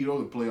Rose. Get D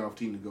Rose a playoff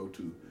team to go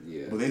to.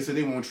 Yeah. But they said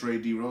they won't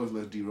trade D Rose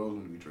unless D Rose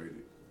want to be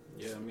traded.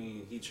 Yeah, I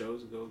mean he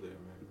chose to go there, man.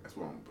 That's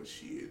wrong, but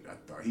shit, I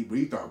thought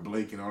he thought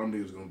Blake and all them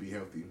niggas was gonna be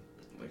healthy.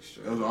 Like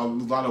straight. There was a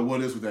lot of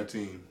what ifs with that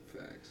team.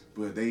 Facts.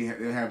 But they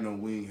have no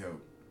wing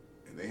help,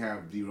 and they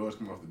have D Rose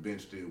come off the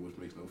bench still, which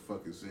makes no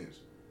fucking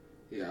sense.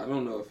 Yeah, I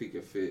don't know if he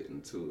can fit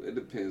into. It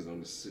depends on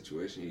the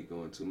situation he's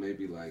going to.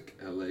 Maybe like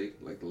L.A.,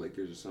 like the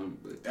Lakers or something.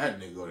 But that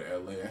nigga go to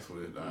L.A. That's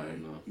what it's. I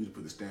don't know. You just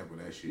put the stamp on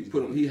that shit.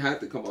 He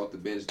had to come off the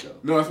bench though.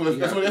 No, that's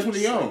what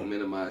he on.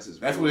 Minimize his.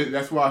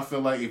 That's why I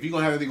feel like if you're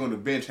gonna have anything on the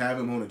bench, have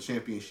him on a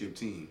championship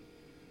team,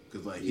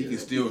 because like he can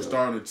still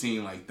start on a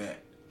team like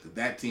that. Cause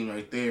that team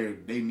right there,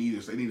 they need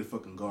a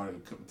fucking guard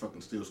and fucking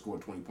still score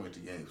 20 points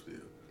a game still.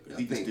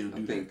 I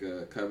think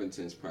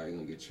Covington's probably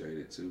gonna get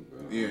traded too,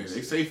 bro. Yeah,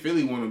 they say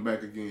Philly want him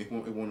back again. They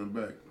want him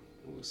back.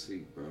 We'll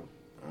see, bro.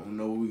 I don't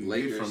know what we can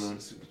Lakers get from him.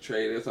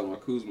 Trade. They're talking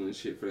about Kuzma and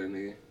shit for that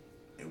nigga.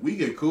 And we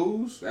get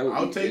Kuz,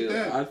 I'll take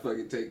that. I'd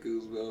fucking take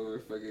Kuzma over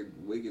fucking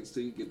Wiggins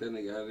too. Get that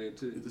nigga out of there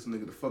too. Get this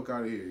nigga the fuck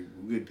out of here.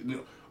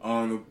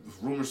 The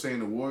rumors saying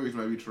the Warriors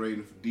might be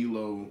trading for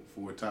D-Lo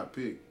for a top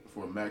pick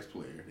for a max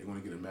player. They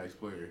want to get a max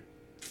player.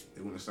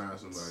 They want to sign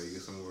somebody,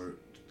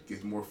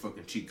 get more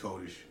fucking cheat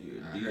codish.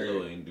 Yeah,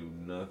 D-Lo ain't do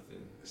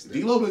nothing.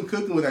 D-Lo been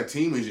cooking with that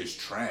team is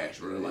just trash,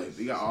 bro. Like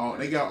they got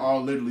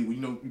all literally.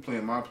 You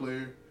playing my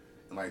player,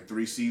 in like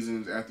 3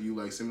 seasons after you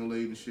like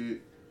simulate and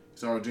shit.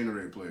 It's all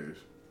generated players.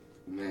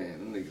 Man,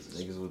 them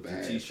niggas with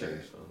bad the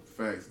t-shirts.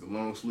 Facts. The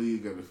long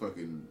sleeve got the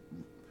fucking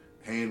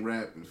hand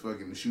wrap and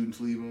fucking the shooting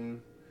sleeve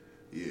on.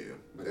 Yeah.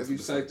 But if you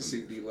psyched to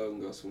see D-Lo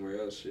and go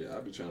somewhere else, shit,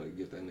 I'll be trying to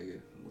get that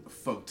nigga. What the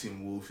fuck,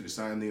 Tim Wolf should have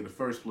signed there in the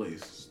first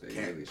place.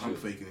 Cat pump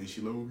faking and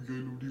shit. Oh, we got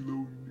no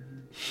D-Lo.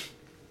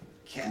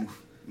 Cat.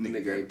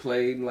 Nigga ain't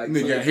played like.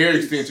 Nigga got hair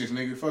extensions,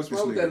 nigga. Fuck this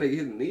nigga. That nigga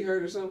his knee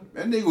hurt or something?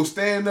 That nigga was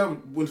standing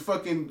up when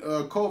fucking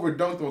Culver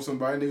dunked on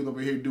somebody. Niggas over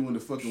here doing the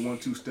fucking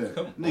 1-2 step.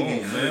 Come on,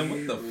 man.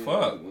 What the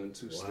fuck?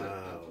 1-2 step.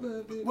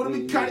 Wow. Wanna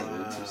be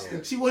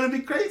crazy? She wanna be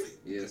crazy?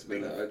 Yeah, it's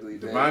been an ugly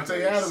day.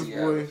 Devontae Adams,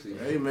 boy.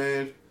 Hey,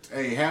 man.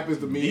 Hey, happens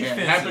to me.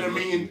 Happened to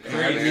me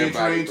and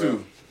Train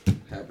too.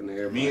 Happened to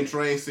everybody. Me and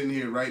Train sitting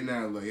here right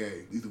now, like,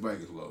 hey, these the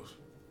Vikings lost.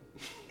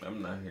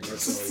 I'm not here.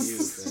 That's all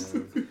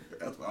you, fam.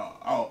 That's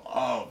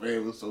all, man.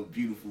 It was so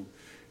beautiful.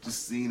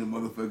 Just seeing the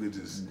motherfucker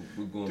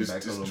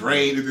just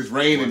drain, just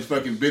rain and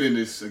fucking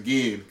bitterness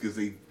again because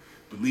they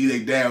believe their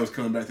dad was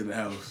coming back to the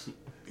house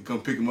and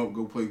come pick him up and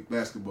go play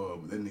basketball,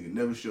 but that nigga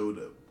never showed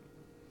up.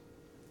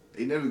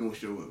 They never gonna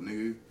show up,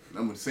 nigga.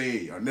 I'm gonna say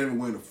it. Y'all never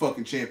win a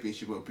fucking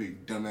championship up here,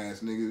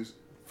 dumbass niggas.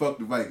 Fuck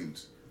the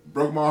Vikings.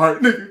 Broke my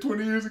heart, nigga,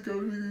 20 years ago,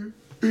 nigga.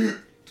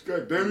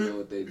 God damn it. You know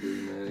what they do,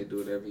 man. They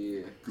do it every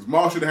year. Because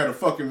Maul should have had a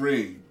fucking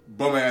ring.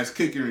 Bum-ass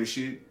kicker and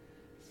shit.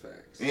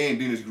 Facts. And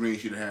Dennis Green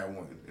should have had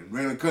one. And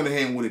Randall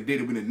Cunningham would have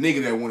did it with a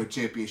nigga that won a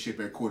championship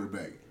at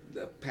quarterback.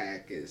 The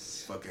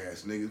Packers.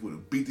 Fuck-ass niggas would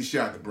have beat the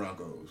shot at the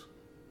Broncos.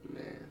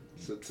 Man,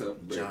 it's a tough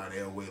break. John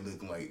Elway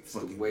looking like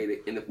fucking... The way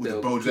the NFL... With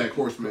the BoJack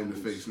Horseman in the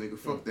face, nigga.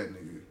 Fuck that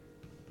nigga.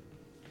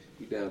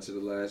 You down to the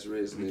last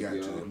risk, nigga. We got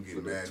to. I'm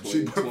getting mad.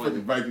 Shit,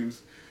 fucking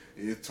Vikings.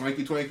 It's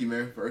Twankie Twankie,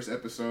 man. First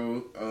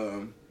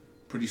episode.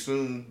 Pretty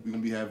soon, we're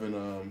going to be having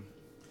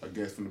a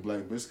guest from the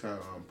Black Biscuit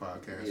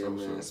podcast. Yeah,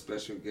 also. man.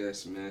 Special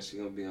guest, man. She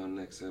going to be on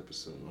next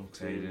episode.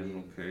 Okay,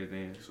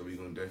 then. So we're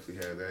going to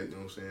definitely have that, you know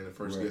what I'm saying? The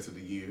first guest of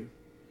the year.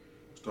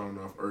 Starting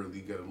off early.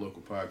 Got a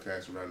local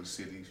podcast around the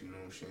cities, you know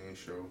what I'm saying?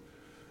 So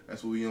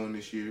that's what we on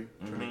this year.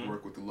 Trying to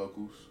work with the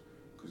locals.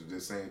 Because at the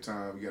same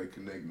time, we got to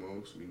connect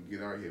more so we can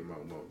get out here more,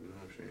 you know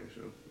what I'm saying?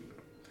 So, you know.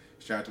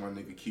 Shout out to my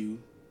nigga Q.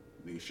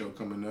 The show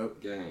coming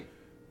up. Gang.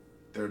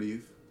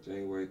 30th.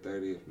 January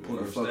 30th. Pull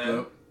the fuck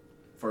up.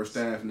 First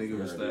staff, nigga.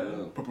 First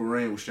staff. Purple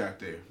Rain was shot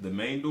there. The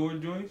main door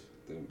joints?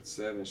 The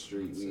 7th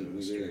Street.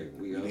 We there.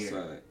 We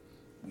outside.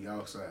 We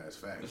outside. It's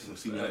facts. You'll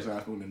see me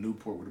outside going to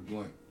Newport with a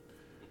blunt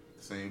at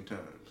the same time.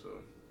 So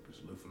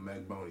just look for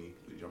Mac Boney.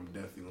 I'm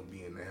definitely going to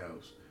be in the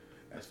house.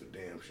 That's for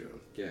damn sure.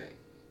 Gang.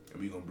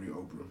 And we going to bring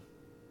Oprah.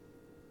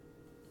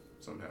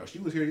 Somehow. She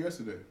was here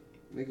yesterday.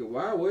 Nigga,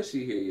 why was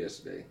she here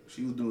yesterday?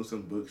 She was doing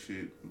some book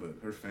shit, but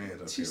her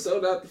fans... She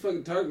sold out the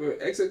fucking Target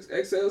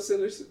XL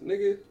Center,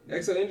 nigga.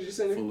 XL Energy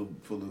Center. Full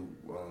of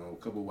a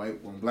couple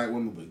black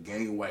women, but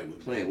gang of white women.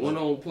 Playing one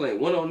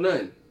on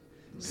none.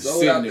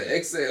 Sold out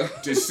the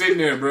XL. Just sitting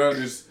there, bro.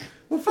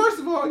 Well, first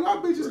of all, y'all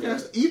bitches got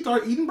to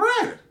start eating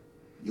bread.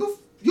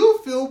 You'll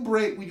feel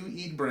great when you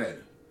eat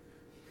bread.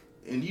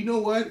 And you know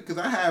what? Because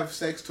I have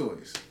sex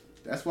toys.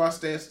 That's why I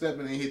stayed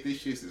stepping and hit this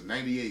shit since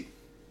 98.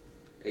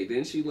 Hey,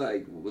 didn't she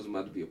was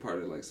about to be a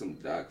part of some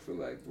doc for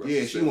Russell Simmons?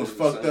 Yeah, she was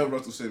fucked up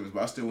Russell Simmons,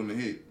 but I still want to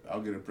hit. I'll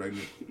get her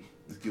pregnant.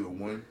 Let's give her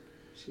one.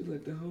 She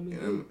let the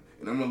homie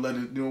and I'm gonna let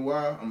it, you know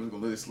why? I'm just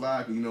gonna let it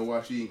slide, cause you know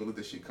why? She ain't gonna let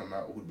that shit come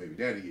out who the baby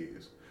daddy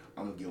is.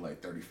 I'm gonna get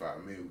like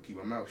 35 mil, keep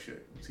my mouth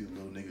shut. See the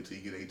little nigga till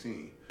he get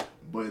 18.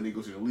 But when he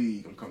goes to the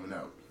league, I'm coming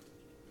out.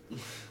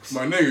 It's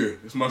my nigga,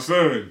 it's my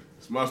son,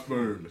 it's my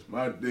sperm, it's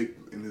my dick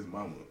and his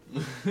mama.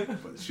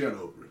 But shut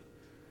over.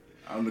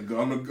 I'm the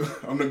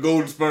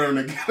golden sperm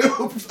that get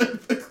up.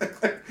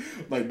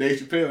 Like Dave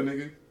Chappelle,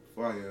 nigga.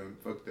 Fine,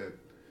 fuck that.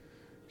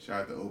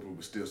 Shout out to Oprah,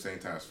 but still same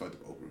time as fucked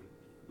up Oprah.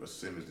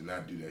 Russell Simmons did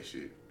not do that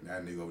shit.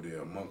 That nigga over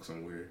there a monk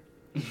somewhere.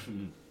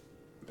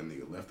 That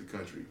nigga left the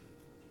country.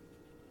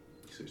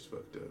 Shit's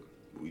fucked up.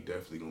 But we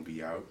definitely gonna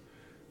be out.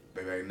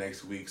 Back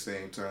next week,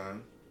 same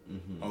time.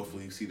 Mm-hmm.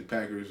 Hopefully you see the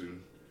Packers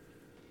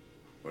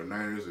or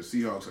Niners or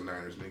Seahawks or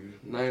Niners, nigga.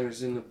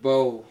 Niners in the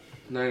bowl.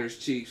 Niners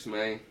Chiefs,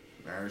 man.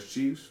 Niners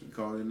Chiefs. We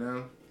calling it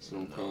now. That's what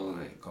I'm calling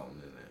it. I ain't calling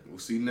it that. We'll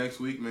see you next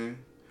week, man.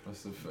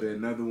 That's a fact. Then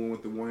another one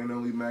with the one and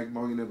only Mac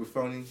Boney Never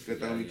Phony. Got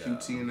the only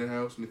QT in the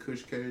house in the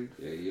Kush Cave.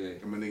 Yeah.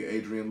 Got my nigga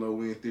Adrian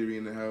Lowend Theory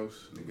in the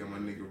house. Got my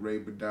nigga Ray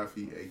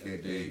Baddafi,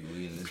 aka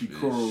P.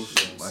 Corals.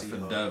 Life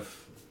and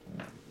death.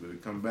 Better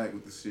come back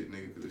with the shit,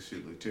 nigga, because this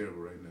shit look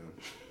terrible right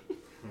now.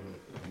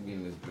 I'm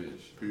getting this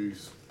bitch.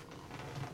 Peace.